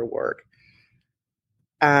about your work.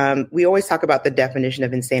 We always talk about the definition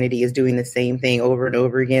of insanity as doing the same thing over and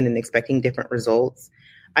over again and expecting different results.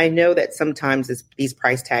 I know that sometimes these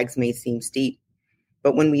price tags may seem steep,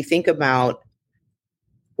 but when we think about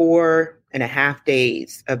 4.5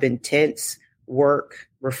 days of intense work,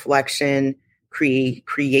 reflection,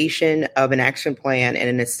 creation of an action plan and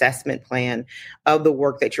an assessment plan of the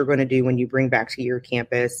work that you're going to do when you bring back to your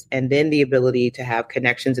campus, and then the ability to have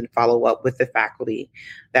connections and follow up with the faculty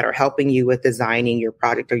that are helping you with designing your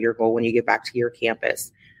project or your goal when you get back to your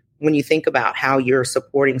campus. When you think about how you're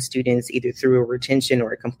supporting students either through a retention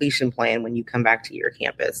or a completion plan when you come back to your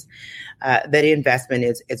campus, that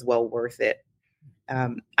investment is well worth it.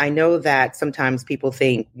 I know that sometimes people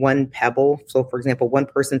think one pebble. So, for example, one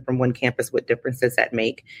person from one campus, what difference does that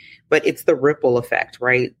make? But it's the ripple effect,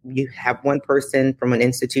 right? You have one person from an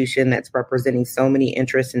institution that's representing so many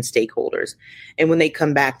interests and stakeholders. And when they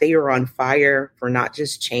come back, they are on fire for not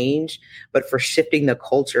just change, but for shifting the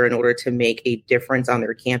culture in order to make a difference on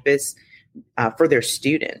their campus for their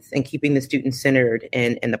students and keeping the student centered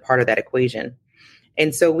in the part of that equation.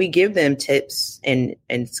 And so we give them tips and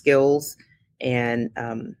skills and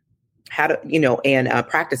how to,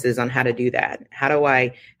 practices on how to do that. How do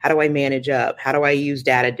I manage up? How do I use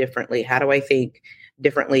data differently? How do I think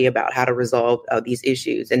differently about how to resolve these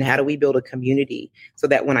issues? And how do we build a community so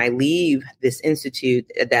that when I leave this institute,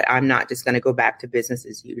 that I'm not just going to go back to business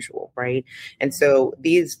as usual, right? And so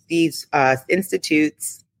these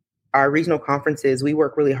institutes, our regional conferences, we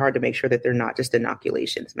work really hard to make sure that they're not just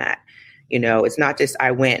inoculations, Matt. It's not just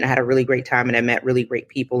I went and I had a really great time and I met really great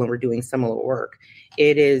people and we're doing similar work.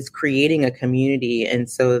 It is creating a community, and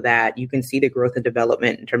so that you can see the growth and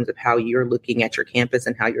development in terms of how you're looking at your campus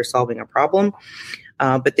and how you're solving a problem.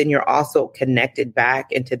 But then you're also connected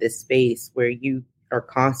back into this space where you are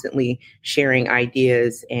constantly sharing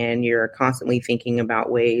ideas and you're constantly thinking about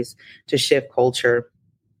ways to shift culture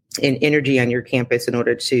and energy on your campus in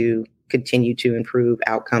order to continue to improve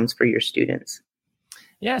outcomes for your students.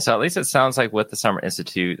 Yeah, so at least it sounds like with the Summer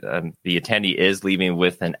Institute, the attendee is leaving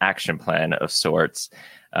with an action plan of sorts.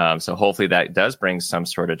 So hopefully that does bring some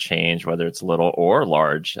sort of change, whether it's little or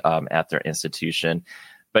large, at their institution.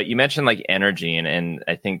 But you mentioned like energy, and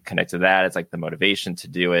I think connected to that, it's like the motivation to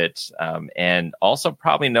do it. And also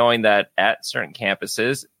probably knowing that at certain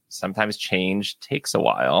campuses, sometimes change takes a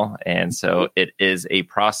while. And so it is a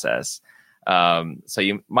process. So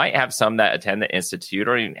you might have some that attend the Institute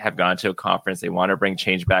or even have gone to a conference. They want to bring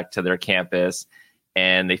change back to their campus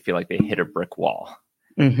and they feel like they hit a brick wall.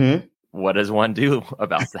 Mm-hmm. What does one do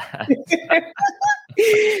about that?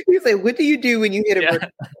 You say, what do you do when you hit a brick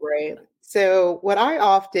wall, right? So what I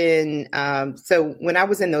often, so when I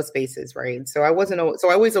was in those spaces, right? So I always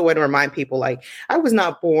want to remind people, like, I was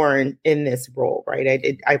not born in this role,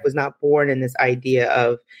 right? I was not born in this idea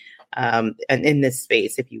of, in this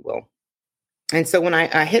space, if you will. And so when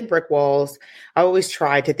I hit brick walls, I always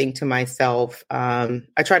try to think to myself,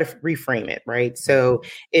 I try to reframe it, right? So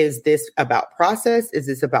is this about process? Is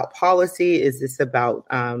this about policy? Is this about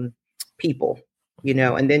people?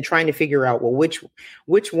 And then trying to figure out, well,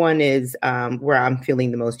 which one is where I'm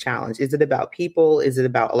feeling the most challenge? Is it about people? Is it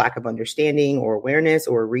about a lack of understanding or awareness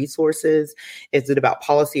or resources? Is it about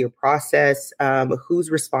policy or process?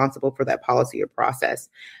 Who's responsible for that policy or process?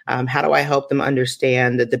 How do I help them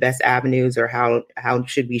understand the best avenues, or how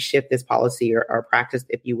should we shift this policy or practice,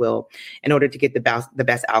 if you will, in order to get the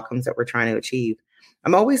best outcomes that we're trying to achieve?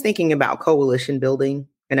 I'm always thinking about coalition building.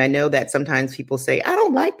 And I know that sometimes people say, I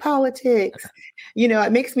don't like politics.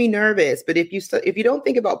 It makes me nervous. But if you don't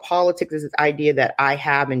think about politics as this idea that I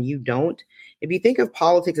have and you don't, if you think of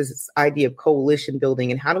politics as this idea of coalition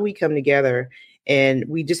building and how do we come together and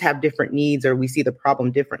we just have different needs or we see the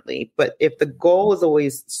problem differently. But if the goal is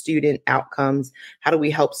always student outcomes, how do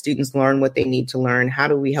we help students learn what they need to learn? How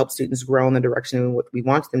do we help students grow in the direction in what we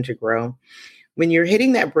want them to grow? When you're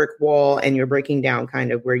hitting that brick wall and you're breaking down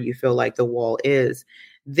kind of where you feel like the wall is,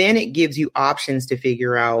 then it gives you options to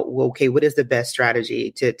figure out, well, okay, what is the best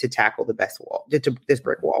strategy to tackle this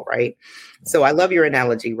brick wall, right? So I love your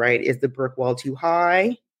analogy, right? Is the brick wall too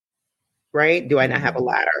high, right? Do I not have a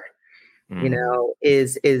ladder?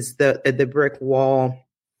 Is the brick wall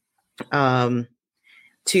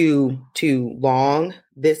too long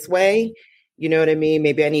this way? You know what I mean?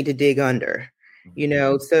 Maybe I need to dig under.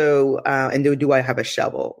 So, and do I have a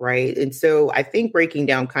shovel, right? And so I think breaking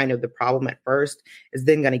down kind of the problem at first is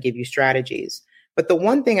then going to give you strategies. But the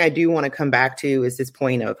one thing I do want to come back to is this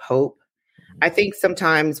point of hope. I think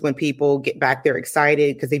sometimes when people get back, they're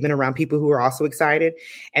excited because they've been around people who are also excited.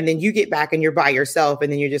 And then you get back and you're by yourself.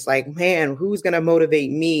 And then you're just like, man, who's going to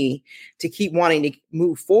motivate me to keep wanting to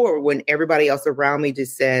move forward when everybody else around me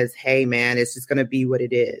just says, hey, man, it's just going to be what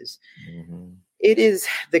it is. Mm-hmm. It is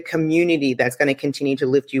the community that's going to continue to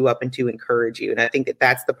lift you up and to encourage you. And I think that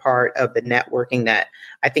that's the part of the networking that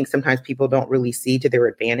I think sometimes people don't really see to their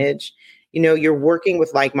advantage. You're working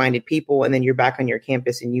with like-minded people and then you're back on your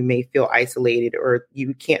campus and you may feel isolated or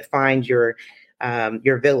you can't find your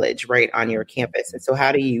village right on your campus. And so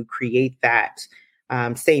how do you create that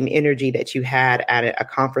same energy that you had at a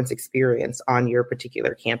conference experience on your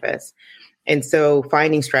particular campus? And so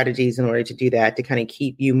finding strategies in order to do that, to kind of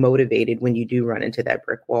keep you motivated when you do run into that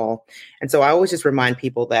brick wall. And so I always just remind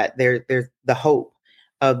people that there's the hope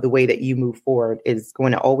of the way that you move forward is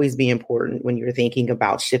going to always be important when you're thinking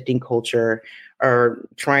about shifting culture or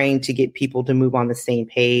trying to get people to move on the same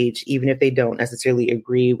page, even if they don't necessarily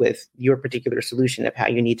agree with your particular solution of how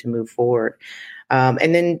you need to move forward.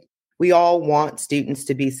 And then we all want students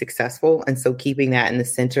to be successful. And so keeping that in the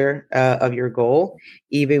center of your goal,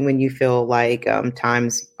 even when you feel like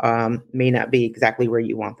times may not be exactly where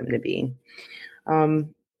you want them to be.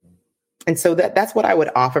 And so that's what I would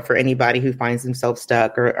offer for anybody who finds themselves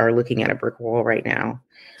stuck or looking at a brick wall right now.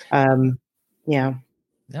 Yeah.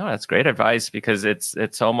 No, that's great advice because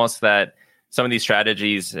it's almost that some of these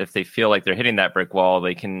strategies, if they feel like they're hitting that brick wall,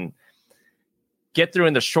 they can get through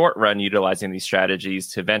in the short run utilizing these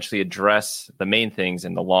strategies to eventually address the main things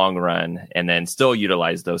in the long run and then still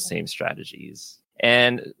utilize those same strategies.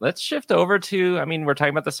 And let's shift over to, we're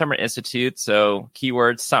talking about the Summer Institute, so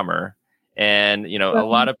keyword summer. And, a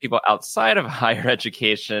lot of people outside of higher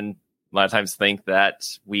education a lot of times think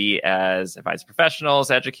that we as advice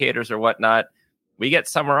professionals, educators or whatnot, we get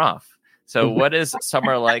summer off. So what is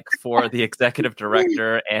summer like for the executive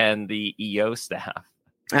director and the EO staff?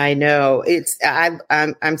 I know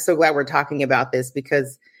I'm so glad we're talking about this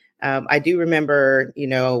because I do remember,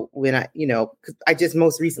 when I just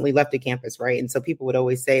most recently left the campus, right? And so people would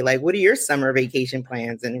always say, like, what are your summer vacation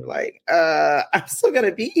plans? And you're like, I'm still going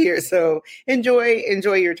to be here. So enjoy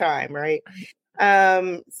your time, right?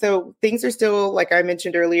 So things are still, like I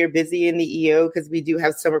mentioned earlier, busy in the EO because we do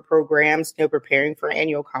have summer programs, preparing for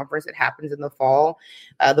annual conference that happens in the fall.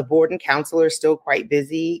 The board and council are still quite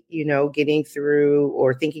busy, getting through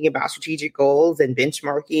or thinking about strategic goals and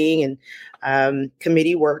benchmarking, and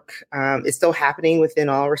committee work is still happening within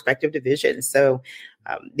all respective divisions. So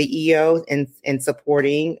the EO and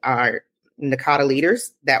supporting our NACADA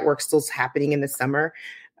leaders, that work still happening in the summer.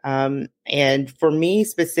 And for me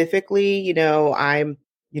specifically, I'm,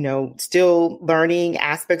 still learning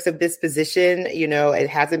aspects of this position. It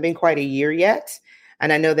hasn't been quite a year yet.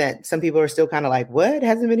 And I know that some people are still kind of like, what? It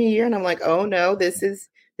hasn't been a year? And I'm like, oh no, this is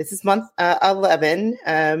month 11.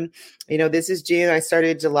 This is June. I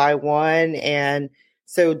started July 1. And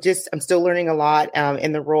so I'm still learning a lot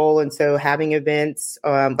in the role. And so having events,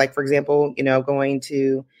 like for example, going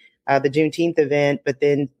to the Juneteenth event, but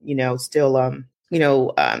then, still,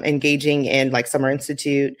 engaging in like Summer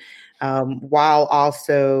Institute, while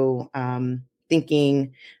also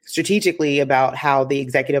thinking strategically about how the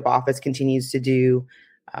executive office continues to do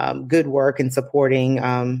good work in supporting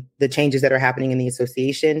the changes that are happening in the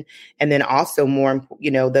association. And then also more,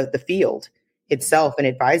 the field itself and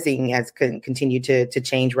advising has continued to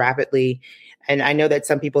change rapidly. And I know that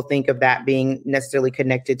some people think of that being necessarily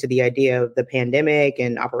connected to the idea of the pandemic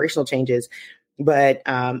and operational changes. But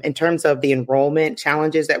in terms of the enrollment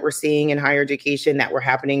challenges that we're seeing in higher education that were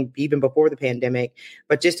happening even before the pandemic,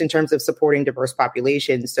 but just in terms of supporting diverse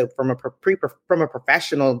populations. So from a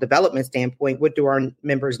professional development standpoint, what do our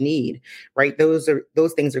members need, right? Those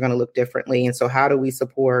things are going to look differently. And so how do we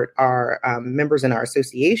support our members in our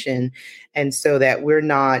association? And so that we're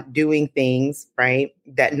not doing things, right,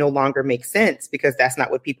 that no longer make sense because that's not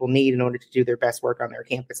what people need in order to do their best work on their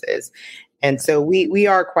campuses. And so we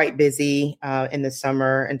are quite busy in the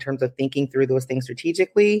summer in terms of thinking through those things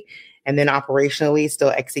strategically and then operationally still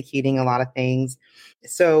executing a lot of things.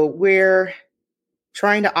 So we're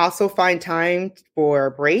trying to also find time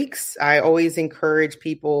for breaks. I always encourage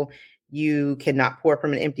people, you cannot pour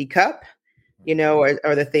from an empty cup,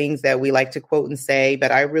 are the things that we like to quote and say.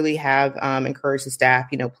 But I really have encouraged the staff,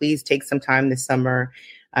 please take some time this summer.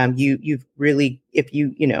 You've really, if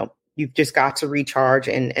you've just got to recharge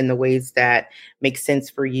in the ways that make sense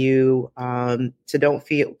for you. So don't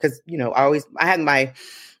feel, because, I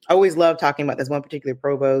always loved talking about this one particular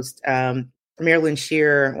provost, Marilyn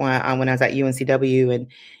Shear, when I was at UNCW,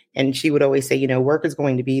 and she would always say, work is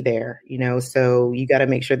going to be there, so you got to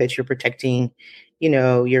make sure that you're protecting,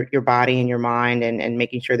 your body and your mind and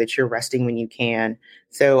making sure that you're resting when you can.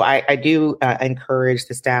 So I do encourage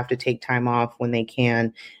the staff to take time off when they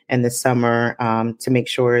can in the summer to make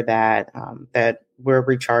sure that that we're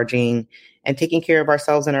recharging and taking care of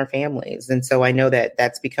ourselves and our families. And so I know that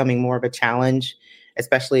that's becoming more of a challenge,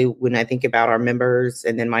 especially when I think about our members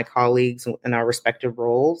and then my colleagues in our respective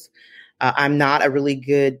roles. I'm not a really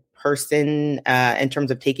good person in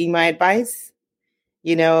terms of taking my advice.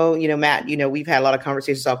 Matt, we've had a lot of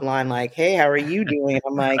conversations offline like, hey, how are you doing?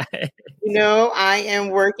 I'm like, I am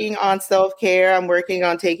working on self-care. I'm working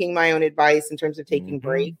on taking my own advice in terms of taking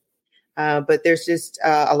breaks. But there's just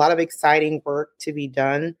a lot of exciting work to be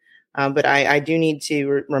done. But I do need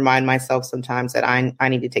to remind myself sometimes that I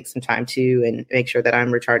need to take some time too and make sure that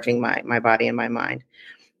I'm recharging my body and my mind.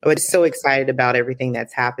 But so excited about everything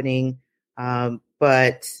that's happening.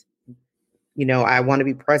 But I want to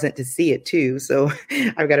be present to see it too. So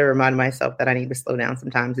I've got to remind myself that I need to slow down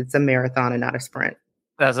sometimes. It's a marathon and not a sprint.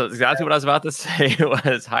 That's exactly what I was about to say.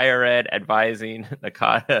 Was higher ed, advising,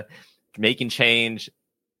 NACADA, making change.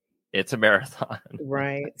 It's a marathon.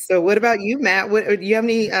 Right. So what about you, Matt? Do you have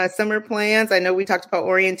any summer plans? I know we talked about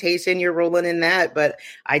orientation. You're rolling in that, but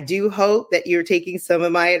I do hope that you're taking some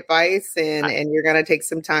of my advice and you're going to take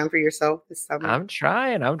some time for yourself this summer. I'm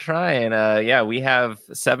trying. Yeah, we have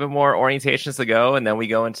 7 more orientations to go, and then we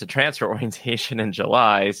go into transfer orientation in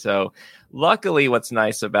July. So luckily, what's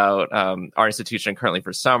nice about our institution currently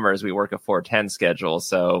for summer is we work a 4-10 schedule.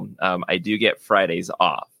 So I do get Fridays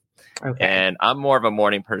off. Okay. And I'm more of a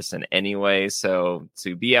morning person anyway. So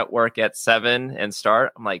to be at work at 7 and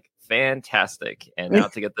start, I'm like, fantastic. And now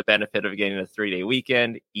to get the benefit of getting a 3-day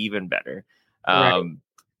weekend, even better. Right.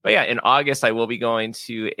 But yeah, in August, I will be going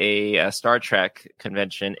to a Star Trek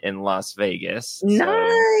convention in Las Vegas. Nice. So,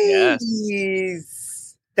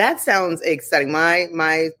 yes. That sounds exciting.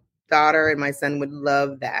 My daughter and my son would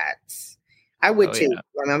love that. I would too.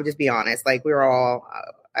 Yeah. I'm just be honest. Like we're all,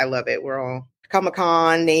 I love it. We're all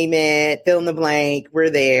Comic-Con, name it, fill in the blank. We're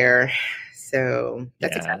there. So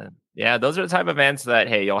that's exciting. Yeah, those are the type of events that,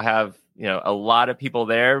 hey, you'll have, a lot of people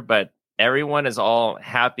there, but everyone is all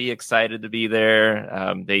happy, excited to be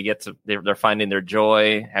there. They're finding their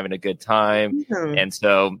joy, having a good time. Mm-hmm. And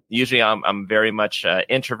so usually I'm very much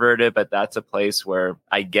introverted, but that's a place where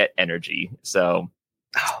I get energy. So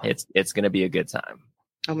it's going to be a good time.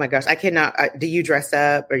 Oh my gosh. I cannot. Do you dress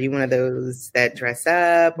up? Are you one of those that dress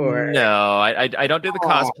up or? No, I don't do the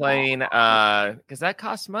cosplaying because that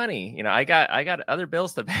costs money. I got other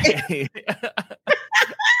bills to pay.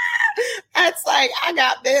 That's like, I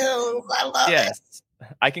got bills. I love it.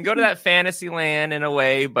 I can go to that fantasy land in a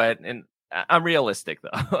way, but I'm realistic though.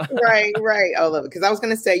 Right. I love it. Because I was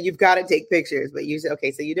going to say, you've got to take pictures, but you said,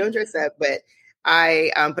 okay, so you don't dress up, but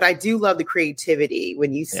I do love the creativity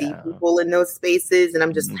when you see people in those spaces. And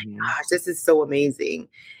I'm just like, gosh, this is so amazing.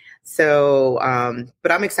 So,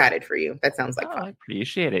 but I'm excited for you. That sounds like fun. I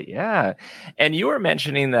appreciate it. Yeah. And you were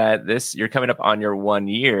mentioning that you're coming up on your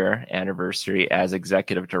 1-year anniversary as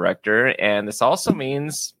executive director. And this also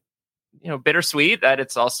means, bittersweet that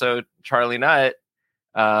it's also Charlie Nutt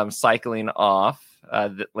cycling off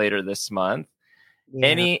later this month.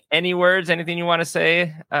 Yeah. Any words, anything you want to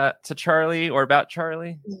say to Charlie or about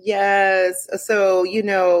Charlie? Yes. So, he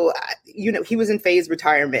was in phased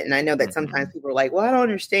retirement. And I know that sometimes people are like, well, I don't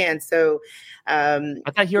understand. So I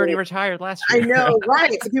thought he already retired last year. I know,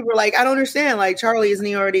 right. So people were like, I don't understand. Like, Charlie, isn't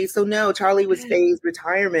he already? So no, Charlie was phased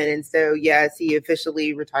retirement. And so, yes, he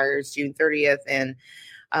officially retires June 30th. And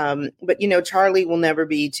but, Charlie will never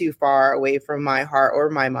be too far away from my heart or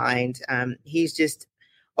my mind. He's just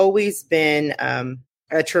always been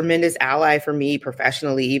a tremendous ally for me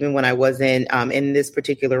professionally, even when I wasn't in this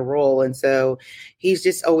particular role. And so he's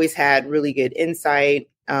just always had really good insight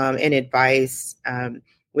and advice.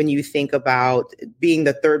 When you think about being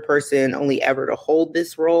the third person only ever to hold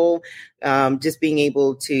this role, just being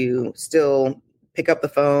able to still pick up the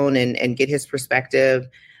phone and get his perspective,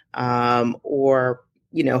 or,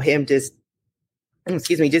 him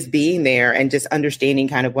just being there and just understanding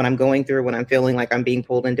kind of what I'm going through when I'm feeling like I'm being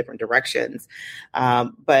pulled in different directions.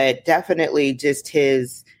 But definitely just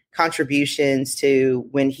his contributions to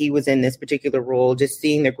when he was in this particular role, just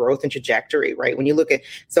seeing the growth and trajectory, right? When you look at,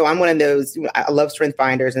 so I'm one of those, I love strength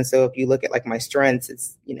finders. And so if you look at like my strengths,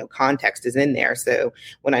 it's, context is in there. So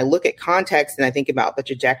when I look at context and I think about the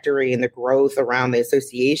trajectory and the growth around the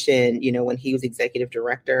association, when he was executive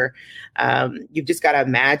director, you've just got to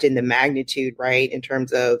imagine the magnitude, right? In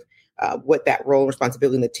terms of what that role and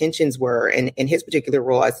responsibility and the tensions were in his particular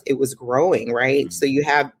role as it was growing, right? Mm-hmm. So you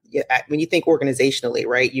have, when you think organizationally,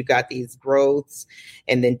 right, you've got these growths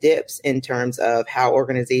and then dips in terms of how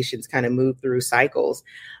organizations kind of move through cycles.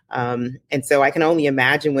 And so I can only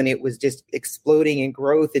imagine when it was just exploding in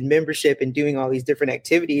growth and membership and doing all these different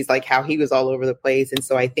activities, like how he was all over the place. And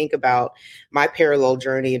so I think about my parallel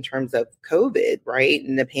journey in terms of COVID, right?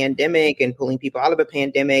 And the pandemic and pulling people out of a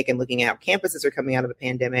pandemic and looking at how campuses are coming out of a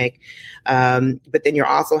pandemic. But then you're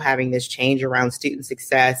also having this change around student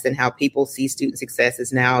success and how people see student success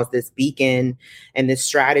as now as this beacon and this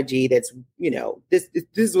strategy that's, this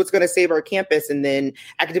is what's going to save our campus. And then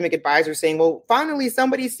academic advisors saying, well, finally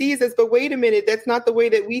somebody sees us, but wait a minute, that's not the way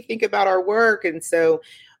that we think about our work. And so,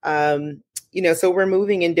 so we're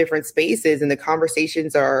moving in different spaces and the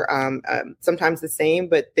conversations are sometimes the same,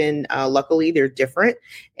 but then luckily they're different.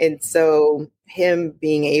 And so him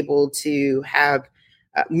being able to have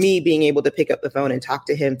me being able to pick up the phone and talk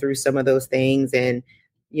to him through some of those things and,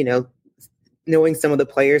 knowing some of the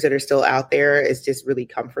players that are still out there is just really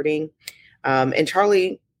comforting. And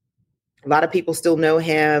Charlie, a lot of people still know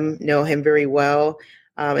him very well.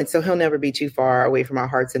 And so he'll never be too far away from our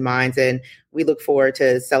hearts and minds. And we look forward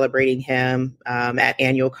to celebrating him at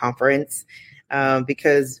annual conference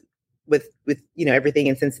because with everything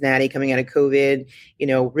in Cincinnati coming out of COVID,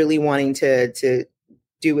 really wanting to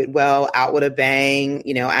do it well, out with a bang,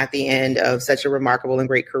 at the end of such a remarkable and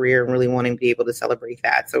great career and really wanting to be able to celebrate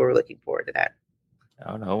that. So we're looking forward to that.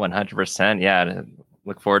 Oh, no, 100%. Yeah.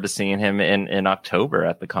 Look forward to seeing him in October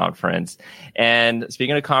at the conference. And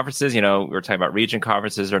speaking of conferences, we were talking about region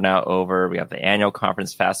conferences are now over. We have the annual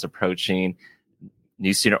conference fast approaching.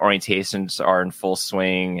 New student orientations are in full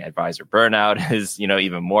swing. Advisor burnout is,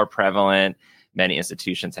 even more prevalent. Many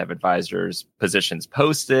institutions have advisors positions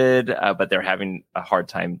posted, but they're having a hard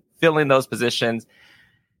time filling those positions.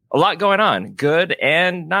 a lot going on, good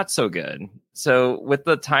and not so good. So with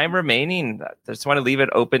the time remaining, I just want to leave it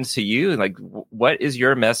open to you. Like, what is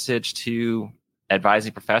your message to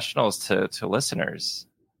advising professionals, to listeners?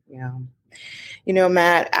 Yeah.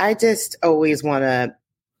 Matt, I just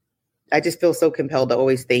feel so compelled to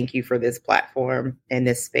always thank you for this platform and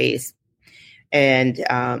this space and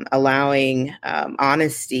allowing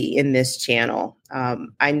honesty in this channel.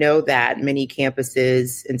 I know that many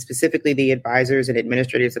campuses, and specifically the advisors and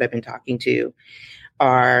administrators that I've been talking to,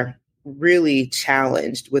 are really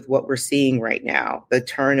challenged with what we're seeing right now. The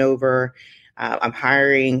turnover, I'm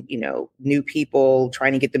hiring, new people,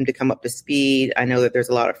 trying to get them to come up to speed. I know that there's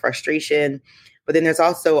a lot of frustration, but then there's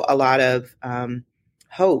also a lot of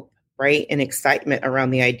hope, right? And excitement around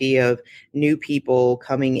the idea of new people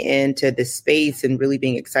coming into this space and really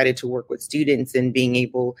being excited to work with students and being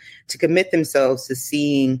able to commit themselves to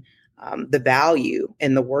seeing the value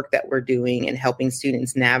in the work that we're doing and helping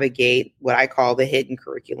students navigate what I call the hidden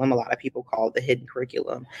curriculum. A lot of people call it the hidden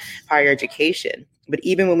curriculum, higher education. But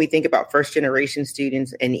even when we think about first generation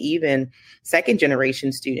students and even second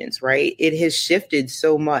generation students, right, it has shifted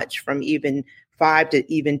so much from even 5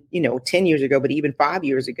 to even, 10 years ago, but even 5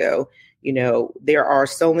 years ago, there are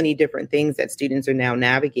so many different things that students are now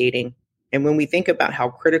navigating. And when we think about how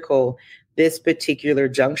critical this particular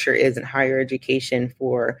juncture is in higher education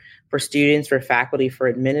for students, for faculty, for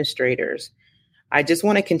administrators, I just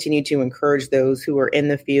want to continue to encourage those who are in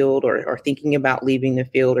the field or thinking about leaving the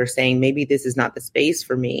field or saying, maybe this is not the space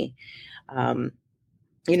for me. I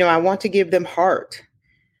want to give them heart,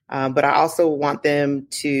 but I also want them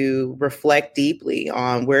to reflect deeply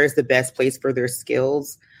on where is the best place for their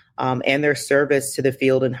skills and their service to the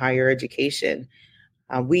field in higher education.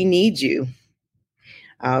 We need you.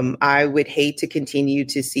 I would hate to continue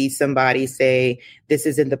to see somebody say, this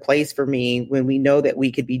isn't the place for me, when we know that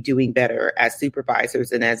we could be doing better as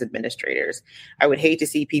supervisors and as administrators. I would hate to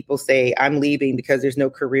see people say, I'm leaving because there's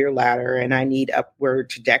no career ladder and I need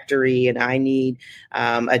upward trajectory and I need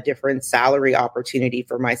a different salary opportunity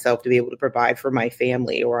for myself to be able to provide for my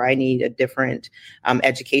family, or I need a different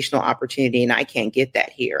educational opportunity and I can't get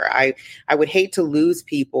that here. I would hate to lose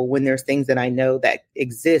people when there's things that I know that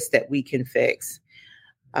exist that we can fix.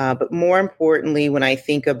 But more importantly, when I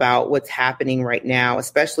think about what's happening right now,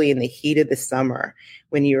 especially in the heat of the summer,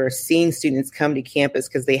 when you're seeing students come to campus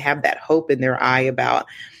because they have that hope in their eye about,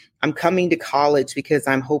 I'm coming to college because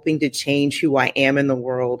I'm hoping to change who I am in the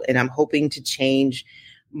world, and I'm hoping to change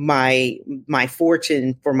my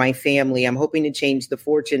fortune for my family. I'm hoping to change the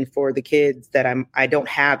fortune for the kids that I don't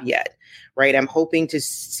have yet, right? I'm hoping to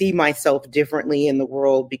see myself differently in the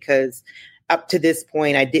world because up to this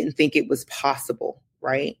point, I didn't think it was possible.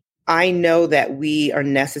 Right? I know that we are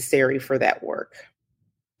necessary for that work.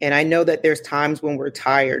 And I know that there's times when we're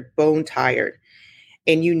tired, bone tired,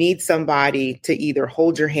 and you need somebody to either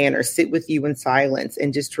hold your hand or sit with you in silence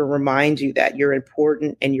and just to remind you that you're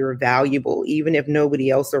important and you're valuable, even if nobody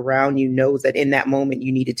else around you knows that in that moment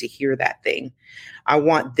you needed to hear that thing. I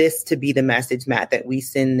want this to be the message, Matt, that we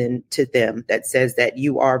send to them that says that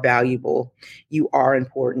you are valuable, you are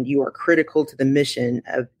important, you are critical to the mission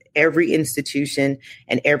of every institution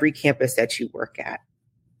and every campus that you work at.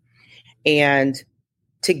 And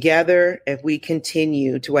together, if we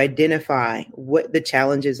continue to identify what the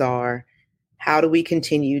challenges are, how do we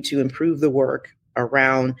continue to improve the work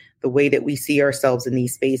around the way that we see ourselves in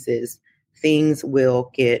these spaces, things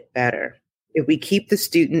will get better. If we keep the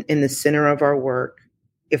student in the center of our work,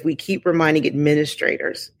 if we keep reminding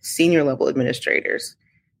administrators, senior level administrators,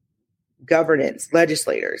 governance,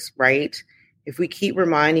 legislators, right? If we keep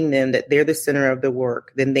reminding them that they're the center of the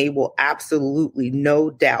work, then they will absolutely,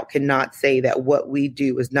 no doubt, cannot say that what we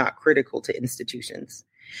do is not critical to institutions.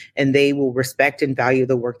 And they will respect and value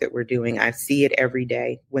the work that we're doing. I see it every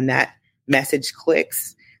day. When that message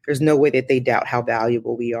clicks, there's no way that they doubt how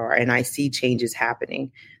valuable we are. And I see changes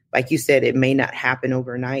happening. Like you said, it may not happen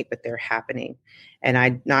overnight, but they're happening. And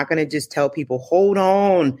I'm not going to just tell people, hold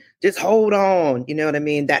on, just hold on. You know what I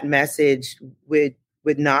mean? That message would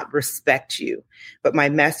not respect you. But my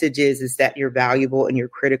message is that you're valuable and you're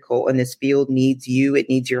critical, and this field needs you. It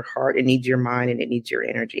needs your heart, it needs your mind, and it needs your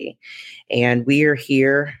energy. And we are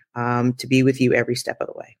here to be with you every step of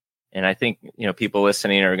the way. And I think, people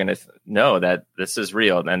listening are going to know that this is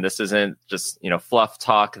real, and this isn't just, fluff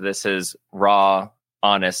talk. This is raw,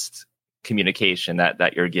 honest communication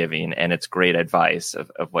that you're giving, and it's great advice of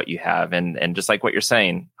what you have. And just like what you're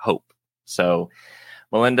saying, hope. So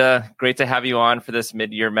Melinda, great to have you on for this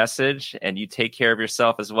mid-year message, and you take care of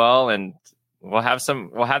yourself as well. And we'll have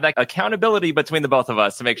that accountability between the both of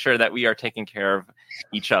us to make sure that we are taking care of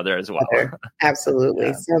each other as well. Absolutely.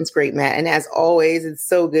 Yeah. Sounds great, Matt. And as always, it's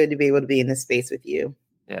so good to be able to be in this space with you.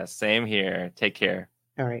 Yeah, same here. Take care.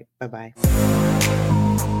 All right. Bye-bye.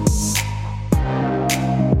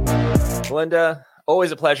 Melinda,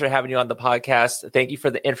 always a pleasure having you on the podcast. Thank you for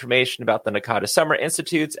the information about the NACADA Summer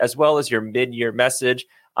Institutes, as well as your mid-year message.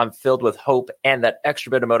 I'm filled with hope and that extra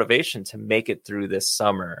bit of motivation to make it through this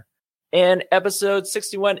summer. And episode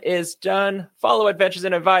 61 is done. Follow Adventures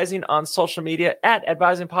in Advising on social media at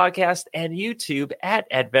Advising Podcast and YouTube at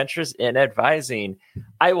Adventures in Advising.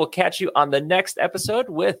 I will catch you on the next episode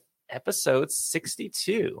with episode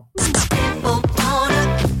 62.